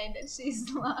never say that she's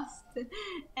lost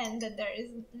and that there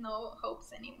is no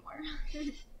hopes anymore.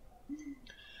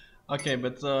 Okay,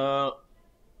 but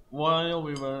while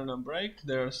we were on a break,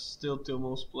 there are still 2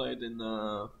 moves played in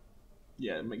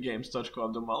games Tochko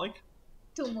Abdumalik.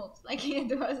 2 moves, like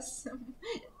it was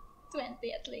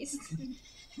 20 at least.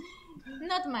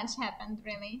 Not much happened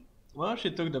really. Well,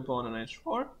 she took the pawn on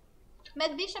h4.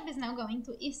 But bishop is now going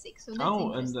to e6, so that's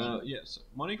interesting. And yes,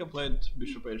 Monica played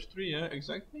bishop h3, yeah,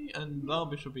 exactly, and now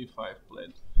bishop e5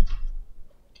 played.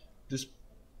 This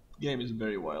game is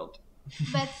very wild.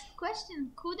 But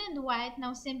question, couldn't white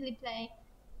now simply play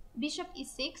bishop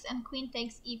e6 and queen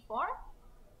takes e4?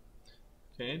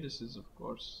 Okay, this is of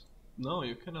course... No,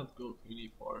 you cannot go queen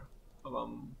e4.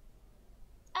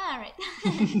 Alright.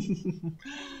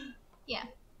 Yeah.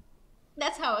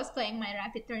 That's how I was playing my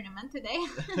rapid tournament today.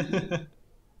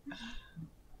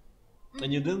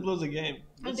 And you didn't lose a game.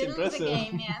 That's impressive. Lose a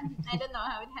game, yeah. I don't know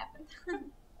how it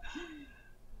happened.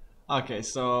 Okay,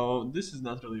 so this is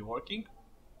not really working.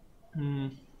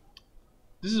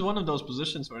 This is one of those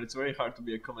positions where it's very hard to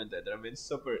be a commentator. I mean, it's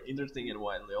super interesting and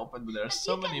widely open, but there are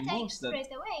so many moves that... You can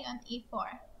take straight away on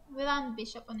e4 without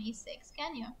bishop on e6,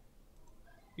 can you?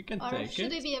 You can or take it. Or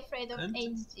should we be afraid of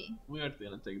hg? We are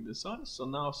going to take this on, so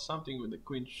now something with the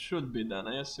queen should be done,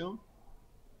 I assume.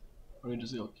 Or you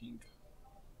just go king.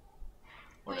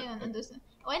 Why not do so?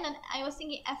 Why not? I was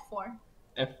thinking f4.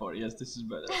 f4, yes, this is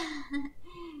better.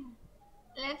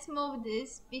 Let's move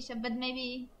this bishop, but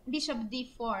maybe bishop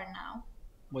d4 now.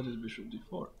 What is bishop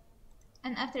d4?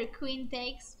 And after queen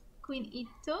takes, queen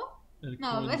e2? And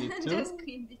no, but d2? just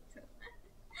queen d2.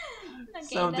 Okay,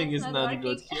 something is not working.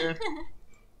 good here.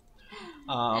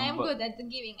 I am good at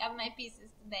giving up my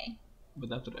pieces today.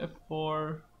 But after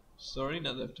f4, sorry,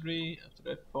 not f3,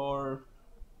 after f4,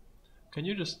 can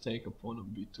you just take a pawn on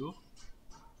b2?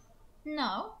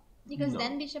 No, because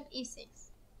then bishop e6.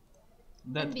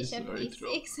 That and is bishop very e6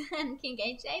 true. And king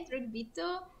h8, rook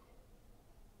b2.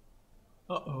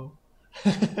 Uh-oh.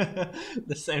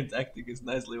 The same tactic is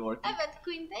nicely working. Ah, but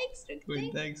queen takes, rook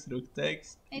queen takes, rook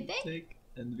takes, I take,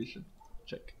 and bishop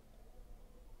check.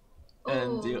 Ooh,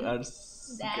 and you are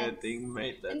getting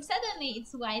mated. And suddenly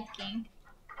it's white king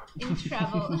in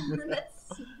trouble.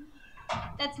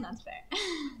 That's not fair.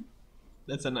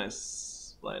 That's a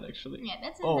nice line, actually. Yeah,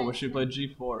 that's a nice nice she played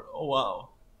g4. Oh, wow.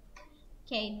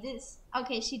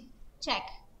 Okay, she check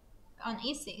on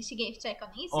e6. She gave check on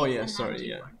e6. Oh, yeah, and sorry, G4.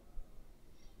 yeah.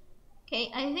 Okay,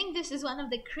 I think this is one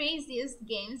of the craziest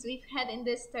games we've had in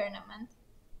this tournament.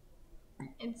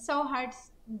 It's so hard,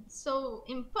 so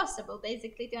impossible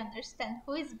basically to understand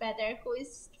who is better, who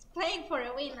is playing for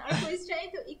a win, or who is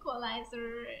trying to equalize.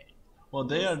 Or well,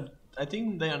 I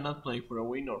think they are not playing for a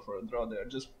win or for a draw. They are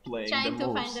just playing trying the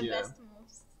moves. Trying to find the best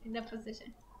moves in the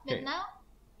position. But okay. now,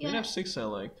 queen f6 I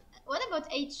like. What about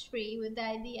h3 with the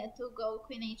idea to go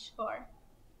queen h4?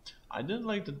 I didn't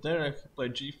like that there I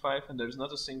played g5 and there's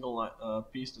not a single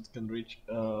piece that can reach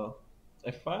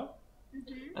f5.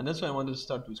 And that's why I wanted to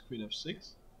start with queen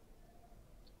f6.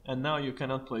 And now you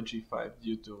cannot play g5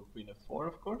 due to queen f4,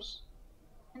 of course.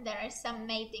 And there are some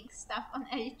mating stuff on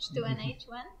h2 and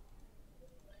h1.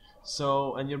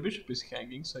 So, and your bishop is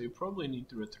hanging, so you probably need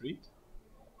to retreat.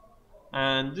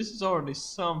 And this is already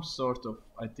some sort of,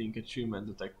 I think, achievement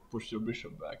that I pushed your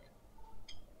bishop back.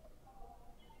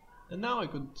 And now I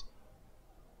could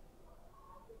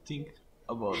think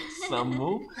about some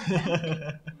move.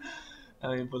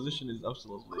 I mean, position is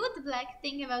absolutely. Could black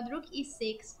think about rook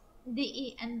e6,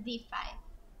 de, and d5?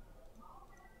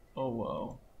 Oh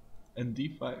wow. And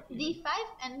d5. D5,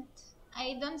 and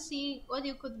I don't see what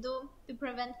you could do to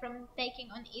prevent from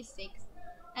taking on e6.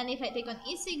 And if I take on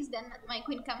e6, then my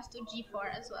queen comes to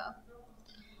g4 as well.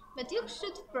 But you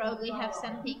should probably have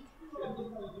something.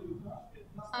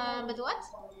 But what?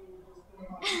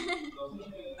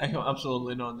 I have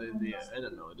absolutely no idea. I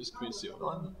don't know. This queen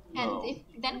c1. And No. if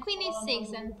then queen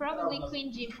e6 and probably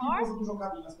queen g4.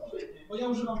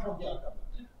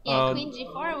 Yeah, queen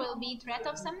g4 will be threat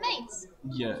of some mates.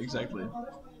 Yeah, exactly.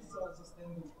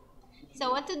 So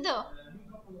what to do?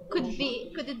 Could it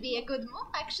be a good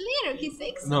move actually, rook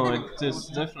e6? No, it is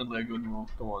definitely a good move.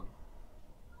 Come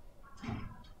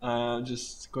on.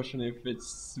 Just question if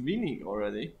it's winning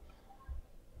already.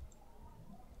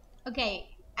 Okay,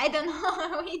 I don't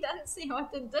know. We don't see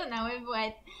what to do now with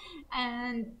white,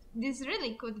 and this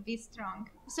really could be strong.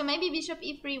 So maybe bishop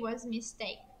e3 was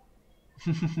mistake.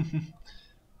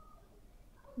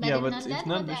 But yeah, if but not if that,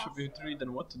 not what bishop else? e3,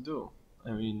 then what to do?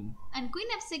 I mean, And queen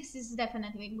f6 is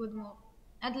definitely a good move.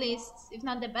 At least, if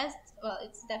not the best, well,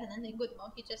 it's definitely a good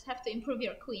move. You just have to improve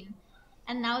your queen.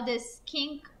 And now this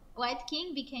white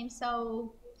king became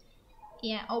so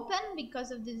open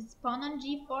because of this pawn on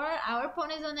g4. Our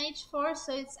pawn is on h4,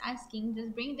 so it's asking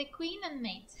just bring the queen and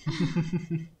mate.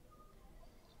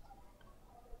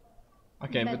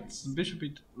 okay, but bishop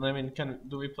e. I mean,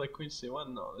 do we play queen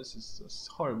c1? No, this is a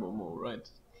horrible move, right?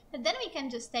 But then we can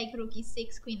just take rook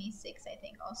e6, queen e6, I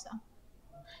think also.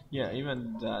 Yeah,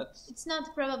 even that. It's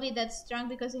not probably that strong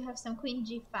because you have some queen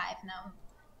g5 now.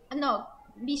 No,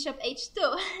 bishop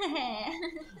h2.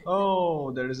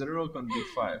 Oh, there is a rook on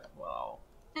d5. Wow.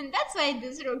 And that's why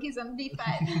this rook is on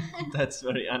d5. That's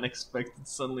very unexpected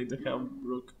suddenly to have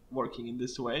rook working in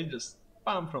this way. Just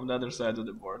bam from the other side of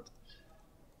the board.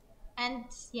 And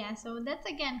yeah, so that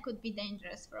again could be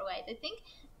dangerous for white. I think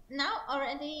now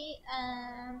already,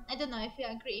 I don't know if you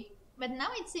agree, but now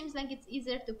it seems like it's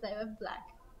easier to play with black.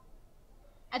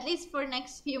 At least for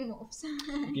next few moves.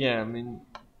 Yeah, I mean,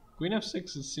 queen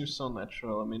f6 it seems so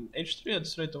natural. I mean, h3 and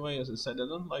straight away, as I said, I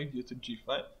don't like due to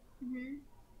g5.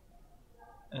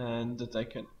 And that I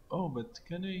can... Oh, but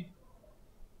can I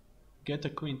get a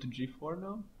queen to g4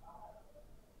 now?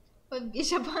 With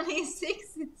bishop on e6,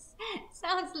 it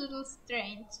sounds a little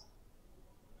strange.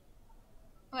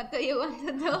 What do you want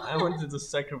to do? I wanted to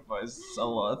sacrifice a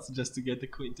lot just to get the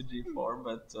queen to g4,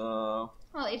 but...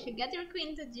 Well, if you get your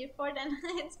queen to g4, then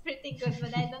it's pretty good,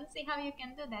 but I don't see how you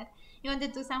can do that. You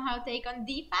wanted to somehow take on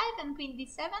d5 and queen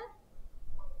d7?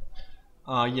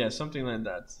 Yeah, something like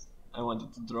that. I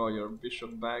wanted to draw your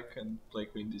bishop back and play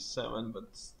queen d7, but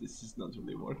this is not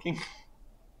really working.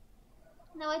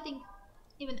 No, I think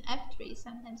even f3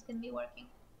 sometimes can be working.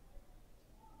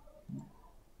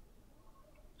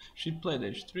 She played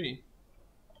h3.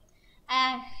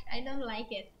 I don't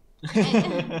like it.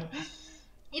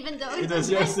 Even though It it was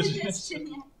was your my suggestion. suggestion.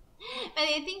 Yeah. But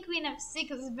I think queen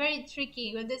f6 is very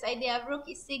tricky with this idea of rook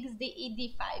e6, de,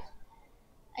 d5.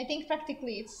 I think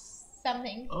practically it's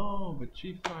something. Oh, but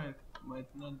g5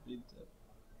 might not be the...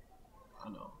 I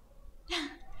know.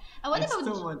 What It's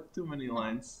about too many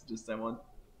lines. Just I want...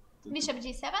 bishop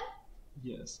g7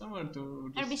 Yes, I want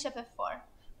to... or bishop f4?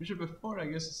 Bishop f4 I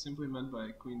guess is simply meant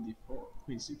by queen d4,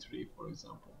 queen c3 for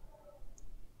example.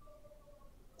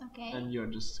 Okay. And you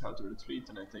just have to retreat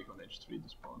and I take on h3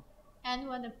 this pawn. And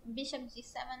what bishop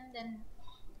g7 then?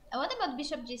 What about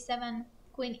bishop g7,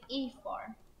 queen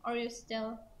e4? Or you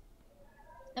still...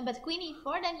 No, but queen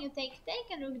e4, then you take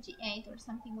and rook g8 or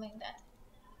something like that.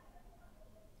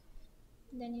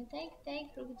 Then you take,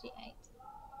 rook g8.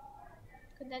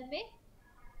 Could that be?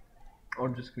 Or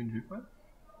just queen g5?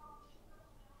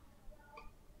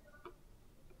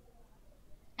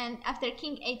 And after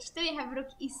king h2 you have rook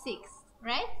e6,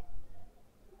 right?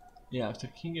 Yeah, after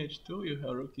king h2 you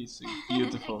have rook e6.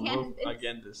 Beautiful move. This.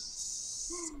 Again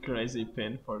this crazy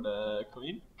pin for the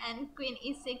queen. And queen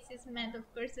e6 is met of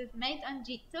course with mate on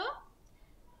g2.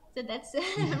 So that's a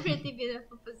pretty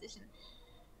beautiful position.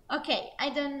 Okay,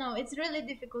 I don't know. It's really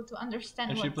difficult to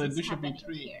understand And what she played is bishop happening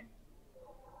e3. here.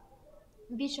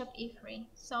 Bishop e3.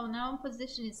 So now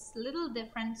position is a little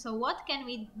different. So what can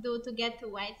we do to get to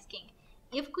white's king?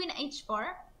 You have queen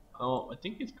h4. Oh, I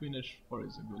think it's queen h4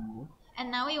 is a good move.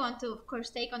 And now we want to, of course,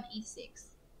 take on e6.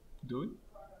 Do it?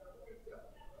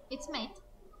 It's mate.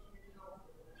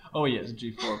 Oh yes,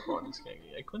 g4 pawn is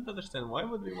hanging. I couldn't understand why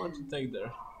would we want to take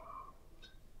there.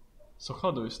 So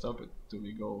how do we stop it? Do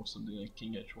we go something like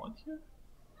king h1 here?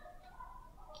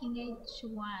 King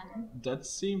h1. That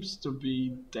seems to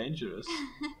be dangerous.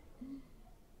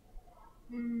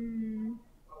 Mm,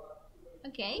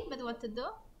 okay, but what to do?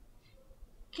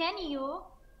 Can you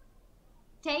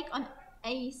take on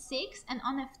a6 and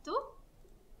on f2?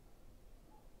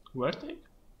 Where take?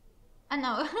 Oh no,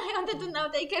 I wanted to now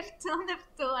take f2 on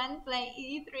f2 and play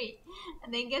e3.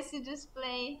 And I guess you just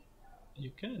play...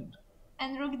 You can.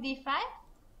 And rook d5?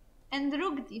 And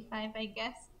rook d5, I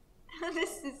guess.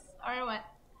 This is... or what?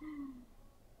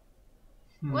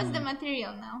 What's the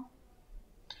material now?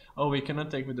 Oh, we cannot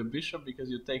take with the bishop because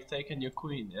you take and your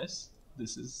queen, yes?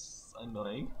 This is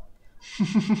annoying.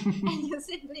 And you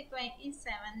simply play e7,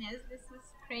 yes, this is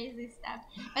crazy stuff.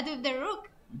 But with the rook...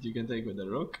 You can take with the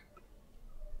rook.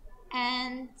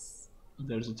 And...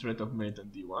 There's a threat of mate on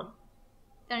d1.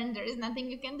 Then there is nothing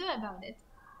you can do about it.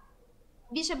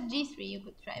 Bishop g3 you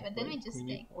could try, but then we just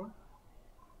take. E4.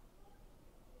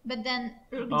 But then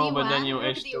rook Oh, d1, but then you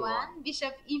rook h2 d1,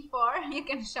 bishop e4. You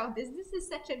can show this. This is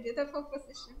such a beautiful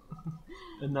position.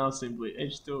 And now simply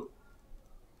h2,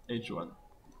 h1.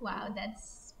 Wow,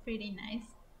 that's pretty nice.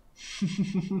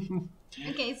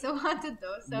 Okay, so what to do?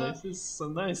 So This is a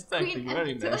nice tactic,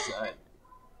 very F2. nice.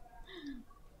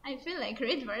 I feel like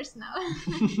reverse now.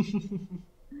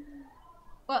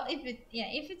 Well,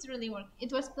 if it's really working,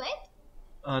 it was played.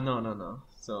 No.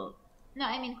 So No,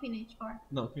 I mean queen h4.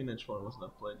 no, queen h4 was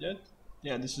not played yet.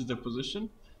 Yeah, this is the position.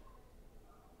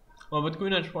 Well, but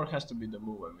queen h4 has to be the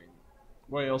move. I mean,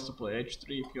 why also play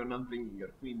h3 if you're not bringing your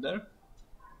queen there?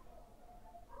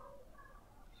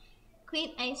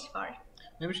 Queen h4.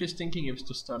 Maybe she's thinking if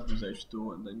to start with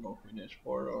h2 and then go queen h4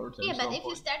 or. Yeah, but if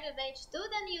you start with h2,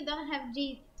 then you don't have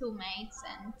g2 mates,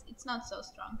 and it's not so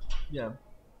strong. Yeah.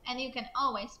 And you can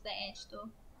always play h2.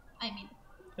 I mean,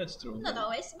 That's true. not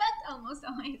always, but almost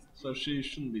always. So she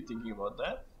shouldn't be thinking about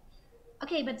that.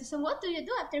 Okay, but so what do you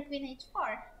do after queen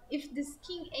h4? If this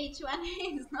king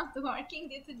h1 is not working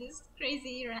due to this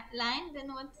crazy line,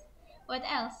 then what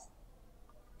else?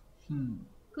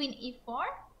 Queen e4?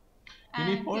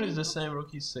 Queen e4 is the same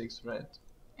rook e6, right?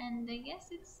 And I guess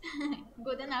it's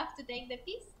good enough to take the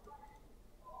piece.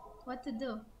 What to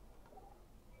do?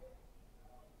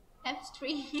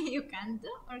 f3 you can't do,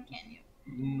 or can you?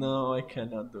 No, I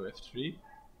cannot do f3.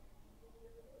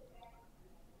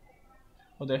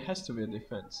 Oh, there has to be a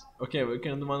defense. Okay, we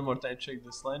can one more time check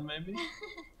this line maybe.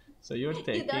 So you're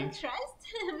taking... You don't trust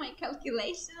my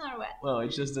calculation or what? Well,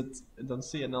 it's just that I don't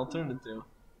see an alternative.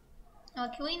 Oh,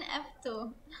 queen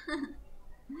f2.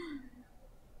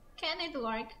 Can it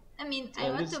work? I mean, I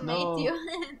There want is to no- mate you.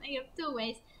 I have two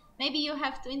ways. Maybe you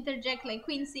have to interject like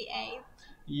queen c8.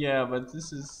 Yeah, but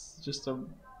this is just a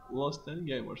lost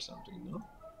endgame or something, no?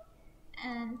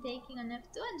 And taking on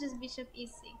f2 and just bishop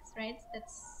e6, right?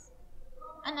 That's...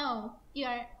 Oh no, you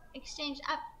are exchange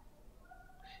up.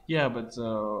 Yeah, but 2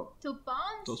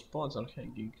 pawns. those pawns are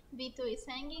hanging. b2 is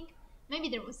hanging. Maybe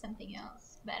there was something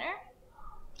else better.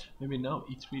 Maybe now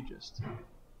e3 just.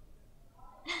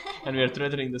 And we are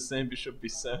threatening the same bishop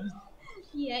b7.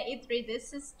 Yeah, e3,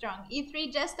 this is strong.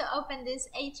 e3 just to open this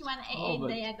h1 a8 Oh, but-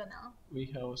 diagonal. We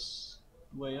have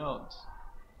way out.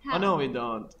 How? Oh no, we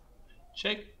don't.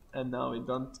 Check, and now we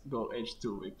don't go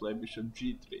h2. We play bishop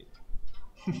g3.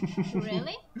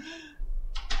 Really?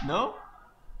 No?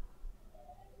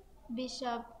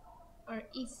 Bishop or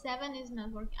e7 is not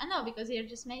working. Oh no, because you're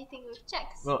just mating with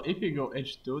checks. Well, if you go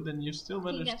h2, then you still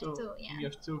King manage to. f2, yeah. You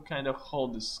have to kind of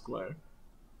hold this square.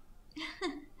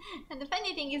 And the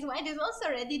funny thing is, white is also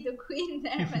ready to queen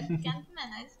there, but can't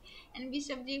manage. And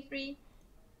bishop g3.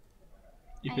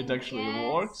 If I it actually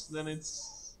guess- works, then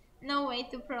it's. No way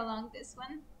to prolong this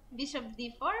one. Bishop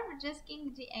d4 or just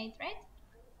king g8, right?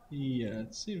 Yeah,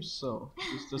 it seems so.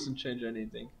 This doesn't change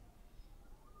anything.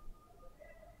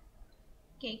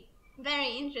 Okay,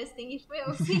 very interesting if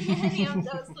we'll see any of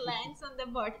those lines on the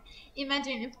board.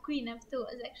 Imagine if queen f2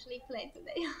 was actually played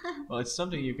today. Well, it's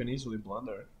something you can easily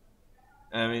blunder.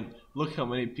 I mean, look how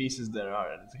many pieces there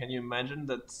are. And can you imagine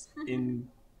that in,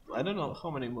 I don't know how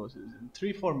many moves, in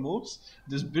 3-4 moves,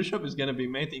 this bishop is gonna be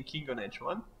mating king on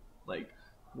h1? Like,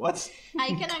 what? I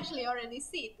can actually already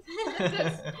see it.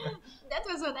 that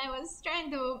was what I was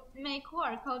trying to make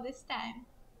work all this time.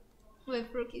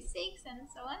 With rook e6 and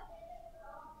so on.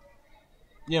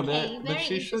 Yeah, Okay, but very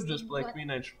she should interesting, just play but- queen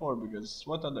h4 because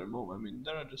what other move? I mean,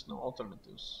 there are just no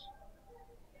alternatives.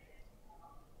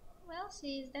 Well,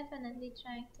 she is definitely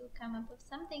trying to come up with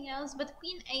something else, but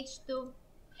queen h2,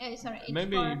 sorry, h4.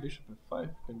 Maybe bishop f5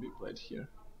 can be played here.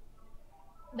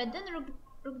 But then rook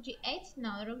g8?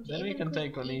 No, rook g8. Then we and can queen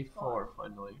take on e4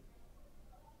 finally.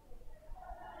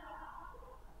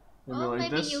 Maybe Well, like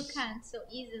maybe this. you can't so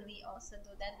easily also do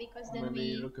that because then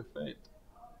Maybe we... rook f8.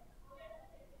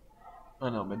 Oh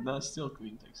no, but now still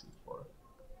queen takes e4.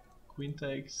 queen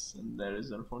takes, and there is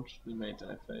unfortunately mate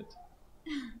and f8.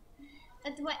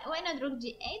 But why not rook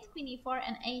g8, queen e4,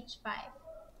 and h5?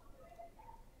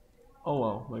 Oh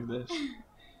wow, like this.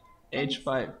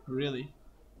 h5, really?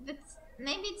 But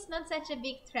maybe it's not such a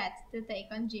big threat to take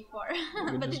on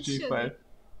g4, but it g5. should be.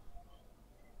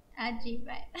 G5.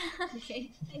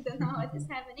 Okay, I don't know what is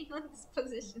happening on this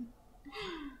position.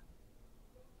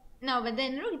 No, but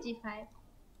then rook g5.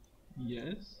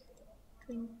 Yes.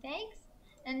 Queen takes,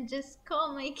 and just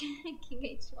call my king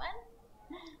h1.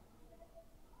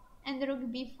 And rook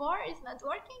b4 is not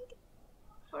working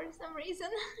for some reason.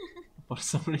 For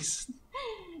some reason.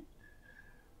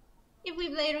 If we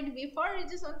play rook b4, we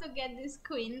just want to get this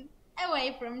queen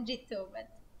away from g2, but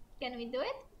can we do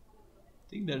it? I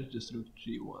think there's just rook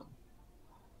g1.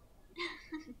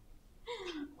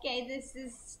 Okay, this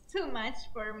is too much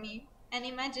for me. And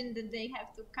imagine that they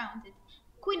have to count it.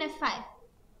 Queen f5.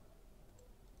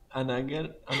 And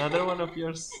again, another one of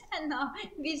yours. No,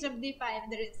 bishop d5,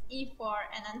 there is e4,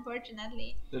 and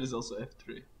unfortunately... There is also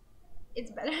f3.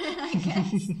 It's better, I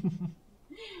guess.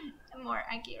 More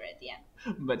accurate, yeah.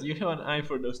 But you have an eye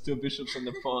for those two bishops and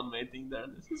the pawn mating there.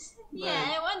 This is yeah,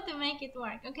 nice. I want to make it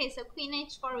work. Okay, so queen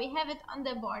h4, we have it on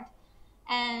the board.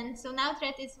 And so now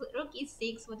threat is rook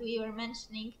e6, what we were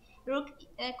mentioning.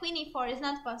 Queen e4 is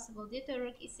not possible due to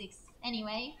rook e6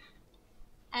 anyway.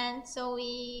 And so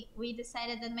we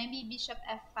decided that maybe bishop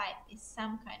f5 is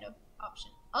some kind of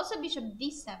option. Also bishop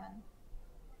d7.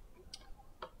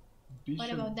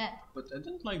 What about that? But I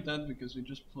don't like that because we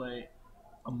just play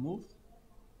a move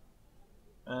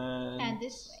and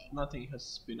this way. Nothing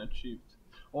has been achieved.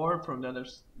 Or from the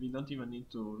others, we don't even need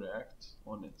to react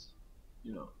on it.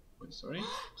 You know. Wait, sorry?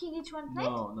 King h1 plate?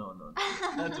 No.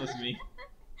 That was me.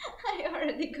 I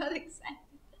already got excited.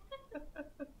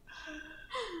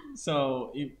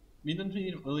 So we don't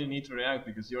really need to react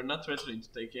because you're not threatening to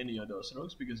take any of those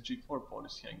rooks because g4 pawn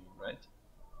is hanging, right?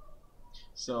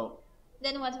 So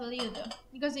then what will you do?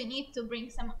 Because you need to bring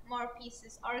some more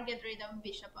pieces or get rid of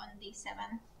bishop on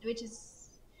d7, which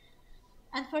is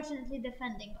unfortunately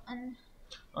defending on...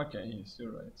 Okay, yes,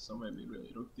 you're right. So maybe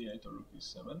really rook d8 or rook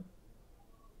e7.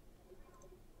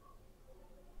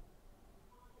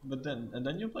 But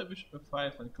then you play bishop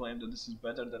f5 and claim that this is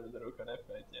better than the rook on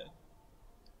f8, yeah?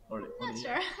 Or not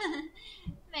sure.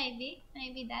 maybe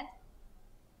that.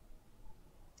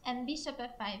 And bishop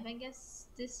f5, I guess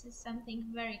this is something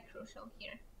very crucial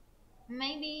here.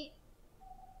 Maybe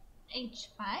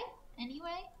h5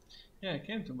 anyway? Yeah, it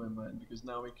came to my mind because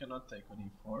now we cannot take on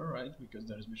e4, right? Because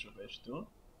there is bishop h2.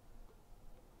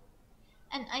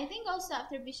 And I think also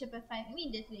after bishop f5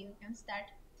 immediately we can start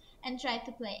and try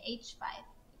to play h5.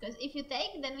 Because if you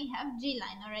take, then we have g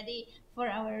line already for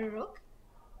our rook,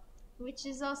 which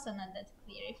is also not that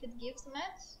clear if it gives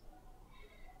much.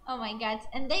 Oh my god,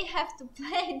 and they have to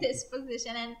play this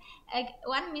position, and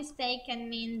one mistake can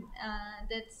mean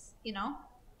that, you know,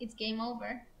 it's game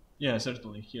over. Yeah,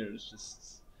 certainly here it's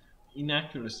just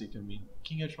inaccuracy can mean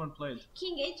king h1 played.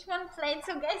 King h1 played,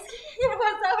 so guys, here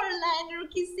was our line,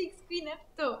 rook e6, queen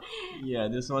f2. Yeah,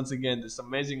 once again, this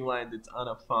amazing line that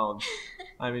Anna found.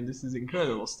 I mean, this is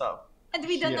incredible stuff. And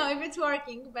we don't know if it's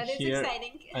working, but it's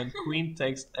exciting. And queen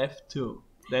takes f2.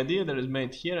 The idea that is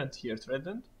made here and here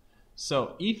threatened.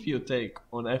 So if you take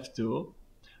on f2,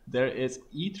 there is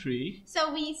e3.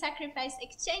 So we sacrifice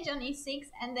exchange on e6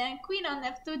 and then queen on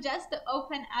f2 just to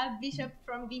open up bishop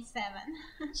from b7.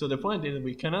 So the point is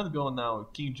we cannot go now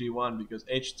king g1 because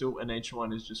h2 and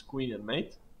h1 is just queen and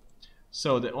mate.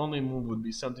 So the only move would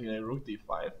be something like rook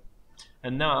d5.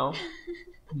 And now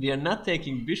we are not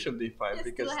taking bishop d5 you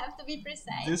because still have to be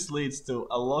precise. This leads to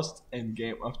a lost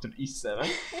endgame after e7.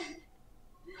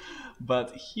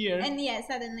 But here... And yeah,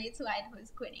 suddenly it's white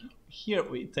who's quitting. Here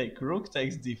we take rook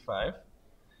takes d5.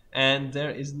 And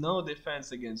there is no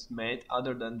defense against mate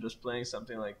other than just playing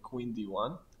something like queen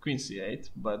d1, queen c8,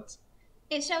 but...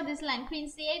 It showed this line, queen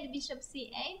c8, bishop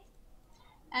c8.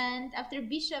 And after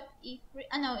bishop e3...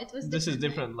 Oh no, it was This is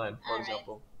different line, for All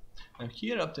example. Right. And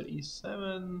here after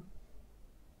e7...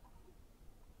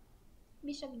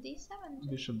 Bishop d7.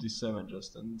 Bishop d7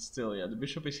 just, and still, yeah, the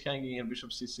bishop is hanging and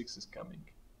bishop c6 is coming.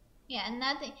 Yeah, and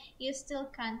nothing. You still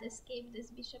can't escape this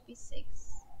bishop e6.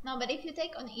 No, but if you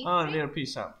take on e3... Ah, near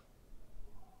piece up.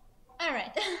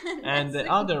 Alright. And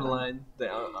the other line, the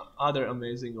other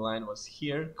amazing line was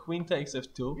here. Queen takes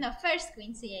f2. No, first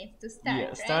queen c8 to start, Yeah,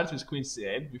 right? start with queen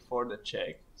c8 before the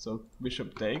check. So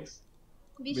bishop takes.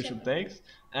 Bishop takes.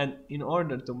 And in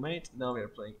order to mate, now we are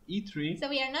playing e3. So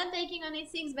we are not taking on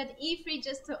e6, but e3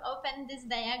 just to open this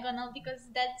diagonal because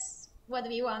that's what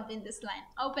we want in this line.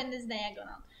 Open this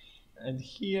diagonal. And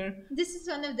here, this is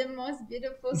one of the most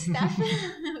beautiful stuff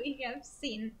we have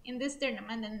seen in this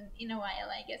tournament and in a while,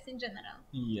 I guess, in general.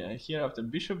 yeah, here after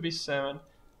bishop b7,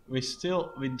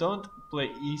 we don't play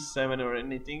e7 or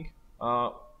anything.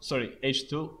 Sorry,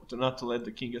 h2 to not to let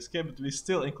the king escape, but we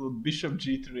still include bishop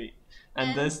g3,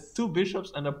 and there's two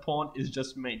bishops and a pawn is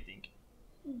just mating.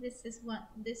 This is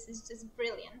just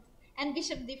brilliant. And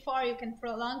bishop d4 you can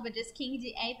prolong, but just king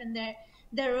d8 and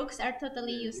the rooks are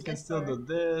totally useless. You can still do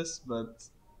this, but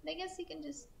I guess you can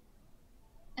just...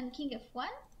 And king f1?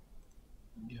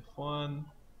 King f1.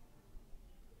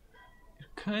 You're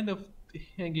kind of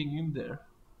hanging in there.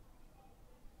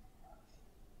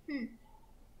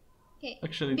 Okay.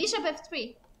 Actually, bishop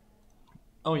f3.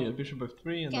 Oh yeah, bishop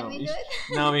f3, and Can we do it?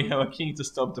 now we have a king to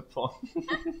stop the pawn.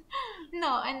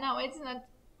 No, I know it's not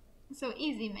so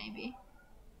easy. Maybe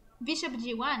bishop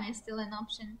g1 is still an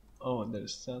option. Oh,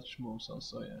 there's such moves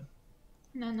also, yeah.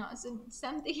 No, so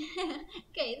something.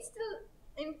 Okay,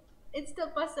 it's still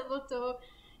possible to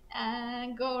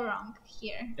go wrong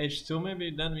here. h2 maybe,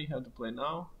 then we have to play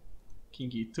now. King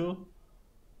e2.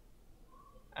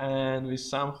 And we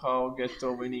somehow get to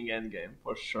a winning endgame.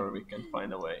 For sure, we can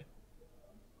find a way.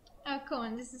 Oh, come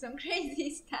on, this is some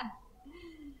crazy stuff.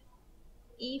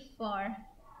 e4.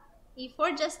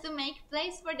 e4 just to make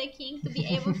place for the king to be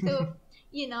able to,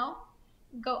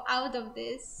 go out of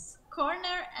this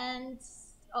corner and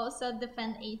also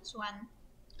defend h1.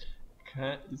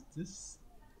 Okay, is this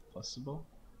possible?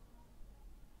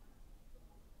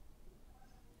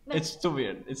 But it's too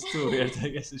weird. It's too weird. I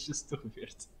guess it's just too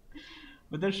weird.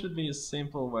 But there should be a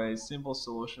simple way, simple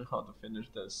solution how to finish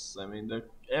this. I mean,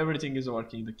 everything is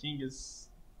working. The king is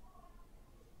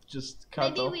just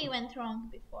cut off. Maybe we went wrong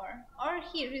before. Or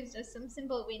here is just some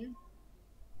simple win.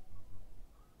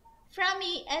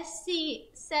 Frami SC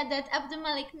said that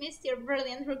Abdulmalik missed your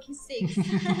brilliant rook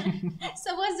e6.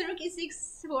 So was rook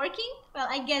e6 working? Well,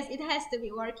 I guess it has to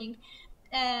be working.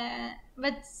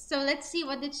 But so let's see,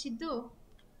 what did she do?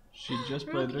 She just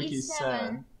played rook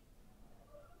e7.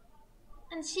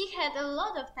 And she had a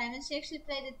lot of time, and she actually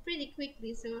played it pretty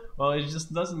quickly. So well, it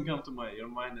just doesn't come to your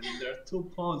mind. I mean, there are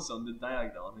two pawns on the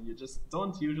diagonal. I mean, you just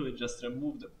don't usually just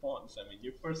remove the pawns. I mean,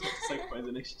 you first have to sacrifice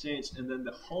an exchange, and then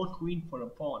the whole queen for a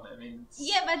pawn. I mean,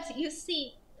 yeah, but you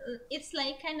see, it's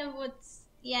like kind of what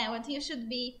you should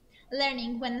be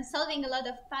learning when solving a lot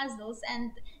of puzzles.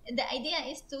 And the idea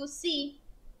is to see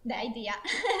the idea,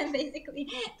 basically,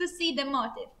 to see the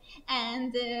motive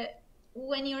and.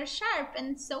 When you're sharp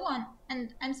and so on,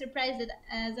 and I'm surprised that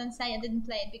Zansaya didn't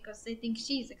play it because I think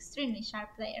she's extremely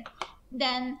sharp player,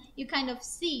 then you kind of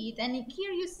see it, and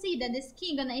here you see that this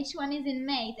king on h1 is in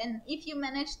mate, and if you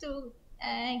manage to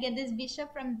get this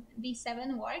bishop from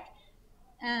b7 work,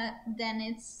 then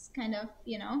it's kind of,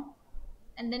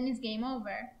 and then it's game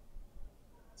over.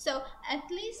 So at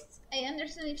least I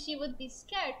understand if she would be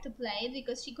scared to play it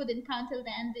because she couldn't counter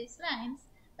the end these lines,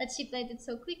 but she played it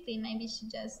so quickly, maybe she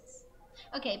just...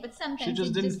 Okay, but sometimes she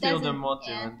just didn't feel the motive.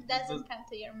 Yeah, doesn't come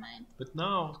to your mind. But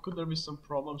now, could there be some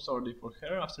problems already for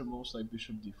her after moves like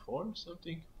bishop d4 or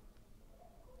something?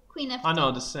 Queen f2. Oh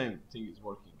no, the same thing is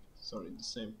working. Sorry, the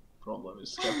same problem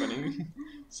is happening.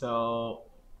 So,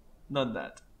 not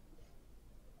that.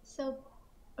 So,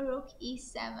 rook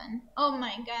e7. Oh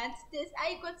my god,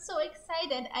 I got so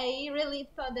excited. I really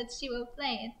thought that she will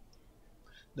play it.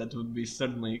 That would be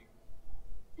certainly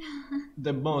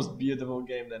the most beautiful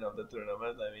game then of the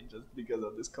tournament. I mean, just because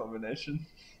of this combination.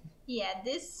 Yeah,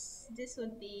 this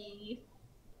would be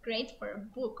great for a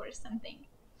book or something.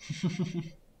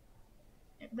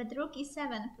 But rook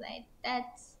e7 played.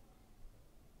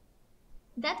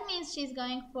 That means she's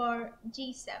going for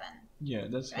g7. Yeah,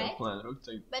 that's right? her plan. Rook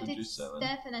to g7. But it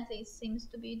definitely seems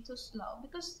to be too slow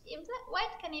because if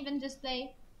white can even just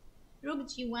play rook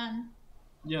g1.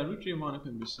 Yeah, rook g1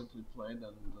 can be simply played,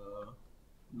 and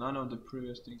none of the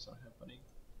previous things are happening.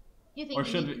 You think? Or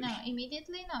should we? No,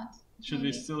 immediately not. Should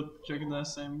we still check the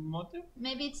same motive?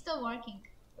 Maybe it's still working.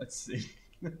 Let's see.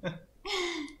 No,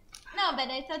 but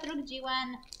I thought rook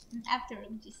g1 after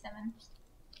rook g7.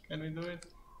 Can we do it?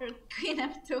 Rook queen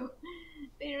f2.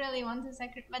 They really want to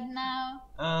sacrifice, but now...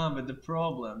 But the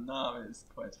problem now is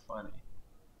quite funny.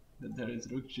 That there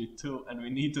is rook g2 and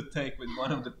we need to take with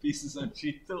one of the pieces on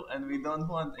g2 and we don't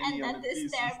want any of the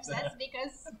pieces there. And that disturbs us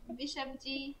because bishop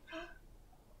g...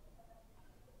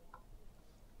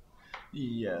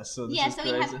 Yeah, so this yeah, is so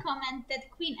crazy. we have comment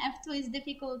that queen f2 is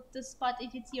difficult to spot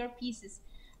if it's your pieces.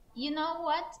 You know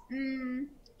what?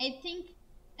 I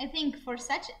think for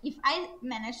such, if I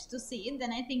managed to see it,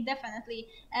 then I think definitely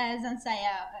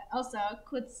Zansaya also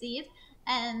could see it,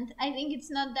 and I think it's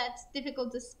not that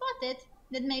difficult to spot it.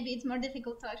 that maybe it's more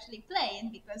difficult to actually play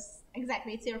it because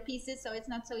exactly it's your pieces, so it's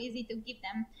not so easy to give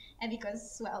them,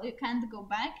 because well, you can't go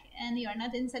back and you are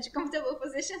not in such a comfortable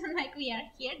position like we are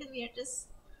here, that we are just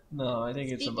No, I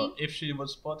think it's speaking. about if she would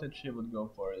spot it, she would go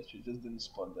for it. She just didn't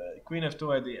spot the queen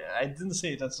f2 idea. I didn't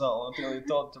see it at all until you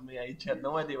told to me. I had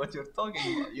no idea what you're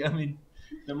talking about. I mean,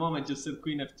 the moment you said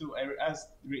queen f2, I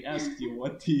re-asked you,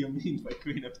 what do you mean by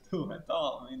queen f2 at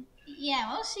all? I mean, yeah,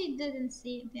 well, she didn't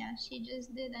see it. Yeah, she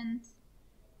just didn't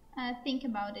think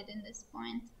about it in this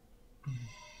point.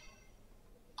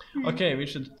 Okay, we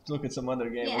should look at some other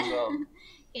game as well.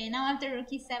 Okay, now after rook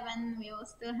e7, we will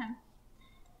still have.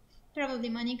 Probably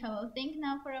Monica will think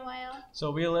now for a while.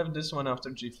 So we left this one after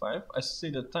g5. I see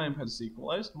the time has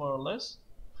equalized, more or less.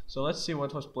 So let's see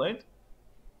what was played.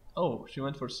 Oh, she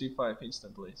went for c5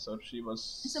 instantly. So she was...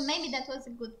 So maybe that was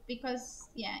good, because,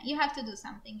 yeah, you have to do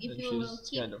something. If you will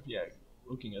keep... kind of, yeah,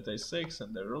 looking at a6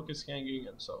 and the rook is hanging,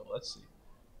 and so let's see.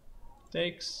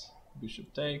 Takes,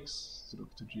 bishop takes,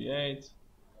 rook to g8.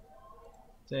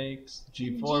 Takes,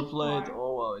 g4 played.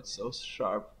 Oh wow, it's so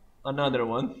sharp. Another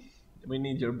one. We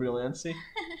need your brilliancy.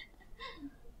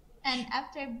 And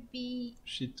after b...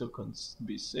 She took on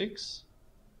b6.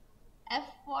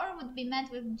 f4 would be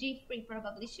met with g3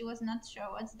 probably. She was not sure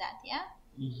what's that, yeah?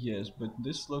 Yes, but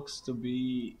this looks to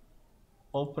be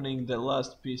opening the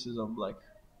last pieces of black.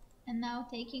 And now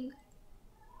taking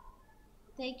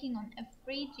on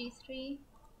f3, g3.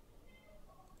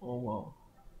 Oh wow.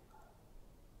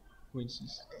 Let's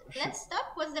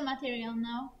stop. What's the material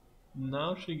now?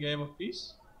 Now she gave a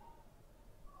piece.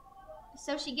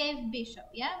 So she gave bishop,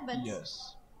 yeah? But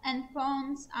yes. And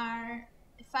pawns are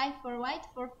 5 for white,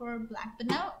 4 for black. But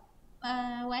now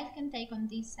white can take on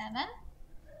d7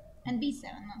 and b7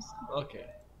 also. Okay.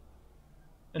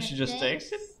 And she just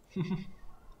takes it?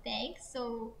 Takes,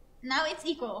 so now it's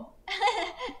equal.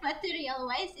 Material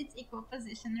wise, it's equal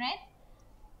position, right?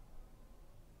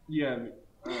 Yeah,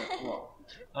 well,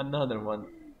 another one.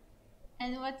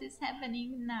 And what is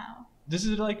happening now? This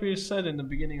is like we said in the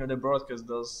beginning of the broadcast,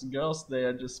 those girls, they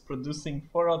are just producing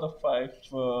 4 out of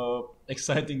 5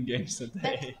 exciting games a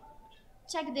day. But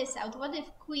check this out. What if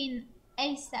queen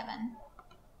a7?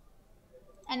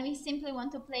 And we simply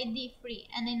want to play d3,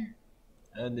 and then...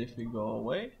 And if we go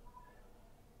away?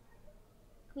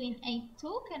 Queen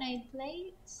a2, can I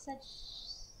play such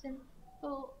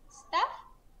simple stuff?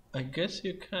 I guess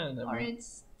you can. Or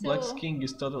it's too... Black's king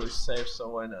is totally safe, so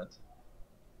why not?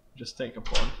 Just take a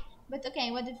pawn. But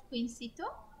okay, what if queen c2?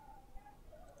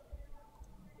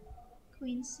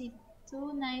 Queen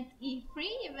c2, knight e3,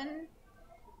 even...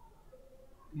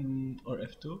 or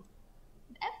f2?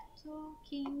 f2,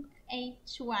 king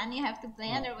h1, you have to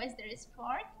play, otherwise there is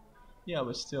fork. Yeah,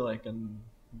 but still I can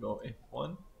go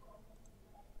f1.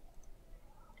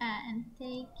 And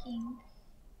taking...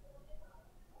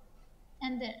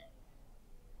 And then...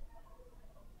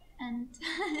 And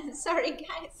sorry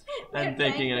guys, and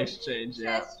taking an exchange,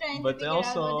 yeah. But to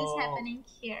also, out what is happening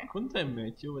here. Couldn't I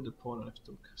mate you with the pawn on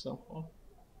f2 somehow?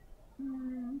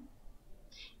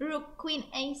 Rook queen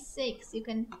a6 you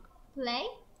can play.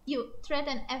 You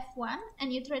threaten f1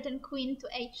 and you threaten queen to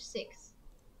h6.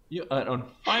 You are on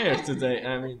fire today.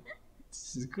 I mean,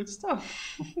 this is good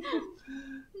stuff.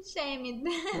 Shame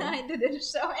I didn't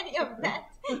show any of that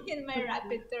in my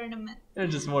rapid tournament. You're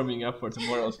just warming up for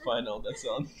tomorrow's final, that's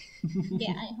all.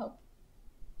 Yeah, I hope.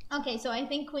 Okay, so I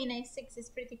think queen a6 is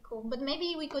pretty cool, but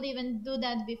maybe we could even do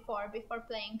that before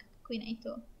playing queen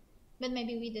a2. But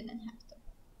maybe we didn't have to.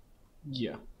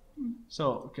 Yeah.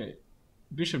 So, okay,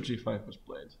 bishop g5 was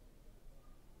played.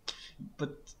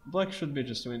 But black should be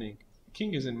just winning.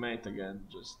 King is in mate again,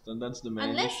 and that's the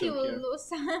main Unless issue you will here. lose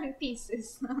some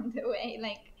pieces on the way,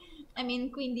 like, I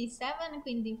mean, queen d7,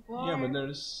 queen d4. Yeah, but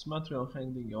there's material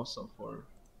handling also for...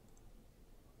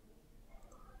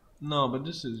 No, but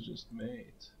this is just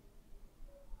mate.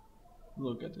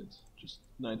 Look at it, just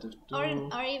knight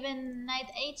f2. Or even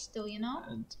knight h2, you know?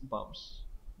 And bumps.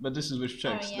 But this is with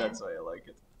checks, yeah. That's why I like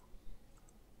it.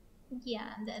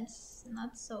 Yeah, that's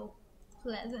not so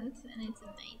pleasant, and it's a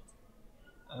mate.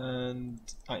 And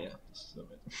yeah, this is a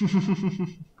bit.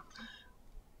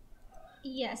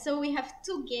 Yeah, so we have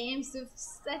 2 games with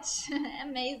such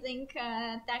amazing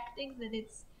tactics that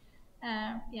it's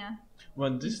yeah.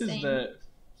 Well, this insane. Is the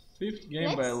 5th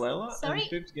game by Lela, and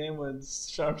 5th game with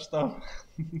sharp stuff.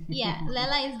 Yeah,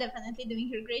 Lela is definitely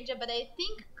doing her great job, but I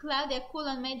think Claudia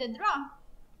Coulon made a draw.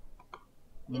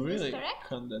 Is really? This correct?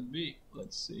 Can that be?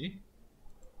 Let's see.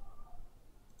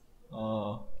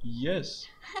 Yes.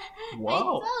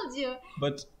 Wow. I told you.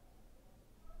 But.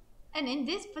 And in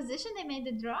this position, they made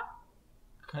a draw?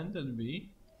 Can that be?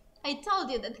 I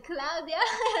told you that Claudia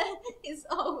is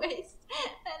always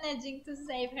managing to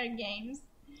save her games.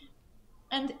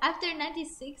 And after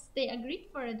 96, they agreed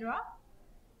for a draw?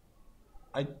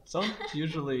 I don't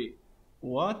usually...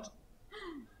 What?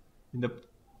 In the...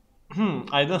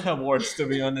 I don't have words, to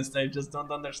be honest. I just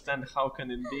don't understand how can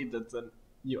it be that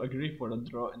you agree for a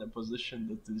draw in a position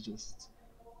that is just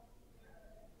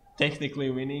technically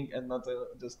winning, and not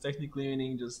just technically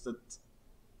winning, just that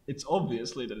it's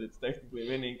obviously that it's technically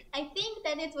winning. I think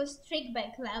that it was tricked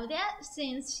by Claudia,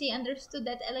 since she understood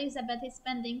that Elizabeth is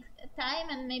spending time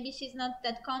and maybe she's not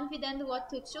that confident what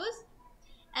to choose.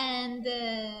 And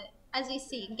as we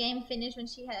see, game finished when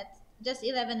she had just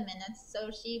 11 minutes,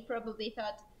 so she probably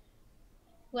thought,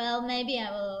 well, maybe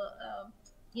I will,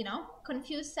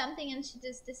 confuse something, and she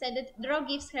just decided draw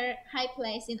gives her high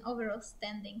place in overall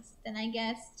standings. Then I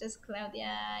guess just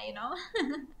Claudia,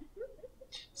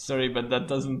 Sorry, but that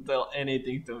doesn't tell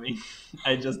anything to me.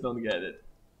 I just don't get it.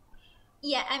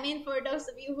 Yeah, I mean, for those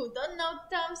of you who don't know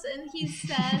Toms and his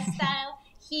style,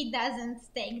 he doesn't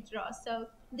take draws. So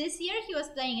this year he was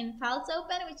playing in Pfalz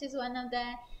Open, which is one of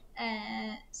the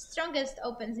strongest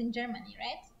opens in Germany,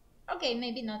 right? Okay,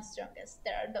 maybe not strongest.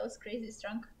 There are those crazy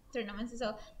strong tournaments as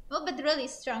well, but really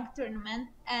strong tournament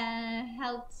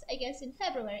held, I guess, in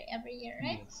February every year,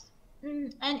 right? Yes.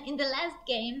 And in the last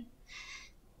game,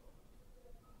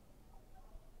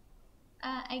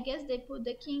 I guess they put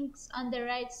the kings on the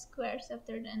right squares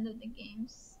after the end of the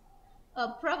games.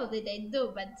 Well, probably they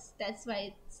do, but that's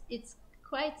why it's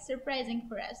quite surprising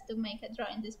for us to make a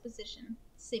draw in this position,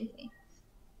 simply.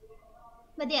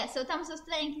 But yeah, so Toms was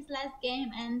playing his last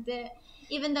game, and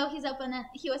even though his opponent,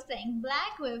 he was playing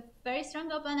black with very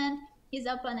strong opponent, his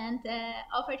opponent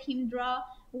offered him draw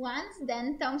once,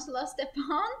 then Toms lost a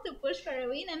pawn to push for a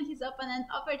win, and his opponent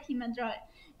offered him a draw.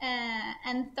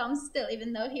 And Toms still,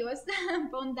 even though he was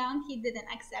pawn down, he didn't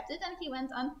accept it, and he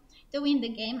went on to win the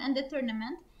game and the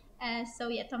tournament. So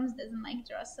yeah, Toms doesn't like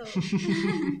draws, so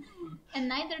and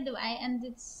neither do I, and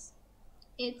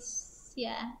it's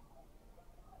yeah.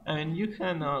 I mean, you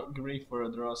can agree for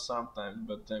a draw sometimes,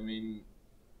 but I mean,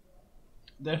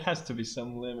 there has to be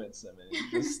some limits. I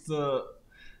mean, just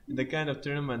in the kind of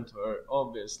tournament where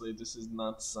obviously this is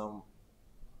not some...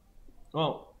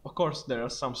 Well, of course there are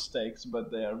some stakes,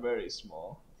 but they are very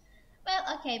small.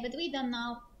 Well, okay, but we don't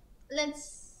know.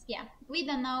 We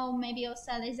don't know. Maybe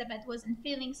also Elizabeth wasn't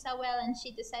feeling so well, and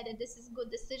she decided this is a good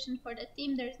decision for the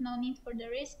team. There's no need for the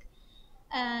risk.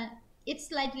 It's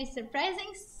slightly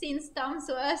surprising since Toms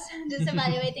was just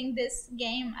evaluating this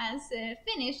game as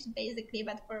finished, basically,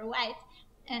 but for White,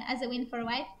 as a win for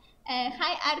White.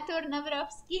 Hi, Artur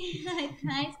Nawrowski.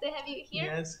 Nice to have you here.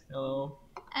 Yes, hello.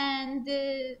 And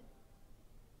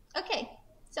okay,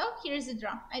 so here's the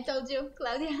draw. I told you,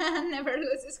 Claudia never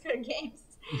loses her games.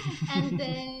 And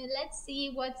let's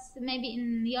see what's maybe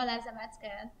in Jola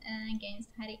Zawadzka against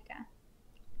Harika.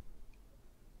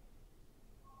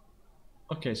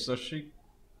 Okay, so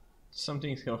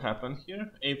something will happen here.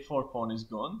 A4 pawn is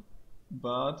gone,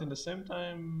 but in the same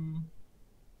time,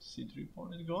 C3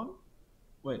 pawn is gone.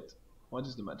 Wait, what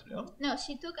is the material? No,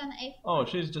 she took an A4. Oh,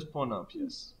 she's just pawn up,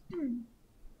 yes.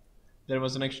 There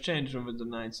was an exchange with the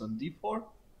knights on D4,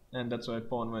 and that's why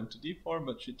pawn went to D4,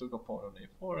 but she took a pawn on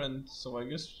A4, and so I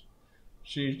guess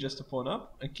she's just a pawn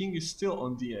up, and king is still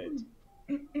on D8.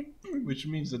 Which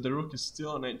means that the rook is still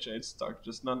on H8 stuck,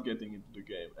 just not getting into the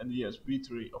game. And yes,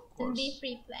 B3, of course. And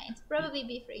B3 played. Probably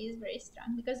B3 is very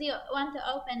strong, because you want to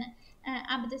open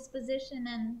up this position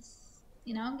and,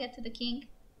 get to the king.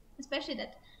 Especially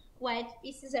that white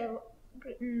pieces are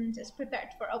just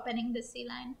prepared for opening the C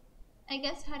line. I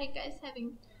guess Harika is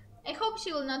having... I hope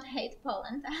she will not hate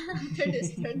Poland after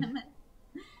this tournament.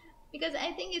 Because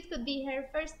I think it could be her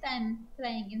first time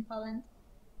playing in Poland.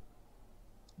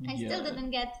 I still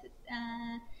didn't get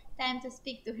time to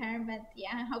speak to her, but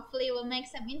yeah, hopefully we'll make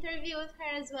some interview with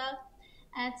her as well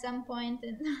at some point.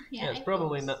 And it's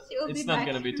probably not. It's not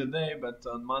gonna be today, but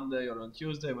on Monday or on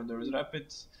Tuesday when there is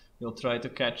Rapids, we'll try to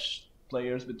catch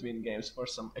players between games for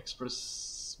some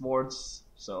express words.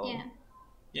 So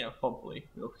yeah, hopefully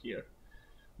we'll hear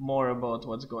more about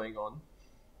what's going on.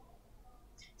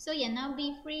 So yeah, now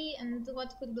B3, and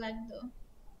what could Black do?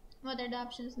 What are the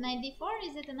options? Knight D4,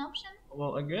 is it an option?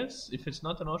 Well, I guess if it's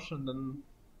not an option, then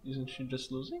isn't she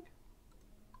just losing?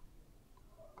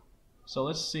 So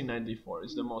let's see, Knight D4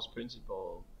 is the most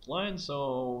principal line,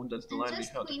 so that's the line we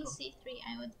have. Queen C3,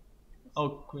 I would... Oh,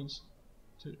 Queen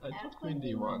C2, I thought Queen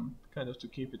D1, kind of to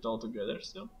keep it all together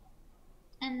still.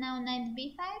 And now Knight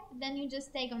B5, then you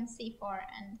just take on C4,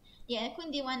 and yeah,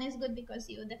 Queen D1 is good because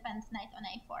you defend Knight on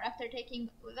A4 after taking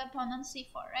with a pawn on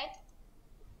C4, right?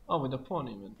 Oh, with the pawn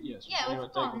even. Yes. Yeah, we with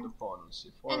take pawn. with the pawn on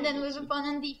c4. And then with the pawn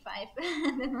on d5,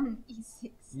 and then on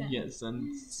e6. Yes,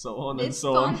 and so on this and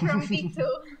so pawn on. from b2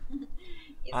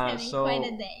 is having so quite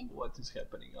a day. what is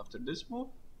happening after this move?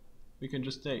 We can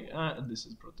just take. This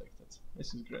is protected.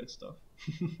 This is great stuff.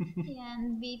 Yeah,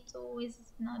 and b2 is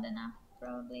not enough,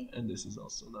 probably. And this is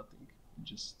also nothing.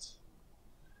 Just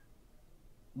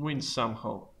win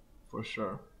somehow, for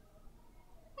sure.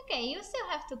 Okay, you still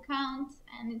have to count,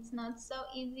 and it's not so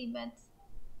easy, but...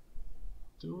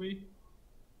 Do we?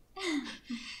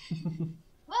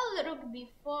 Well, rook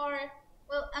b4.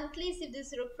 Well, at least if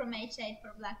this rook from h8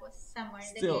 for black was somewhere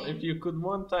in the Still, game. if you could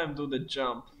one time do the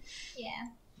jump, Yeah.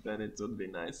 then it would be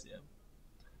nice, yeah.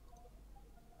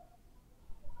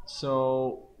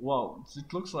 So, wow,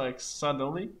 it looks like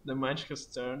suddenly the match has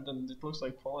turned, and it looks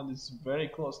like Poland is very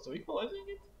close to equalizing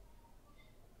it.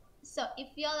 So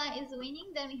if Viola is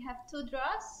winning, then we have 2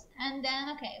 draws, and then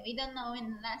okay, we don't know in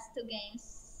the last 2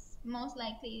 games. Most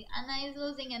likely Anna is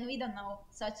losing, and we don't know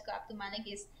Sochko up to Manek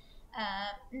is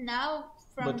now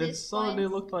from but this it's point. already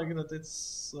looked like that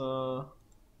it's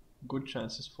good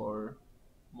chances for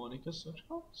Monica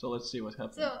Sochko. So let's see what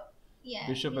happens. So yeah,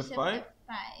 Bishop f5.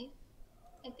 f5.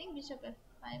 I think bishop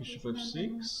f5. Bishop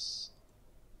is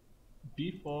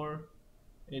f6. b4.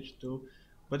 h2.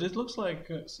 But it looks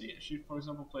like, see, she for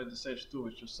example played this h2,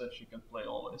 which just said she can play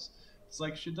always. It's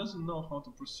like she doesn't know how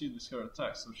to proceed with her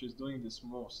attack, so she's doing these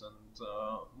moves, and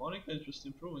Monica is just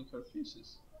improving her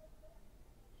pieces.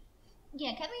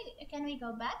 Yeah, can we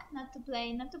go back? Not to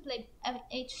play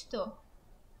h2.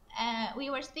 We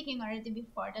were speaking already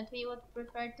before that we would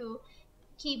prefer to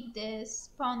keep this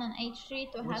pawn on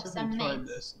h3 to have some try mates.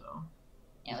 this now.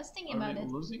 Yeah, I was thinking about it.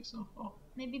 Losing somehow?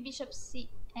 Maybe bishop c8.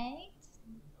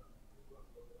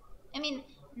 I mean,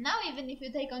 now even if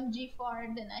you take on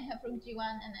g4, then I have rook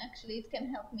g1, and actually it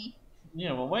can help me.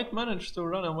 Yeah, well, white managed to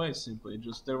run away simply.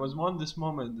 Just there was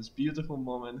this beautiful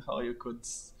moment, how you could.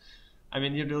 I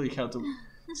mean, you really have to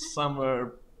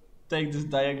somewhere take this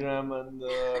diagram and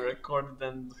record it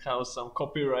and have some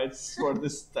copyrights for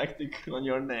this tactic on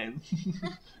your name.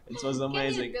 It was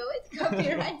amazing. Can you do it?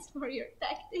 Copyrights for your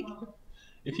tactic?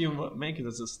 If you make it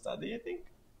as a study, I think.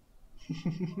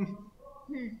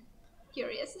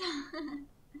 Curious.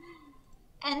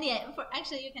 And yeah,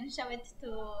 actually you can show it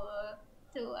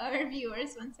to our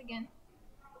viewers once again.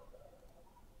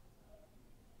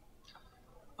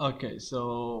 Okay,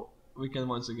 so we can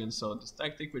once again show this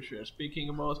tactic which we are speaking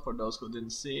about for those who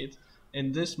didn't see it.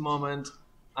 In this moment,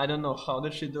 I don't know how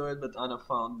did she do it, but Anna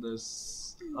found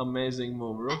this amazing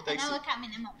move. Rook and I will come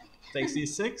in a moment. takes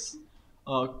e6,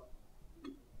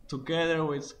 together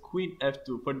with queen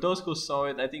f2. For those who saw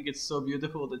it, I think it's so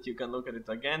beautiful that you can look at it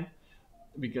again,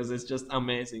 because it's just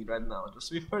amazing right now.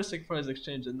 Just we first sacrifice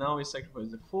exchange, and now we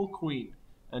sacrifice the full queen,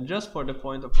 and just for the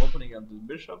point of opening up the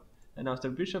bishop. And after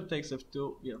bishop takes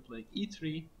f2, we are playing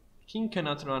e3. King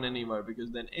cannot run anywhere,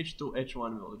 because then h2,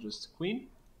 h1 will just queen,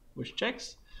 which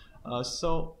checks.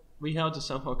 So we have to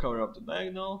somehow cover up the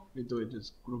diagonal. We do it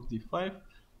with rook d5.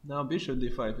 Now bishop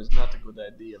d5 is not a good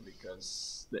idea,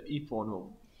 because the e pawn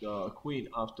will queen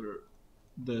after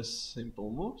this simple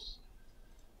moves.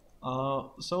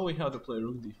 So we have to play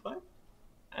rook d5,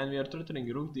 and we are threatening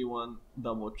rook d1,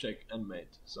 double check and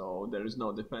mate. So there is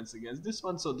no defense against this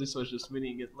one, so this was just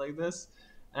winning it like this.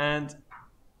 And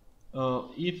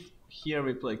if here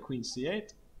we play queen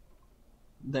c8,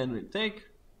 then we take,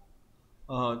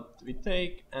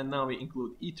 and now we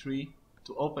include e3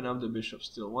 to open up the bishop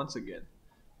still once again.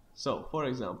 So for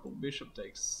example, bishop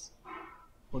takes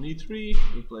on e3,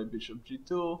 we play bishop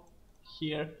g2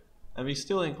 here, and we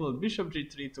still include bishop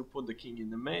g3 to put the king in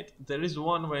the mate. There is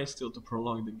one way still to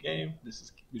prolong the game. This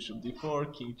is bishop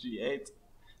d4, king g8,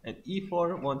 and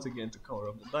e4 once again to cover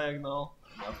up the diagonal.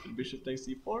 And after bishop takes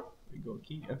e4, we go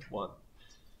king f1.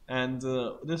 And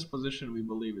this position, we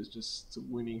believe, is just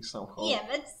winning somehow. Yeah,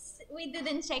 but we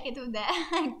didn't check it with the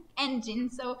engine,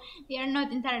 so we are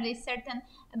not entirely certain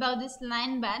about this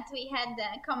line. But we had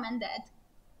a comment that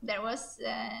there was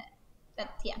that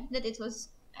it was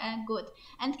good.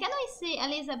 And can we see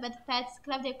Elizabeth Pets,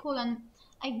 Claudia Kulon?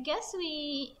 I guess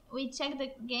we checked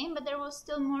the game, but there was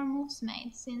still more moves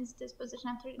made since this position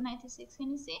after 96.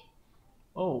 Can you see?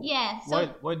 Oh, yeah. So,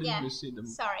 why didn't we see them?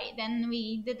 Sorry, then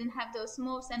we didn't have those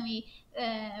moves, and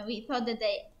we thought that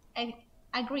they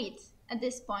agreed at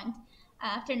this point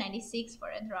after 96 for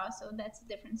a draw. So that's a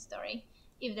different story.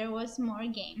 If there was more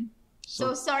game,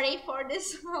 so sorry for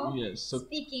this whole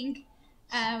speaking.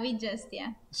 We just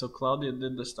So Claudia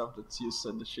did the stuff that you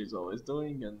said that she's always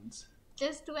doing, and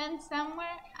just went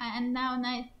somewhere, and now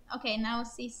now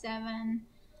c7.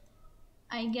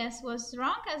 I guess was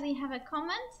wrong, as we have a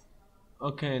comment.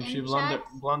 Okay, and she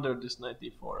blundered this knight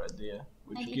e4 idea,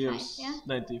 which gives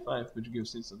knight e5, which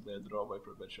gives instantly a draw by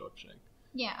perpetual check.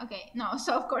 Yeah, okay. No,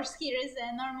 so of course here is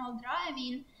a normal draw. I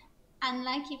mean,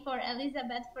 unlucky for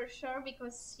Elizabeth for sure,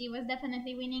 because she was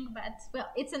definitely winning, but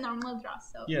well, it's a normal draw,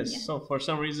 so yes. Yeah. So for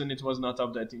some reason it was not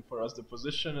updating for us the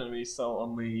position, and we saw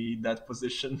only that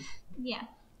position. Yeah,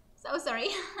 so sorry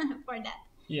for that.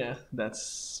 Yeah,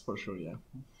 that's for sure. Yeah.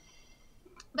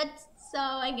 But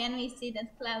so again, we see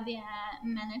that Claudia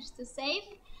managed to save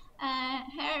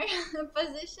her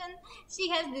position. She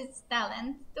has this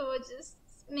talent to just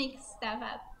make stuff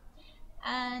up,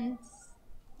 and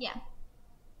yeah.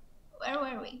 Where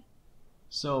were we?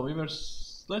 So we were.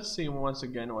 Let's see once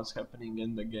again what's happening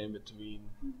in the game between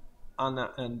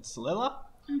Anna and Lela.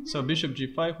 So bishop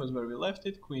g5 was where we left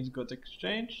it. Queens got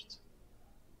exchanged,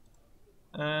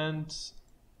 and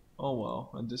oh wow,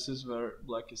 and this is where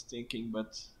black is thinking,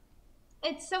 but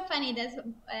it's so funny that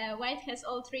white has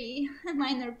all three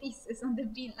minor pieces on the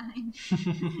b line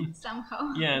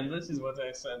somehow. Yeah, and this is what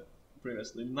I said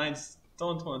previously. Knights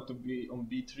don't want to be on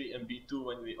b3 and b2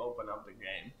 when we open up the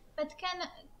game. But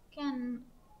can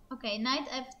okay, knight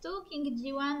f2, king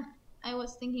g1. I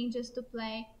was thinking just to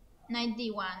play knight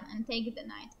d1 and take the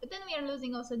knight, but then we are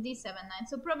losing also d7 knight,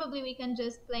 so probably we can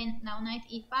just play now knight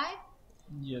e5.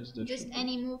 Yes, that just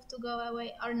any move to go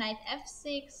away, or knight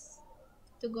f6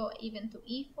 to go even to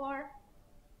e4.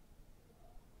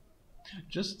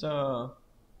 Just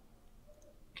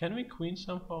can we queen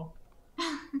somehow?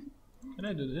 Can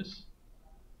I do this?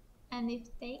 And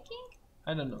if taking?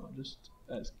 I don't know, just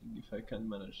asking if I can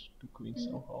manage to queen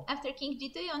somehow. After king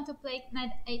g2 you want to play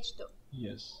knight h2.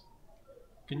 Yes.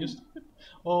 Can you stop it?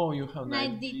 Oh, you have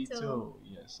knight d2.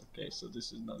 Yes, okay, so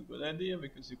this is not a good idea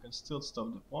because you can still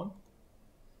stop the pawn.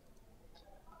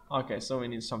 Okay, so we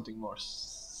need something more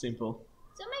simple.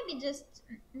 So maybe just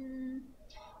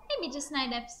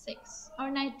knight f6 or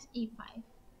knight e5.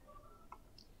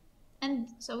 And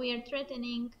so we are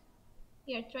threatening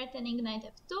knight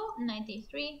f2, knight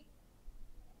e3,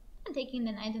 and taking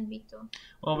the knight on b2.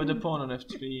 Well, with the pawn on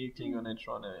f3, king on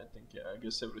h1, I think, yeah, I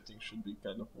guess everything should be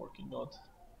kind of working out.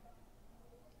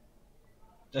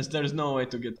 As there's no way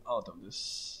to get out of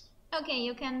this. Okay,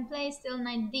 you can play still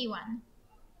knight d1.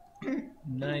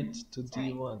 Knight to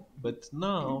d1. But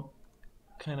now,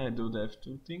 can I do the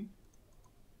f2 thing?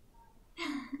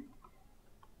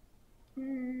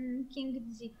 King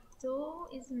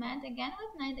g2 is mad again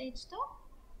with knight h2?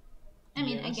 I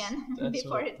mean, Yes, again,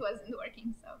 before it wasn't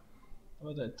working, so.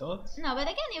 What I thought? No, but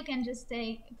again, you can just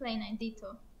play knight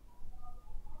d2.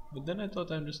 But then I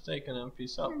thought I'm just taking a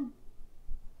piece up.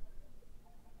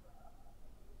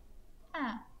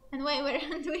 Ah, and why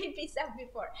weren't we piece up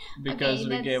before? Because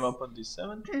we gave up on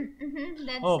d7?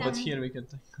 Oh, but here we can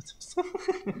take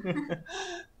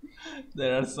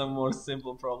There are some more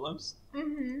simple problems.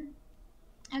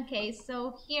 Okay,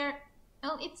 so here,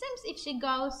 well, it seems if she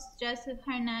goes just with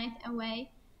her knight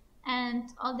away, and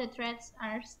all the threats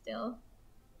are still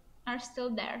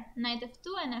there. Knight f2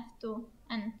 and f2,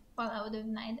 and fall out of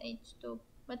knight h2.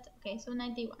 But okay, so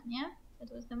knight d1, yeah,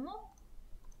 that was the move.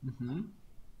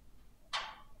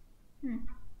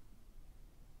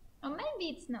 Or maybe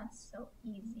it's not so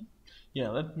easy. Yeah,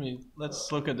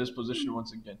 let's look at this position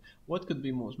once again. What could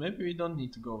be moves? Maybe we don't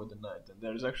need to go with the knight, and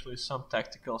there's actually some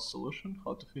tactical solution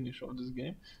how to finish off this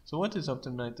game. So what is after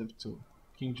knight f2?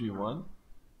 King g1,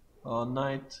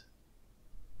 knight.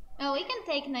 Oh, we can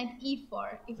take knight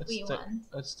e4 if we want.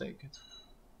 Let's take it.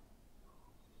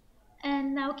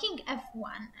 And now king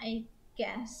f1. I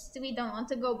guess we don't want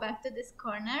to go back to this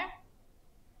corner.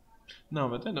 No,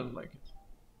 but I don't like it.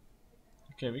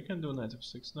 Okay, we can do knight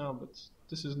f6 now, but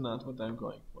this is not what I'm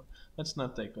going for. Let's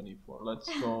not take on e4. Let's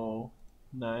go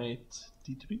knight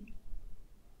d3.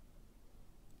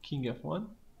 King f1.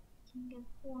 King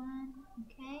f1,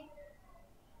 okay.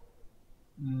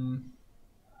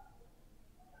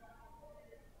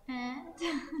 And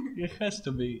it has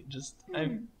to be. Just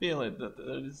I feel it that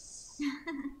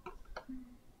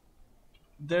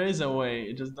there is a way.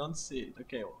 You just don't see it.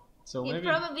 Okay. So maybe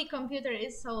probably computer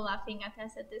is so laughing at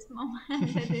us at this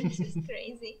moment that it's just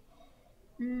crazy.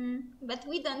 But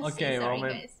we don't see. Sorry,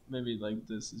 guys. Maybe like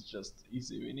this is just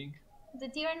easy winning.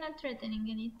 That you are not threatening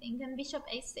anything. And bishop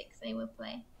a6 I will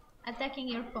play, attacking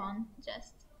your pawn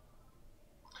just.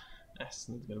 It's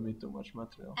not gonna be too much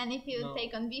material. And if you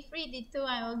take on b3, d2,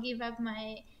 I will give up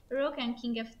my rook, and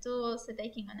king f2 also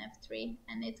taking on f3,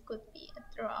 and it could be a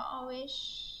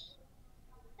drawish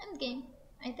endgame.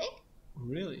 I take.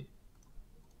 Really?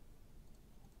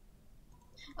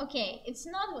 Okay, it's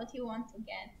not what you want to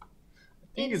get. I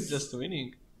think it's just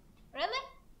winning. Really?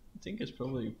 I think it's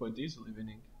probably quite easily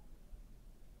winning.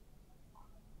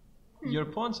 Your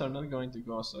pawns are not going to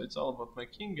go, so it's all about my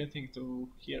king getting to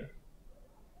here.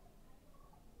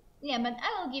 Yeah, but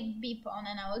I will give b pawn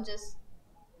and I will just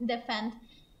defend,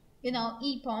 you know,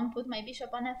 e pawn, put my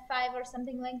bishop on f5 or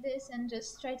something like this, and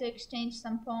just try to exchange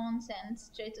some pawns and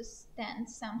try to stand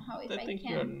somehow if I can. I think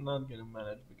you're not gonna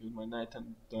manage because my knight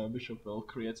and bishop will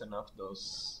create enough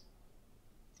those.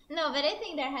 No, but I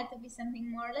think there had to be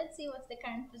something more. Let's see what's the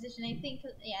current position. I think,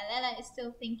 yeah, Lela is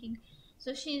still thinking,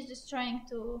 so she's just trying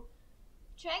to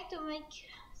make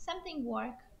something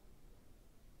work.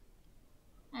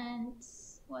 And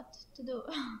what to do?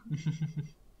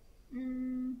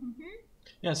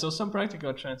 Yeah, so some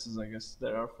practical chances, I guess,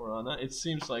 there are for Anna. It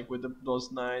seems like with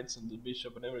those knights and the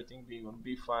bishop and everything being on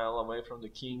b file away from the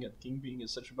king and king being in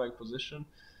such a bad position,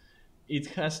 it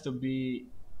has to be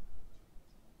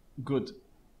good,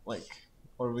 like,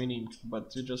 or winning,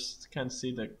 but you just can't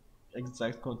see the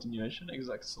exact continuation,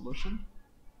 exact solution.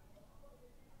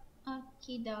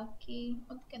 Okie dokie,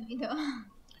 what can we do?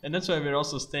 And that's why we're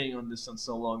also staying on this one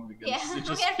so long, because it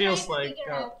just feels like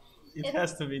it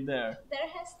has to be there. There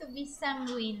has to be some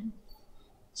win.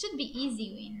 Should be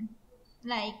easy win.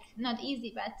 Like, not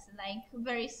easy, but like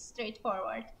very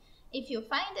straightforward. If you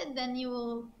find it, then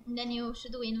you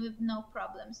should win with no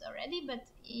problems already. But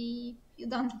if you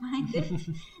don't find it,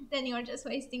 then you're just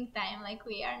wasting time, like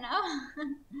we are now.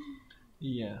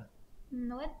 Yeah.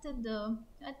 What to do?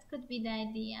 What could be the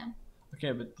idea?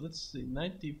 Okay, but let's see.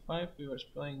 95, we were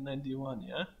playing 91,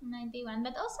 yeah? 91,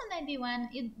 but also 91,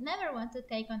 you never want to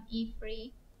take on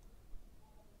e3.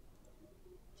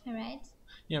 Right?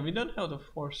 Yeah, we don't have the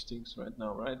force things right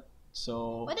now, right?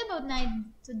 So. What about knight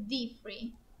to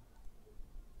d3?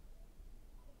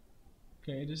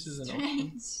 Okay, this is an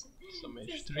option. Some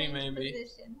h3 maybe.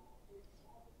 Position.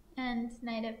 And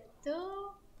knight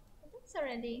f2. That's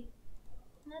already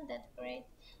not that great.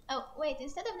 Oh, wait,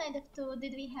 instead of knight f2,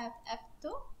 did we have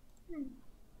f2?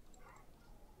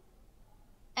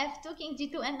 F2, king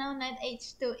g2, and now knight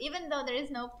h2. Even though there is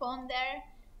no pawn there.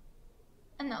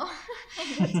 No.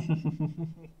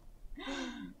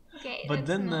 Okay. But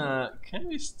then, can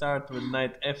we start with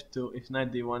knight f2 if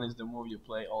knight d1 is the move you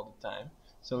play all the time?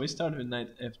 So we start with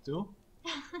knight f2,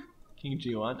 king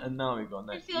g1, and now we go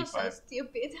knight e5. I feel so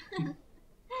stupid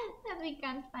that we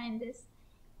can't find this.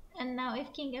 And now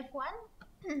if king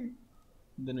f1,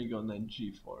 then we go knight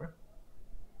g4,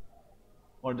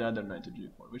 or the other knight to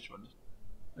g4. Which one?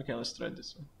 Okay, let's try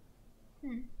this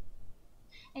one.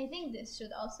 I think this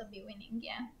should also be winning.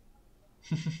 Yeah.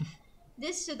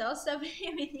 This should also be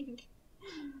winning.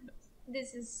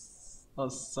 This is. Oh,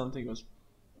 something was.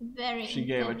 Very. She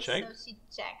gave a check. So she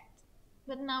checked.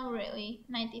 But now really,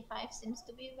 95 seems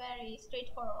to be very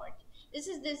straightforward. This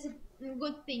is this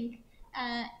good thing.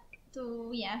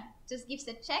 To just gives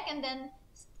a check and then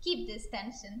keep this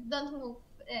tension. Don't move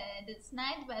this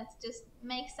knight, but just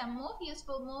make some move,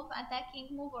 useful move,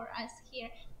 attacking move, or as here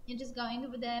you're just going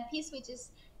with the piece which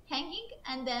is hanging,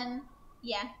 and then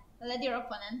let your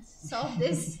opponent solve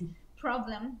this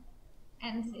problem.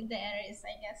 And there is,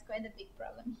 I guess, quite a big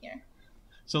problem here.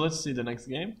 So let's see the next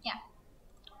game. Yeah.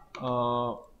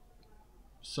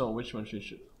 So which one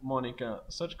should Monica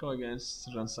Sachko against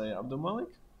Ransaya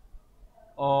Abdulmalik?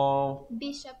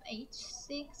 Bishop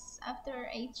h6 after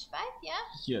h5, yeah?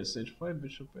 Yes, h5,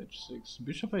 bishop h6.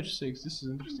 Bishop h6, this is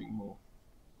an interesting move.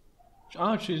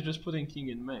 She's just putting king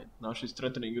in mate. Now she's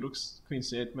threatening rook's queen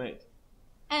c8 mate.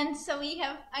 And so we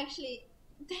have actually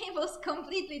tables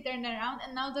completely turned around,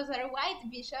 and now those are white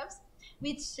bishops,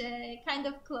 which kind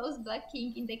of close black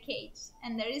king in the cage.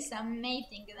 And there is some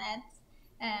mating that...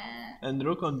 and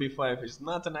rook on b5 is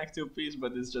not an active piece,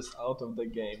 but it's just out of the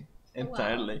game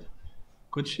entirely. Wow.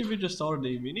 Could she be just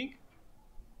already winning?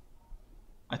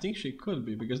 I think she could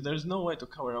be, because there's no way to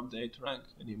cover up the 8th rank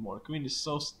anymore. Queen is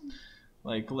so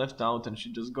left out, and she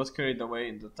just got carried away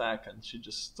in the attack, and she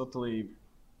just totally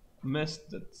missed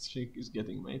that she is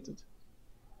getting mated.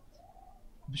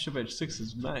 Bishop h6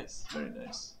 is nice, very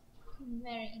nice.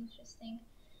 Very interesting.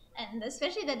 And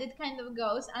especially that it kind of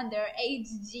goes under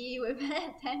hg with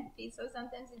a 10 piece, so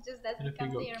sometimes it just doesn't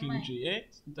come to your mind. If we go king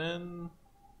g8, then...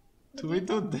 Do we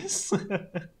do this? No,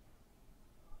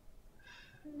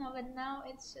 but now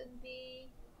it should be...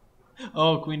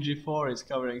 Oh, queen g4 is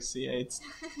covering c8.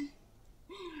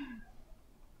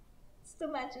 It's too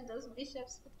much of those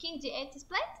bishops. But king g8 is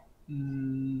played?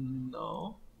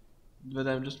 No. But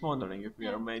I'm just wondering, if we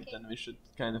are mate, then we should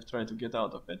kind of try to get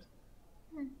out of it.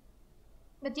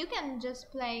 But you can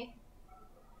just play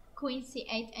queen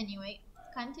c8 anyway,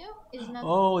 can't you? Is not...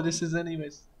 Oh, this is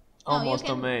anyways... Almost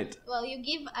a mate. Well, you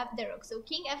give up the rook. So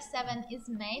king f7 is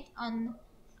mate on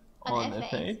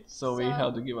f8. So we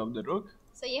have to give up the rook.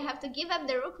 So you have to give up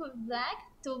the rook with black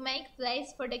to make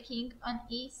place for the king on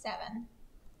e7.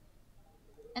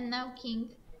 And now king.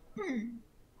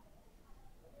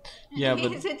 Yeah,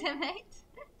 but is it a mate?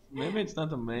 maybe it's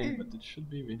not a mate, but it should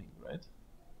be winning, right?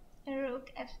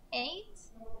 Rook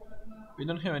f8. We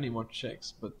don't have any more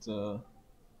checks, but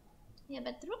Yeah,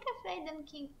 but rook f8 and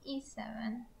king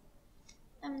e7.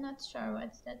 I'm not sure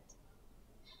what's that.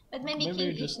 But maybe king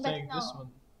you just take no. this one.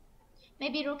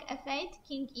 Maybe rook f8,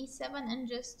 king e7, and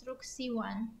just rook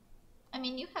c1. I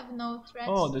mean, you have no threats.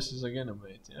 Oh, this is again a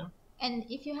mate, yeah? And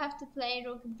if you have to play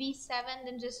rook b7,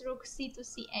 then just rook c to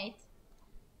c8.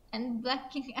 And black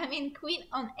king, I mean, queen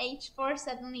on h4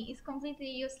 suddenly is completely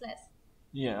useless.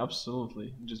 Yeah,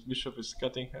 absolutely. Just bishop is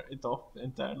cutting it off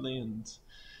entirely and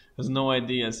has no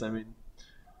ideas. I mean,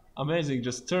 amazing.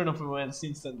 Just turn of events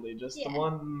instantly. Just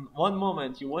one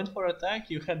moment. You went for attack.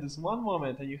 You had this one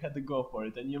moment, and you had to go for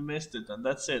it, and you missed it, and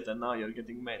that's it. And now you're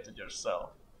getting mated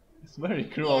yourself. It's a very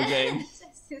cruel game.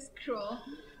 This is cruel.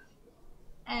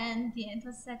 And yeah, it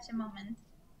was such a moment.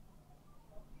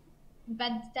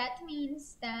 But that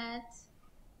means that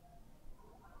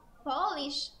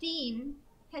Polish team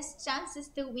has chances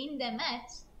to win the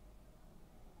match.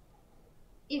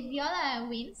 If Viola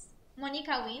wins,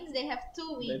 Monica wins, they have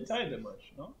 2 wins. They tied the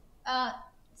match, no?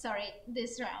 Sorry,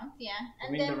 this round, yeah.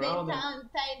 And win then the they round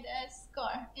tied the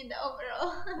score in the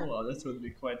overall. Well, that would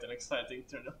be quite an exciting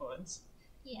turn of events.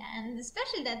 Yeah, and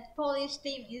especially that Polish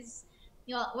team is,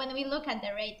 you know, when we look at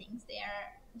the ratings, they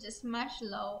are just much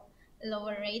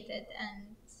lower rated,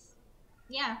 and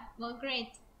yeah, well, great.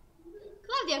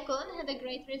 Claudia Kulin had a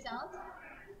great result,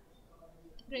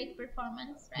 great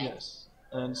performance, right? Yes,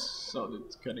 and so did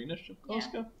Krystyna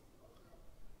Holuj-Radzikowska.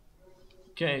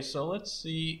 Okay, so let's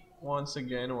see once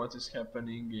again what is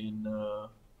happening in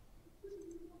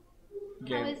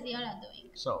game. How is Viola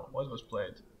doing? So, what was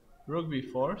played? Rook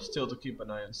b4, still to keep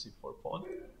an eye on c4 pawn.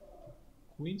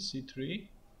 Queen c3.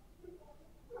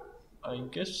 I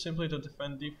guess simply to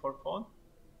defend d4 pawn.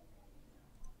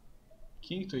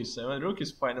 King to e7. Rook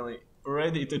is finally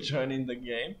ready to join in the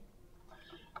game.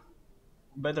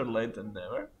 Better late than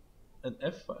never. And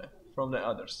f5 from the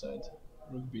other side.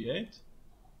 Rook b8.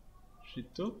 She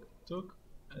took,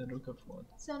 and rook f1.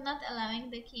 So not allowing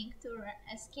the king to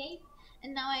escape.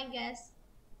 And now I guess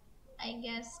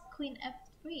queen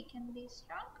f3 can be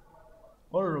strong.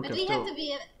 Or rook but f2. We have to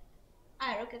be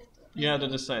rook f2. You have to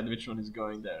decide which one is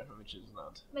going there, which is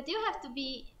not. But you have to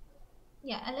be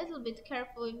a little bit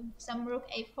careful if some rook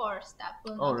a4 stuff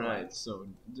will not Alright, work. so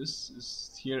this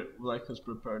is here Black has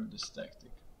prepared this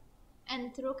tactic.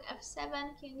 And rook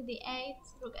f7, king d8,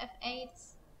 rook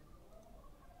f8,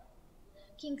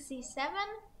 king c7,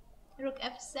 rook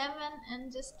f7,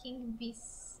 and just king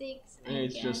b6.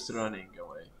 It's just running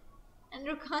away. And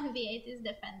rook on b8 is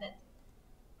defended.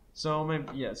 So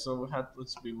maybe so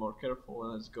let's be more careful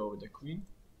and let's go with the queen.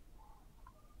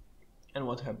 And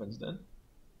what happens then?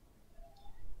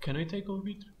 Can we take on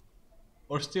b3?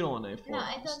 Or still on a4? No,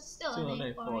 I thought still on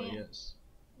a4, yes.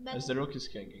 But as the rook is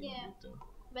hanging yeah. on b2.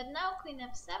 But now queen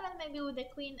f7, maybe with the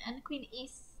queen and queen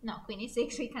queen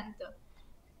e6 we can't do.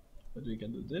 But we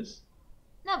can do this?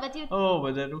 No, but you... Oh,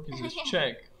 but the rook is just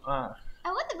check.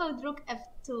 What about rook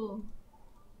f2?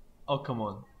 Oh, come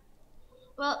on.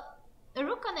 Well, the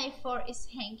rook on a4 is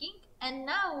hanging, and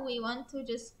now we want to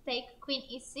just take queen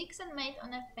e6 and mate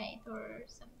on f8 or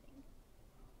something.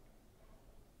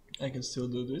 I can still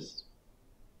do this.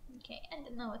 Okay, I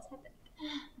don't know what's happening.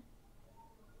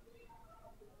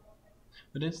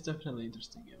 But it's definitely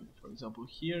interesting. For example,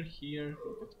 here,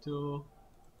 rook f2.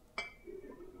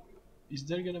 Is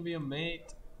there gonna be a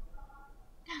mate?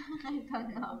 I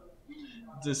don't know.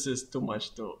 This is too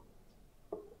much to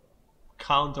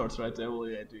count or try to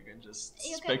evaluate. You can just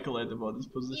speculate about this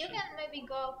position. You can maybe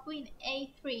go queen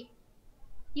a3.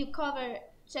 You cover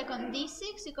check on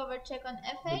d6, you cover check on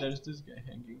f8. But there's this guy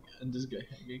hanging, and this guy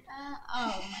hanging.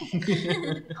 Oh my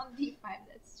god. On d5,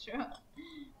 that's true.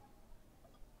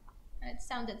 It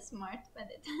sounded smart, but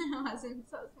it wasn't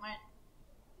so smart.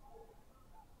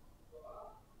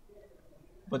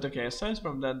 But okay, aside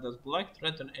from that, does black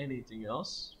threaten anything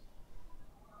else?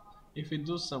 If we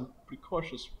do some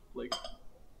precautious, like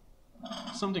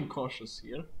something cautious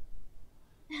here,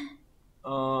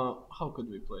 how could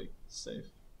we play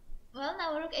safe? Well,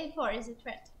 now rook a4 is a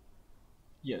threat.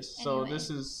 Yes, anyway. So this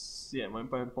is my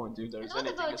point. If there's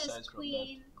anything about aside from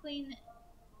queen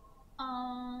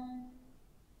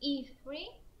e3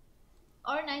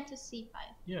 or knight to c5?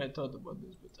 Yeah, I thought about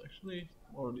this, but actually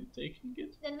already taking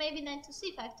it. Then maybe knight to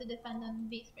c5 to defend on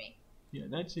b3. Yeah,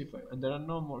 knight c5, and there are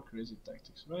no more crazy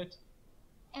tactics, right?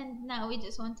 And now we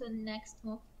just want to next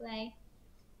move play.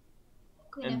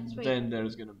 Queen and F3. then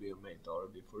there's gonna be a mate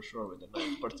already for sure with the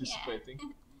knight participating.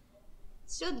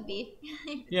 Should be.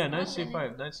 Yeah, knight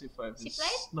c5. Knight c5 She is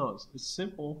played? no, it's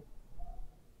simple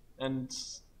and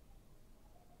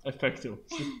effective.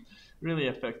 Really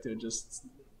effective. Just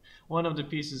one of the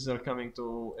pieces are coming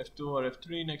to f2 or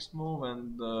f3 next move,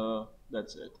 and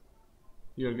that's it.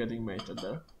 You're getting mated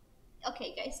there.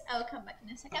 Okay, guys, I'll come back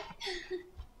in a second.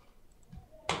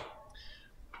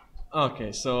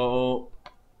 Okay, so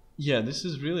yeah, this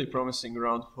is really promising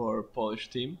round for Polish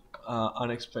team.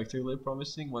 Unexpectedly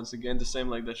promising. Once again, the same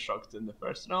like they shocked in the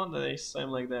first round, and the same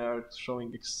like they are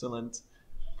showing excellent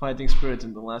fighting spirit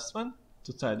in the last one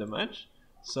to tie the match.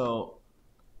 So,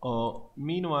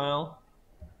 meanwhile,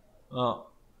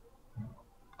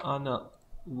 Anna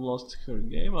lost her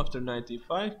game after knight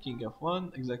e5, king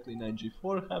f1, exactly knight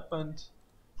g4 happened.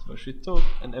 So she took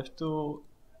an f2,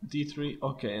 d3,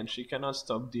 okay, and she cannot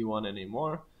stop d1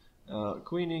 anymore.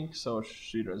 Queening, so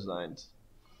she resigned.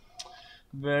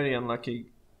 Very unlucky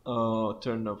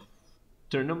turn of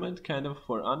tournament kind of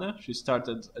for Anna. She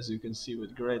started, as you can see,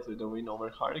 with a win over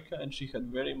Harika, and she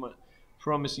had very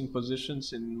promising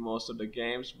positions in most of the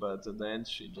games, but at the end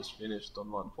she just finished on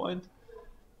 1 point.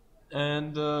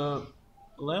 And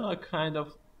Lela kind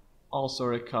of also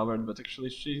recovered, but actually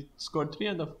she scored 3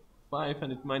 out of 5,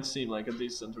 and it might seem like a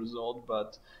decent result,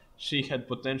 but she had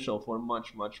potential for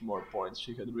much more points.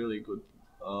 She had really good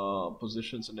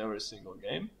positions in every single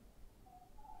game.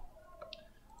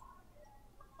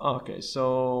 Okay,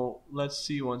 so let's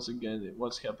see once again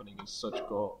what's happening in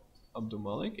Sochko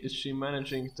Abdumalik. Is she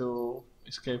managing to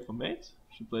escape a mate?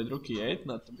 She played rook e8,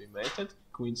 not to be mated.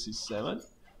 Queen c7.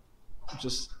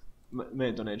 Just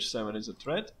mate on h7 is a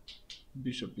threat.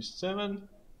 Bishop e7.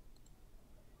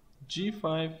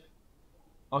 g5.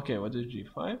 Okay, what is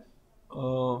g5?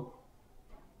 Oh,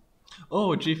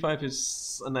 g5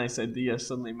 is a nice idea.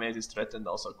 Suddenly mate is threatened.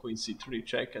 Also queen c3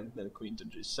 check, and then queen to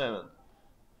g7.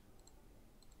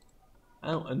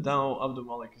 Oh, and now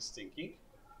Abdumalik is thinking.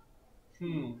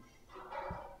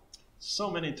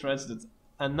 So many threads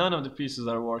and none of the pieces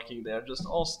are working. They are just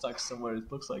all stuck somewhere.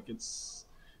 It looks like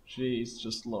she's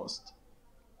just lost.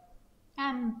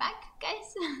 I'm back,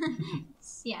 guys.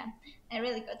 Yeah, I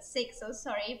really got sick, so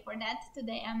sorry for that.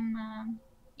 Today I'm,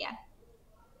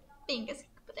 being a sick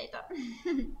potato.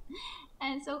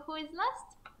 And so who is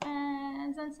lost?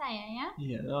 Zansaya, yeah?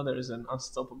 Yeah, now there is an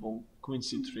unstoppable queen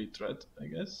c3 threat, I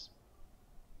guess.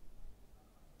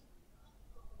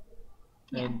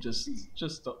 Yeah. And just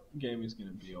the game is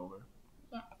gonna be over.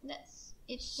 Yeah,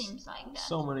 it seems like that.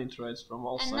 So many threats from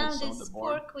all and sides now of the this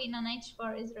board. poor queen on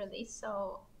h4 is really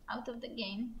so out of the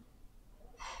game.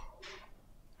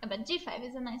 But g5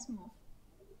 is a nice move.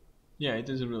 Yeah, it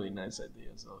is a really nice idea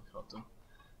as well, how to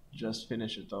just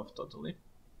finish it off totally.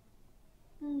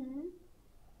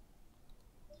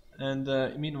 And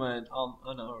meanwhile,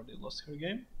 Anna already lost her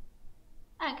game.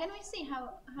 Can we see how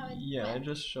it Yeah, went? I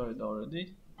just showed it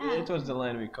already. It was the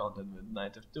line we counted with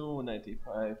knight f2, knight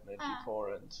e5, knight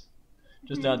g4, and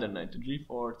just the other knight to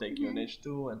g4, taking on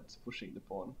h2 and pushing the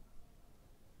pawn.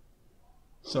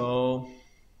 So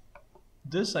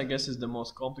this, I guess, is the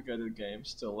most complicated game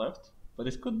still left, but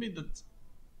it could be that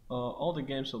all the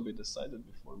games will be decided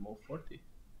before move 40.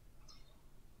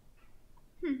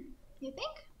 You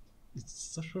think? It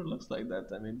so sure looks like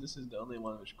that. I mean, this is the only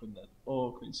one which could not. Oh,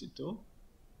 queen c2.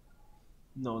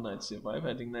 No, knight c5.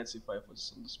 I think knight c5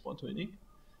 was on the spot winning.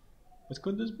 But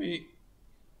could this be?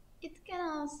 It can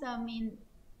also mean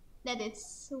that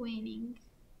it's winning.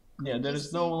 Yeah, there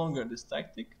is no longer this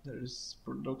tactic. There is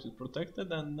protected,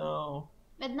 and now.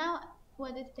 But now,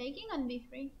 what is taking on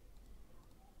b3?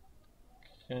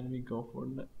 Can we go for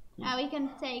that? We can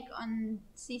take on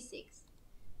c6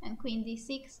 and queen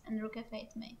d6 and rook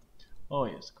f8 mate. Oh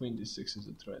yes, queen d6 is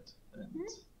a threat, and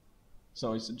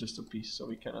so it's just a piece, so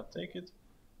we cannot take it.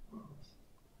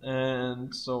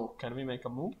 And so, can we make a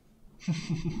move?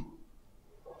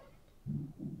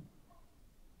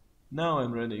 Now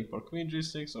I'm ready for queen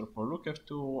g6 or for rook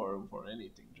f2 or for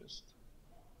anything. Just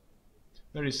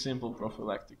very simple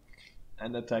prophylactic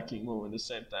and attacking move at the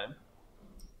same time.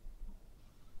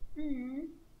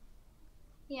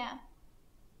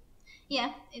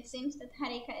 Yeah, it seems that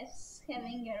Harika is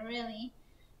having a really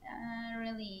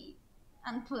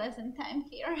unpleasant time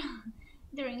here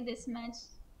during this match.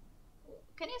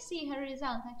 Can you see her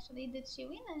result actually? Did she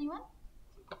win anyone?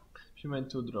 She made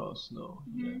 2 draws, no.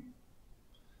 Yeah.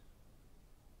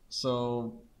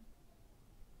 So,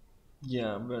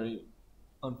 yeah, very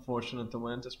unfortunate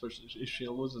event, especially if she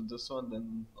loses this one,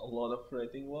 then a lot of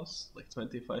rating loss, like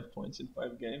 25 points in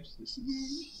 5 games. This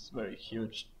is very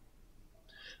huge.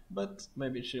 But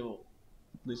maybe she'll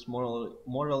at least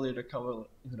morally recover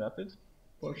in rapid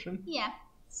portion. Yeah,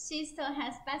 she still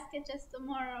has basket just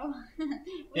tomorrow.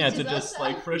 Yeah, to just also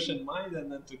like freshen mind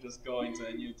and then to just go into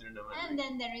a new tournament. And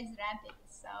then there is rapid,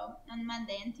 so on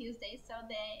Monday and Tuesday, so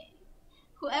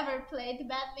whoever played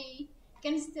badly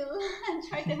can still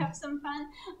try to have some fun.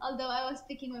 Although I was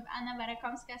speaking with Anna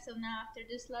Barakowska, so now after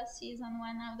this loss, she's on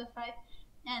 1 out of 5,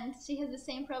 and she has the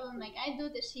same problem like I do,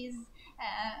 that she's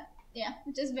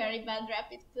just very bad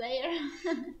rapid player.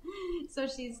 So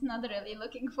she's not really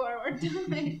looking forward to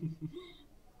it.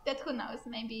 But who knows?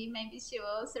 Maybe she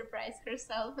will surprise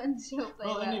herself and she'll play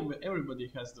well. Anyway, everybody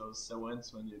has those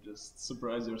events when you just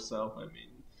surprise yourself. I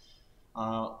mean,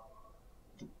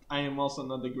 I am also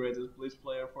not the greatest Blitz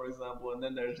player, for example, and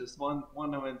then there's just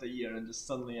one event a year, and just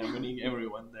suddenly I'm winning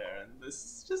everyone there, and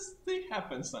this just thing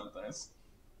happens sometimes.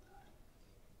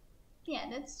 Yeah,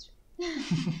 that's true.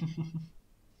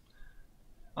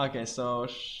 Okay, so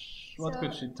what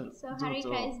could she do? So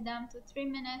Harika is down to 3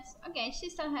 minutes. Okay, she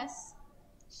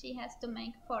has to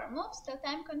make 4 moves, still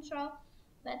time control,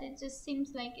 but it just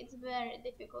seems like it's very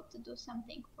difficult to do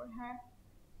something for her.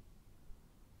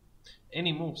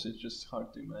 Any moves, it's just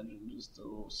hard to imagine, just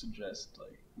to suggest,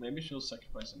 like, maybe she'll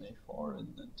sacrifice an a4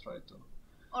 and then try to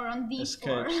or on d4.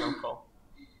 Escape somehow.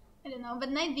 I don't know, but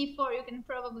knight d4 you can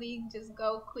probably just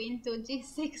go queen to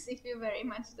g6 if you very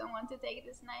much don't want to take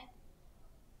this knight.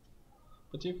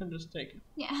 But you can just take it.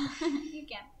 Yeah, you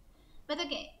can. But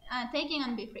okay, taking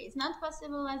on b3 is not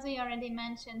possible, as we already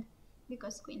mentioned,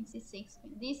 because queen c6,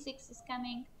 queen d6 is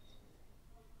coming.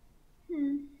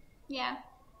 Yeah.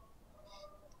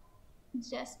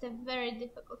 Just a very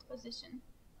difficult position.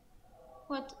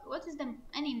 What is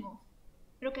any move?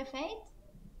 Rook f8?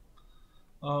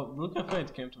 Rook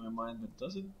f8 came to my mind, but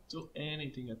does it do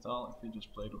anything at all if you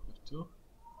just play rook f2?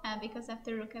 Because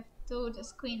after rook f2,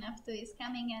 just queen f2 is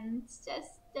coming, and it's just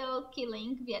still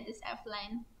killing via this f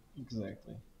line.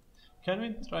 Exactly. Can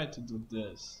we try to do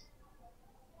this?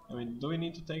 I mean, do we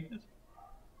need to take it?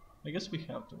 I guess we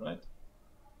have to, right?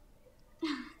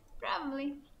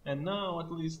 Probably. And now,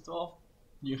 at least,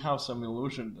 you have some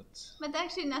illusion that... But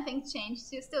actually nothing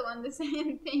changed. You still want the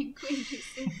same thing, queen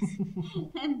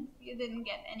d6. And you didn't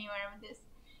get anywhere with this.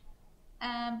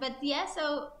 But yeah,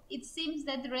 so it seems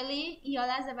that really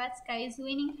Yola Zawadzka is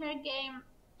winning her game.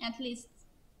 At least,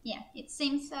 yeah, it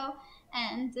seems so.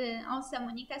 And also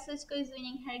Monika Suchko is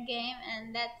winning her game.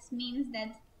 And that means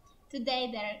that today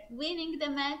they're winning the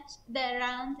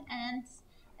round,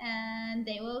 and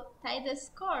they will tie the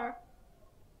score.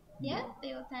 Yeah,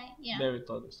 they will tie. Yeah. They will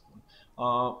tie the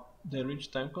score. They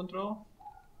reach time control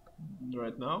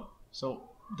right now, so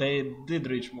they did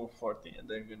reach move 40, and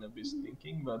they're gonna be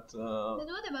stinking. But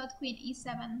what about queen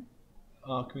e7?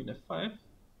 Queen f5.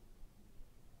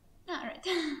 All right.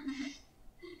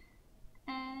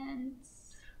 And.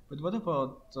 But what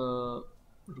about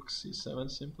rook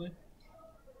c7 simply?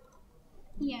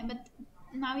 Yeah, but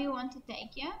now you want to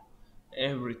take, yeah?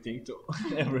 Everything to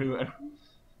everywhere.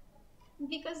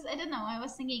 Because I don't know, I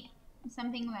was thinking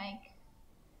something like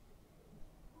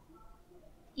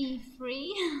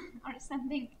e3 or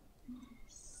something.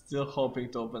 Still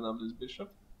hoping to open up this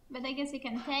bishop. But I guess you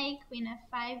can take queen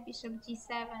f5, bishop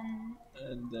g7.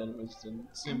 And then with the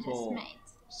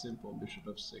simple bishop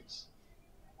f6.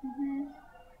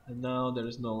 And now there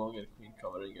is no longer queen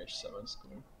covering h7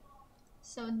 square.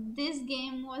 So this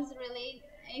game was really,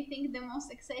 I think, the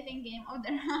most exciting game of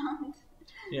the round.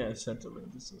 Yeah, certainly.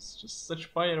 This was just such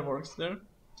fireworks there.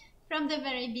 From the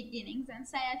very beginning,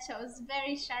 Zansaya chose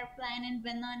very sharp line in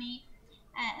Benoni,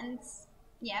 and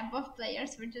yeah, both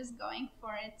players were just going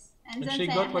for it. And she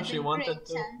got what she wanted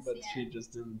to, but she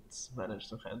just didn't manage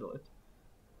to handle it.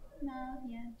 No,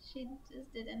 yeah, she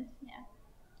just didn't,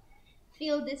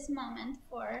 feel this moment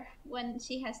for when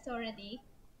she has to already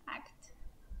act,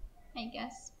 I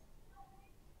guess.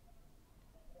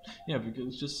 Yeah, because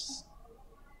it's just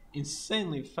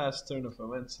insanely fast turn of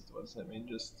events it was. I mean,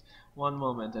 just one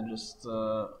moment and just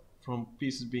from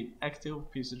pieces being active,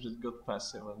 pieces just got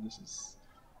passive, and this is...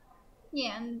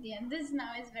 Yeah, and this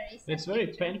now is very... It's very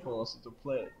painful also to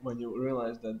play when you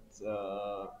realize that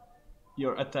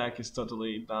your attack is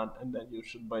totally done, and then you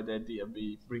should by the idea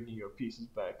be bringing your pieces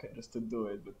back and just to do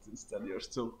it, but instead you're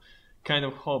still kind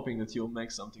of hoping that you'll make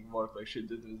something work, like she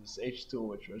did with this h2,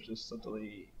 which was just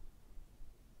totally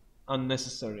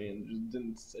unnecessary and just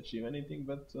didn't achieve anything.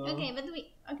 But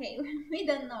we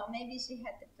don't know, maybe she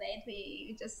had to play it.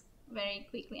 We just very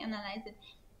quickly analyzed it.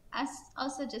 As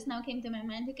also just now came to my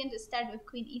mind, you can just start with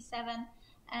queen e7,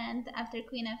 and after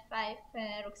queen f5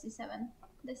 rook c7,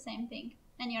 the same thing,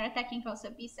 and you're attacking also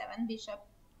b7 bishop,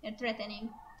 you're threatening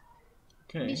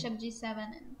bishop g7,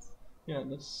 and yeah,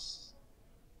 that's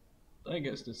I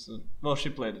guess this is... Well, she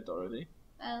played it already.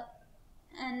 Well,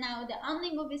 and now the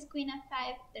only move is queen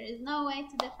f5. There is no way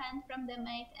to defend from the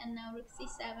mate, and now rook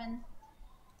c7.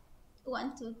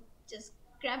 Want to just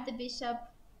grab the bishop,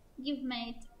 give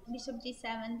mate, bishop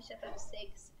g7, bishop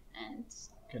f6, and...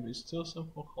 Can we still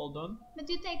somehow hold on? But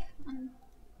you take on...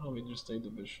 Oh, we just take the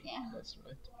bishop. Yeah. That's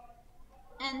right.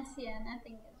 And yeah,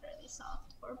 nothing is really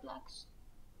soft for blacks.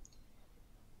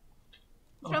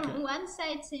 Okay. From one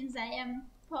side, since I am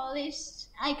Polish,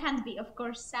 I can't be, of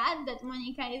course, sad that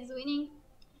Monica is winning,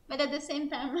 but at the same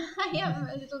time, I am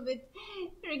a little bit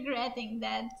regretting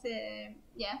that,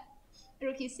 yeah,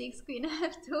 rook e6, queen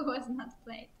f2 was not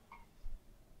played.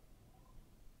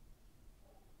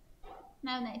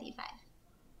 Now knight e5.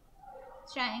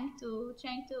 Trying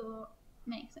to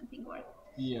make something work.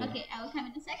 Yeah. Okay, I'll come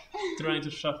in a sec. Trying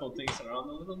to shuffle things around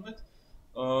a little bit.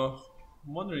 I'm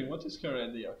wondering what is her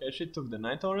idea. Okay, she took the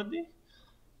knight already.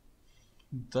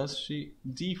 Does she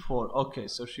d4? Okay,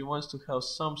 so she wants to have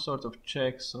some sort of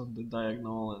checks on the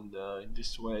diagonal, and in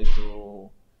this way to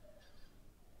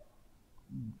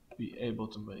be able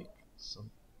to make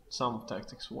some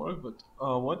tactics work. But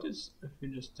what is if we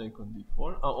just take on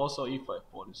d4? Oh, also e5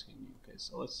 pawn is king. Okay,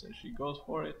 so let's say she goes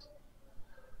for it.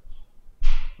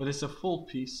 But it's a full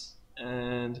piece,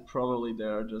 and probably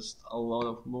there are just a lot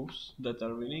of moves that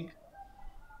are winning.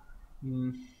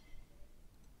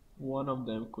 One of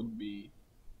them could be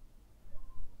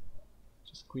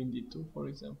just queen d2, for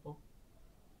example.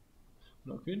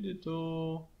 No, queen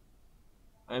d2.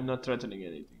 I'm not threatening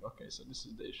anything. Okay, so this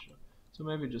is the issue. So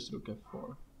maybe just rook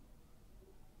f4.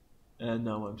 And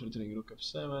now I'm threatening rook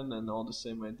f7 and all the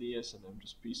same ideas, and I'm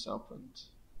just piece up and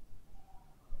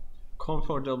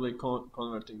comfortably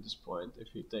converting this point.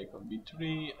 If you take on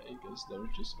b3, I guess there's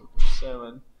just rook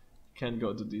f7. Can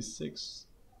go to d6.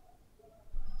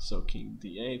 So king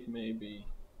d8 maybe.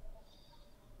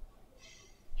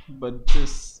 But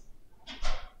this...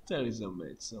 There is a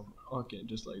mate somewhere. Okay,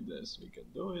 just like this we can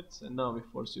do it. And now we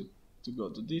force you to go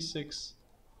to d6.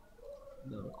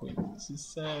 Now queen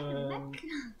c7.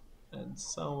 And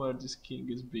somewhere this king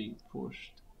is being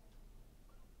pushed.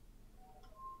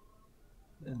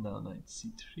 And now knight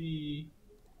c3.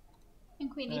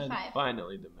 And queen e5. And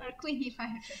finally the mate. Or queen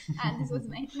e5. Ah, this was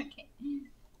mate, okay.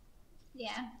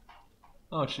 Yeah.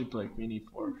 Oh, she played queen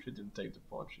e4. She didn't take the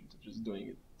pawn. She's just doing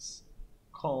it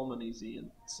calm and easy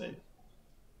and safe.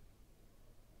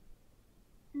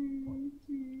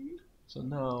 So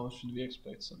now, should we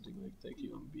expect something like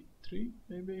taking on b3,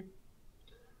 maybe?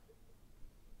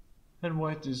 And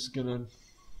white is gonna...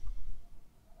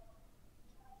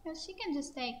 Well, she can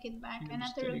just take it back, and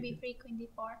after rook b3, queen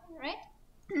d4, right?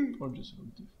 Or just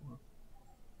rook d4.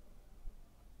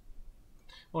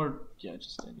 Or, yeah,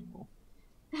 just any move.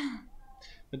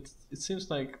 But it seems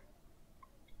like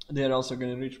they're also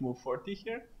gonna reach move 40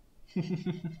 here.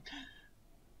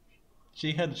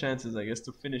 She had chances, I guess,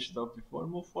 to finish it off before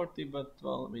move 40, but,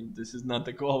 well, I mean, this is not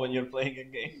the goal when you're playing a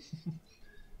game.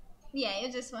 Yeah,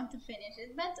 you just want to finish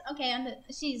it. But, okay,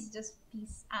 she's just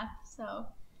piece up, so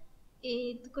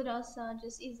it could also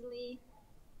just easily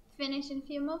finish in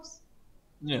few moves.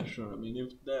 Yeah, sure. I mean,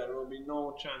 if there will be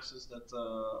no chances that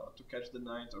to catch the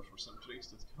knight or for some tricks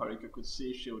that Harika could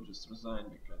see, she'll just resign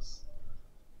because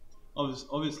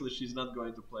obviously she's not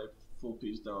going to play full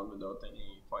piece down without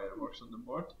any fireworks on the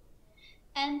board.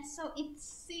 And so it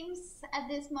seems at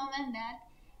this moment that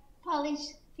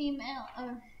Polish female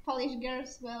or Polish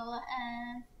girls will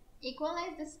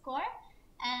equalize the score,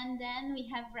 and then we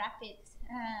have rapid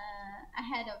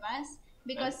ahead of us,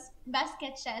 because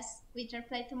basket chess, which are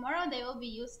played tomorrow, they will be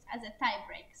used as a tie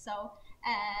break. So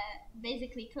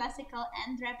basically classical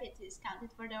and rapid is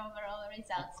counted for the overall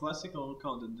results. Classical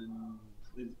counted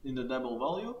in the double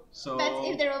value. So but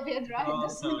if there will be a draw,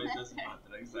 it doesn't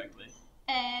matter. Exactly.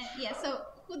 Yeah, so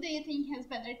who do you think has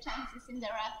better chances in the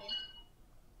rapid?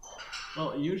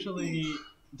 Well, usually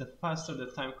the faster the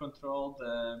time control,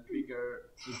 the bigger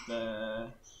is the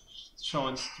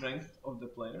shown strength of the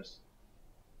players.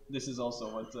 This is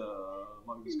also what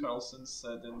Magnus Carlsen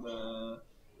said in the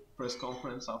press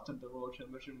conference after the World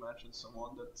Championship match and so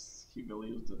on, that he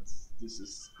believes that this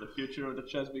is the future of the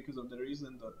chess because of the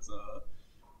reason that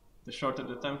the shorter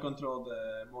the time control,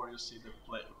 the more you see the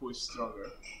play who is stronger.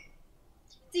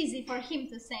 It's easy for him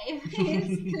to say.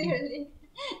 He's clearly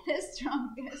the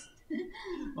strongest.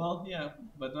 Well, yeah,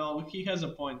 but no, he has a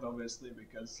point, obviously,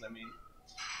 because, I mean,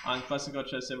 on classical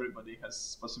chess, everybody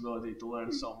has possibility to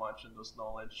learn so much, and those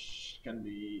knowledge can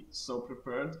be so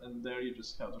prepared, and there you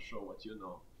just have to show what you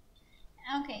know.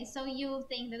 Okay, so you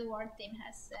think that the world team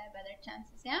has better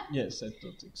chances, yeah? Yes, I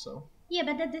do think so. Yeah,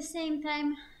 but at the same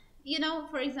time, you know,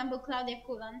 for example, Claudia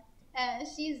Coulon,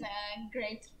 She's a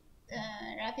great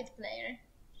rapid player.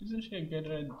 Isn't she a good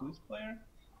blitz player?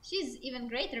 She's even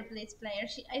greater blitz player.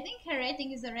 I think her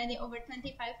rating is already over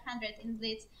 2500 in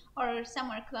blitz or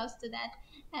somewhere close to that.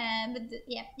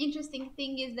 Yeah, interesting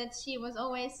thing is that she was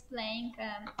always playing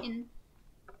in.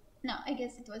 No, I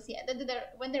guess it was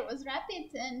when there was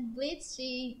rapid and blitz,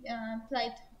 she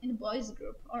played in boys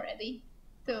group already,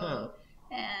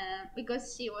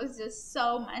 because she was just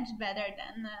so much better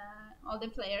than all the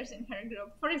players in her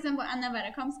group. For example, Anna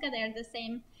Kantane, they are the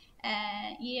same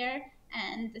year,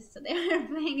 and so they were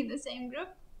playing in the same group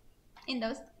in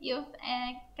those youth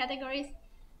categories.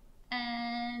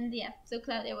 And yeah, so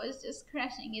Claudia was just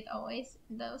crushing it always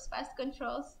in those fast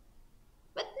controls.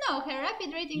 But no, her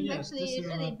rapid rating is actually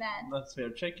really bad. That's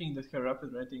fair. Checking that her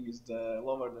rapid rating is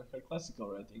lower than her classical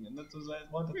rating, and that was what I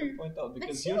wanted to point out,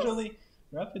 because usually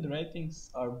rapid ratings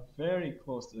are very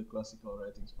close to the classical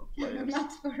ratings for players.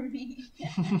 Not for me.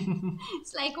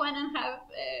 It's like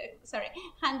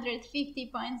 150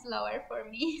 points lower for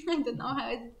me. I don't know how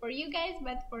it is for you guys,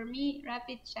 but for me,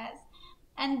 rapid chess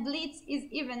and blitz is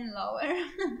even lower.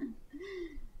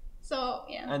 So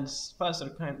yeah. And faster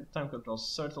time controls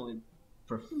certainly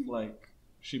like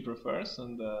she prefers,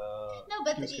 and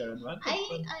gives her advantage.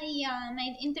 I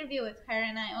made interview with her,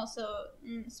 and I also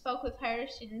spoke with her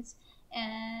since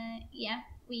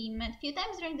we met a few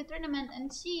times during the tournament,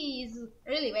 and she is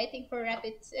really waiting for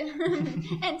rapid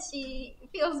and she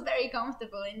feels very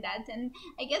comfortable in that. And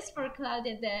I guess for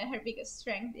Claudia, her biggest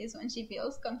strength is when she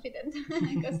feels confident,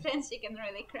 because then she can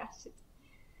really crush it.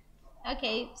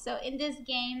 Okay, so in this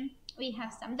game we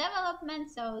have some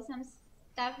development, so some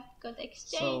stuff got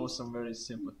exchanged. So some very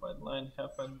simplified line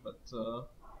happened, but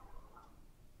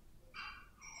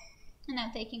now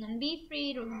taking on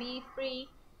b3, rook b3.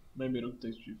 Maybe rook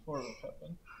takes g4 will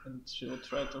happen, and she will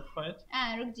try to fight.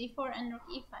 Rook g4 and rook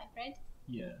e5, right?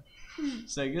 Yeah.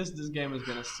 So I guess this game is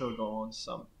gonna still go on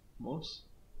some moves.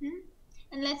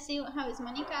 And let's see how is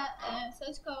Monika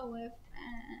Sochko with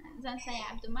Zansaya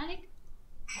Abdumalik.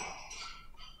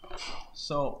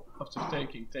 So after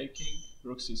taking,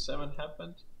 rook c7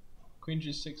 happened, queen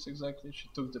g6 exactly. She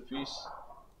took the piece.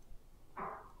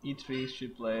 E3 she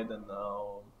played, and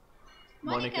now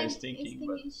Monika is thinking.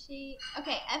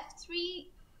 Okay, f3.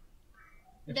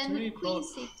 Then queen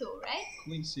c2, right?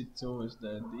 Queen c2 is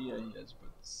the idea, yes,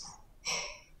 but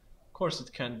of course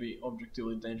it can be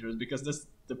objectively dangerous, because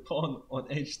the pawn on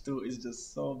h2 is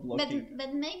just so blocking.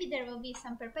 But maybe there will be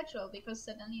some perpetual, because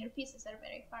suddenly your pieces are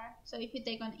very far. So if you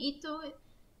take on e2,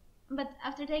 but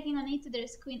after taking on e2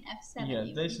 there's queen f7. Yeah,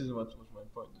 this is what was my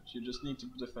point. That you just need to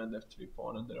defend f3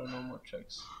 pawn, and there are no more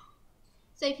checks.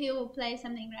 So if you play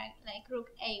something like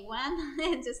rook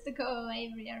a1, just to go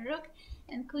away with your rook,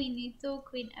 and queen e2,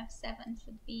 queen f7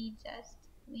 should be just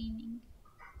winning.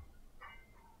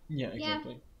 Yeah,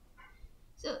 exactly. Yeah.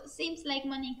 So seems like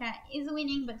Monika is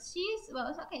winning, but she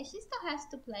still has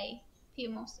to play few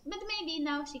moves. But maybe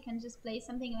now she can just play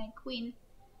something like queen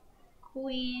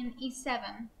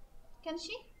e7. Can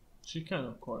she? She can,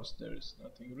 of course. There is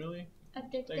nothing really.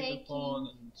 After take the pawn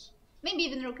and maybe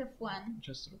even rook f1.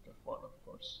 Just rook f1, of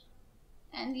course.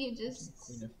 And you just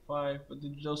queen f5, but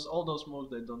all those moves,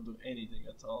 they don't do anything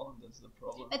at all. That's the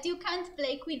problem. But you can't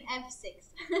play queen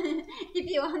f6 if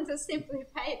you want to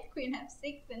simplify it. Queen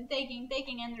f6 and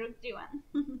taking and rook g1.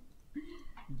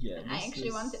 Yeah, I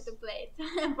actually wanted to play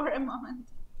it for a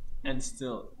moment. And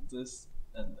still this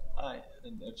and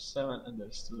f7, and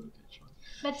there's still rook h1.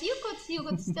 But you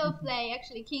could still play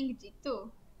actually king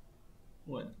g2.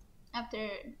 When?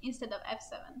 Instead of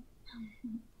f7.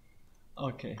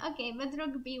 Okay. Okay, but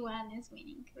rook b1 is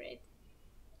winning, right?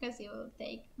 Because you will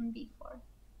take on b4.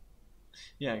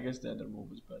 Yeah, I guess the other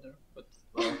move is better, but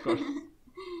well, of course.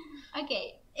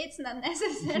 Okay, it's not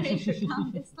necessary to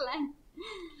count this line.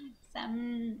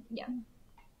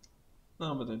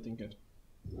 No, but I think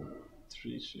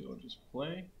f3 she will just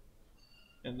play,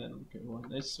 and then rook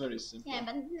a1. It's very simple. Yeah,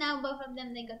 but now both of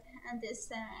them, they got this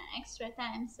extra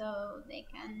time, so they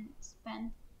can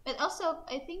spend. But also,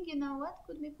 I think, you know what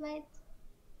could be played?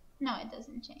 No, it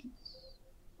doesn't change.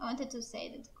 I wanted to say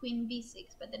that queen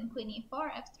b6, but then queen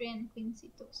e4, f3, and queen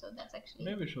c2. So that's actually...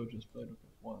 Maybe she'll just play rook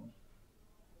f1,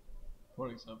 for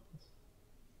example.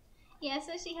 Yeah,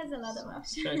 so she has a lot of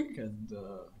options. Check and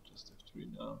just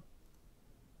f3 now.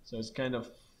 So it's kind of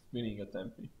winning a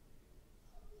tempi.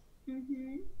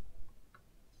 And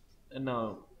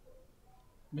now,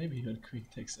 maybe even queen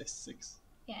takes s6.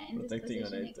 Yeah, in this position you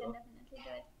can definitely do it.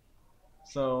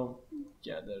 So,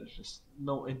 yeah, there's just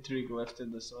no intrigue left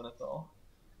in this one at all.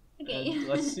 Okay. And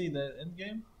let's see the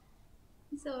endgame.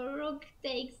 So rook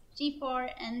takes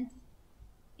g4, and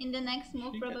In the next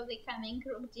move, She probably coming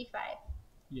rook g5.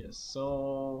 Yes,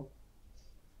 so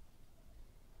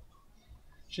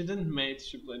she didn't mate,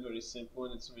 she played very simple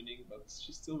and it's winning, but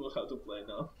she still will have to play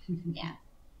now. Yeah.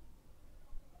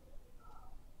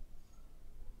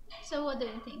 So what do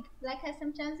you think? Black has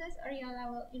some chances, or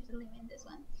Yola will easily win this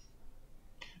one?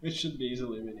 It should be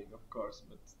easily winning, of course,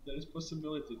 but there is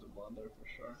possibility to blunder for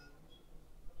sure.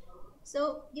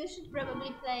 So you should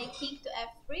probably play king to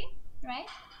f3, right?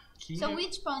 King So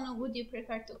which pawn would you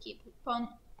prefer to keep? Pawn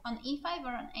on e5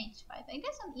 or on h5? I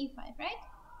guess on e5, right?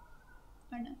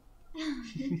 Or no?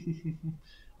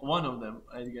 One of them,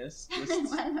 I guess. Just...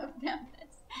 One of them.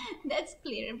 That's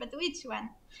clear. But which one?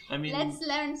 I mean, let's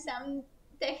learn some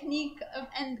technique of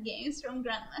endgames from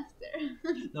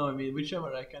Grandmaster. No, I mean,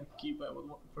 whichever I can keep, I would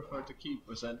prefer to keep,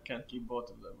 because I can't keep both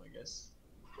of them, I guess.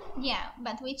 Yeah,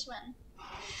 but which one?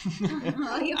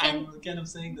 I'm kind of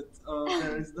saying that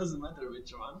it doesn't matter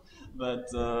which one,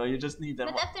 but you just need But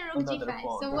after rook g5,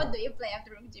 pawn. so what do you play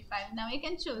after rook g5? Now you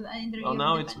can choose either. Well, you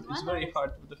now it's one very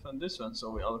hard to defend this one, so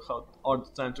we all have all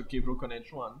the time to keep rook on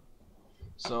h1.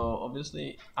 So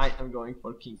obviously, I am going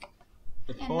for king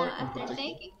and f4 now after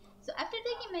taking. So after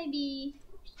taking, maybe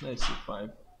knight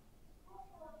c5.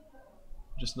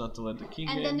 Just not to let the king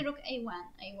and in. then rook a1.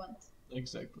 I want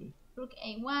Exactly. rook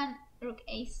a1, rook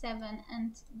a7,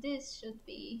 and this should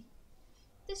be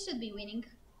winning.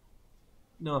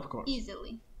 No, of course.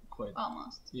 Easily. Quite.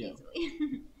 Almost. Yeah.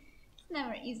 Easily. It's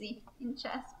never easy in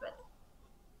chess, but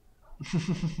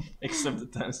except the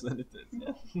times when it is.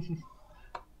 Yeah.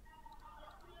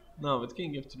 No, with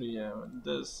king f3, yeah,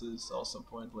 this is also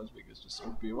pointless because just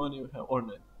rook b1 you have, or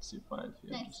knight c5.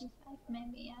 Yeah, knight c5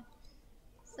 maybe, yeah.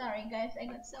 Sorry guys, I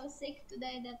got so sick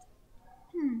today that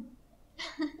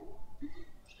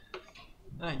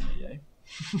Ay, ay, ay.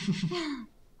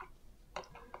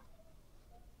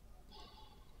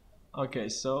 Okay,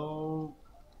 so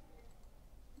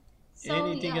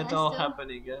anything Yola at all still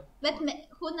happening, yeah? But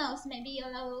who knows, maybe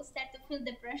Yola will start to feel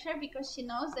the pressure because she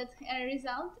knows that her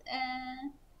result,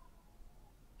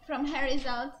 from her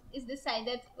result is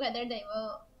decided whether they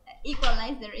will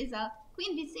equalize the result.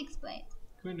 Queen b6 played.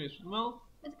 Queen b6, well,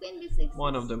 but queen b6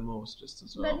 one of the moves just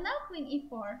as well. But now queen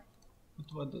e4.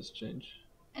 But what does change?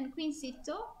 And queen c2?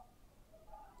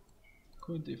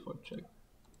 Queen d4 check.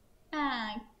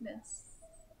 Ah,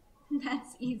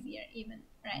 that's easier even,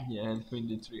 right? Yeah, and queen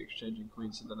d3 exchanging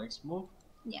queens in the next move.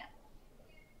 Yeah.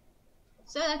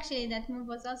 So actually that move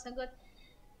was also good.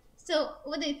 So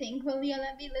what do you think? Will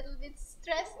Yola be a little bit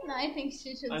stressed? No, I think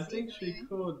she should. I think she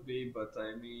could be, but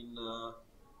I mean,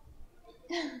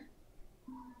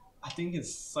 I think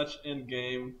it's such end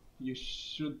game. You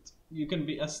can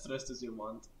be as stressed as you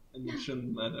want, and it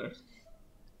shouldn't matter.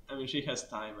 I mean, she has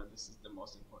time, and this is the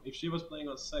most important. If she was playing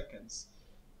on seconds,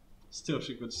 still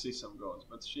she could see some goals,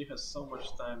 but she has so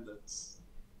much time that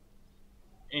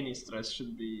any stress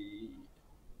should be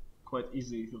quite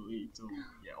easily to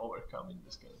overcome in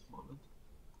this kind of moment.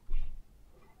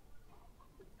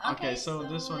 Okay, so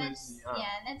this one is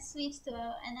let's switch to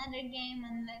another game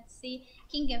and let's see.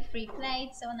 King f3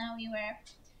 played, so now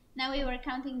we were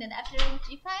counting that after rook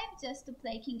g5 just to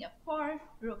play king f4,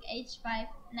 rook h5,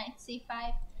 knight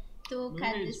c5 to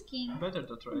cut this king. Better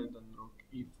to try than rook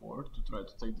e4 to try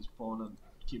to take this pawn and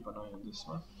keep an eye on this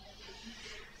one.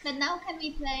 But now can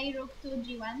we play rook to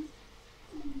g1?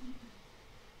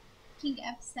 King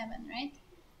f7, right?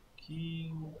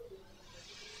 King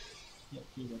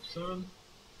f7.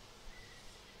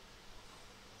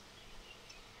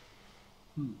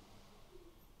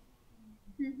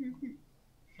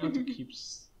 Have to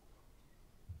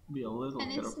be a little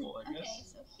careful, I guess. Okay,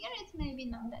 so here it's maybe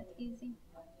not that easy.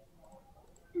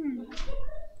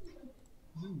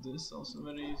 Isn't this also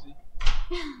very easy?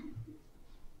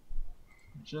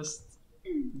 Just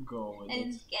go with it.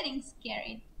 And it's getting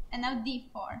scary. And now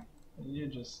d4. And you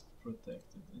just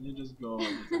protect it. And you just go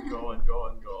and go and go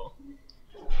and go.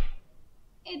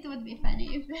 It would be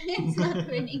funny if it's not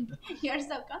winning. You're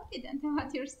so confident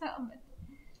about yourself, but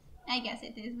I guess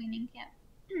it is winning, yeah.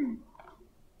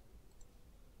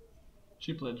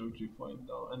 She played rook g5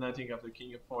 though, and I think after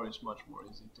king f4 is much more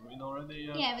easy to win already.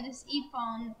 Yeah, with this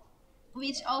e-pawn,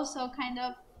 which also kind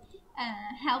of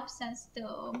helps us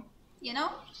to,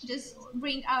 just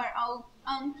bring our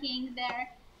own king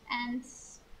there, and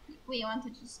we want to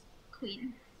just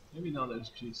queen. Maybe now there's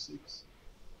g6.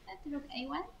 At rook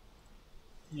a1?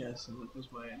 Yes, and that was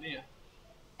my idea.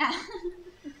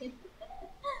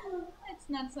 It's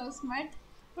not so smart.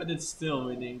 But it's still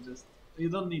winning, just you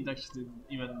don't need actually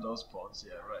even those pawns,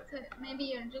 yeah, right. So maybe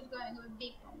you're just going with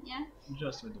big pawn, yeah?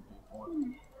 Just with the big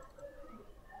pawn.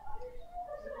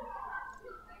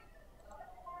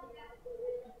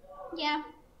 yeah.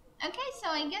 Okay, so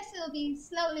I guess we'll be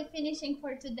slowly finishing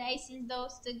for today since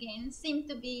those two games seem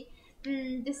to be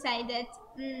decided.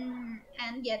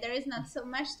 And yeah, there is not so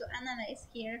much to analyze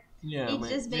here. Yeah, it's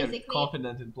just we are basically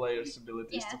confident in players'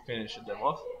 abilities to finish them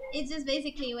off. It's just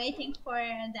basically waiting for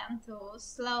them to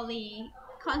slowly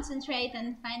concentrate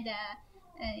and find a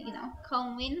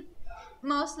calm win.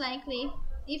 Most likely,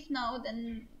 if no,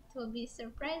 then it will be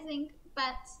surprising.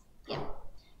 But yeah,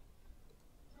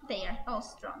 they are all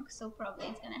strong, so probably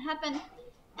it's gonna happen.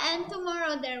 And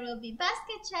tomorrow there will be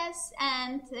basket chess,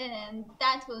 and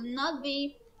that will not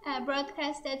be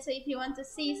broadcasted. So if you want to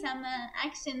see some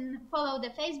action, follow the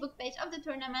Facebook page of the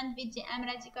tournament. WGM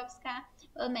Radzikowska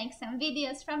will make some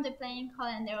videos from the playing hall,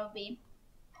 and they will be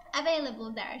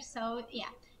available there. So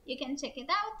yeah, you can check it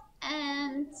out.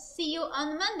 And see you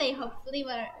on Monday. Hopefully,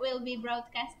 where we'll be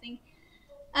broadcasting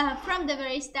from the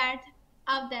very start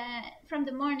of from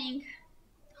the morning.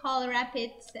 Hall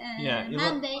Rapids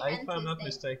Monday and if I'm not Tuesday.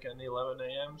 mistaken, 11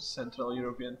 a.m. Central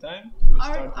European Time.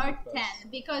 Or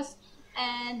 10, because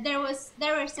there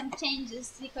were some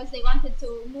changes because they wanted to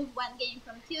move one game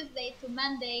from Tuesday to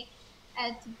Monday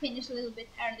to finish a little bit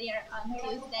earlier on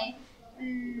Tuesday.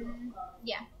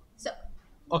 Yeah, so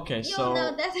you'll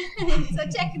know that. So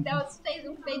check those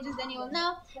Facebook pages, then you'll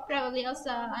know. Probably also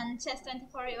on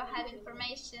Chess24 you'll have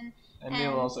information. And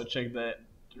you'll also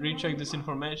recheck this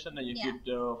information, and if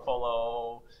you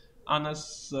follow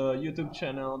Anna's YouTube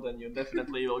channel, then you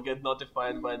definitely will get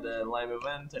notified by the live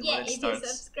event and when it starts. If you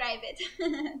subscribe it.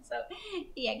 So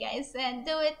yeah, guys,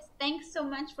 do it. Thanks so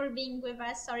much for being with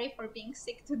us. Sorry for being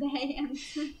sick today, and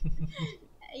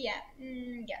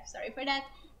sorry for that.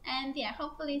 And yeah,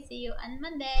 hopefully see you on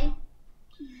Monday.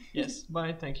 Yes,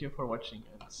 bye. Thank you for watching,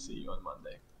 and see you on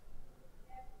Monday.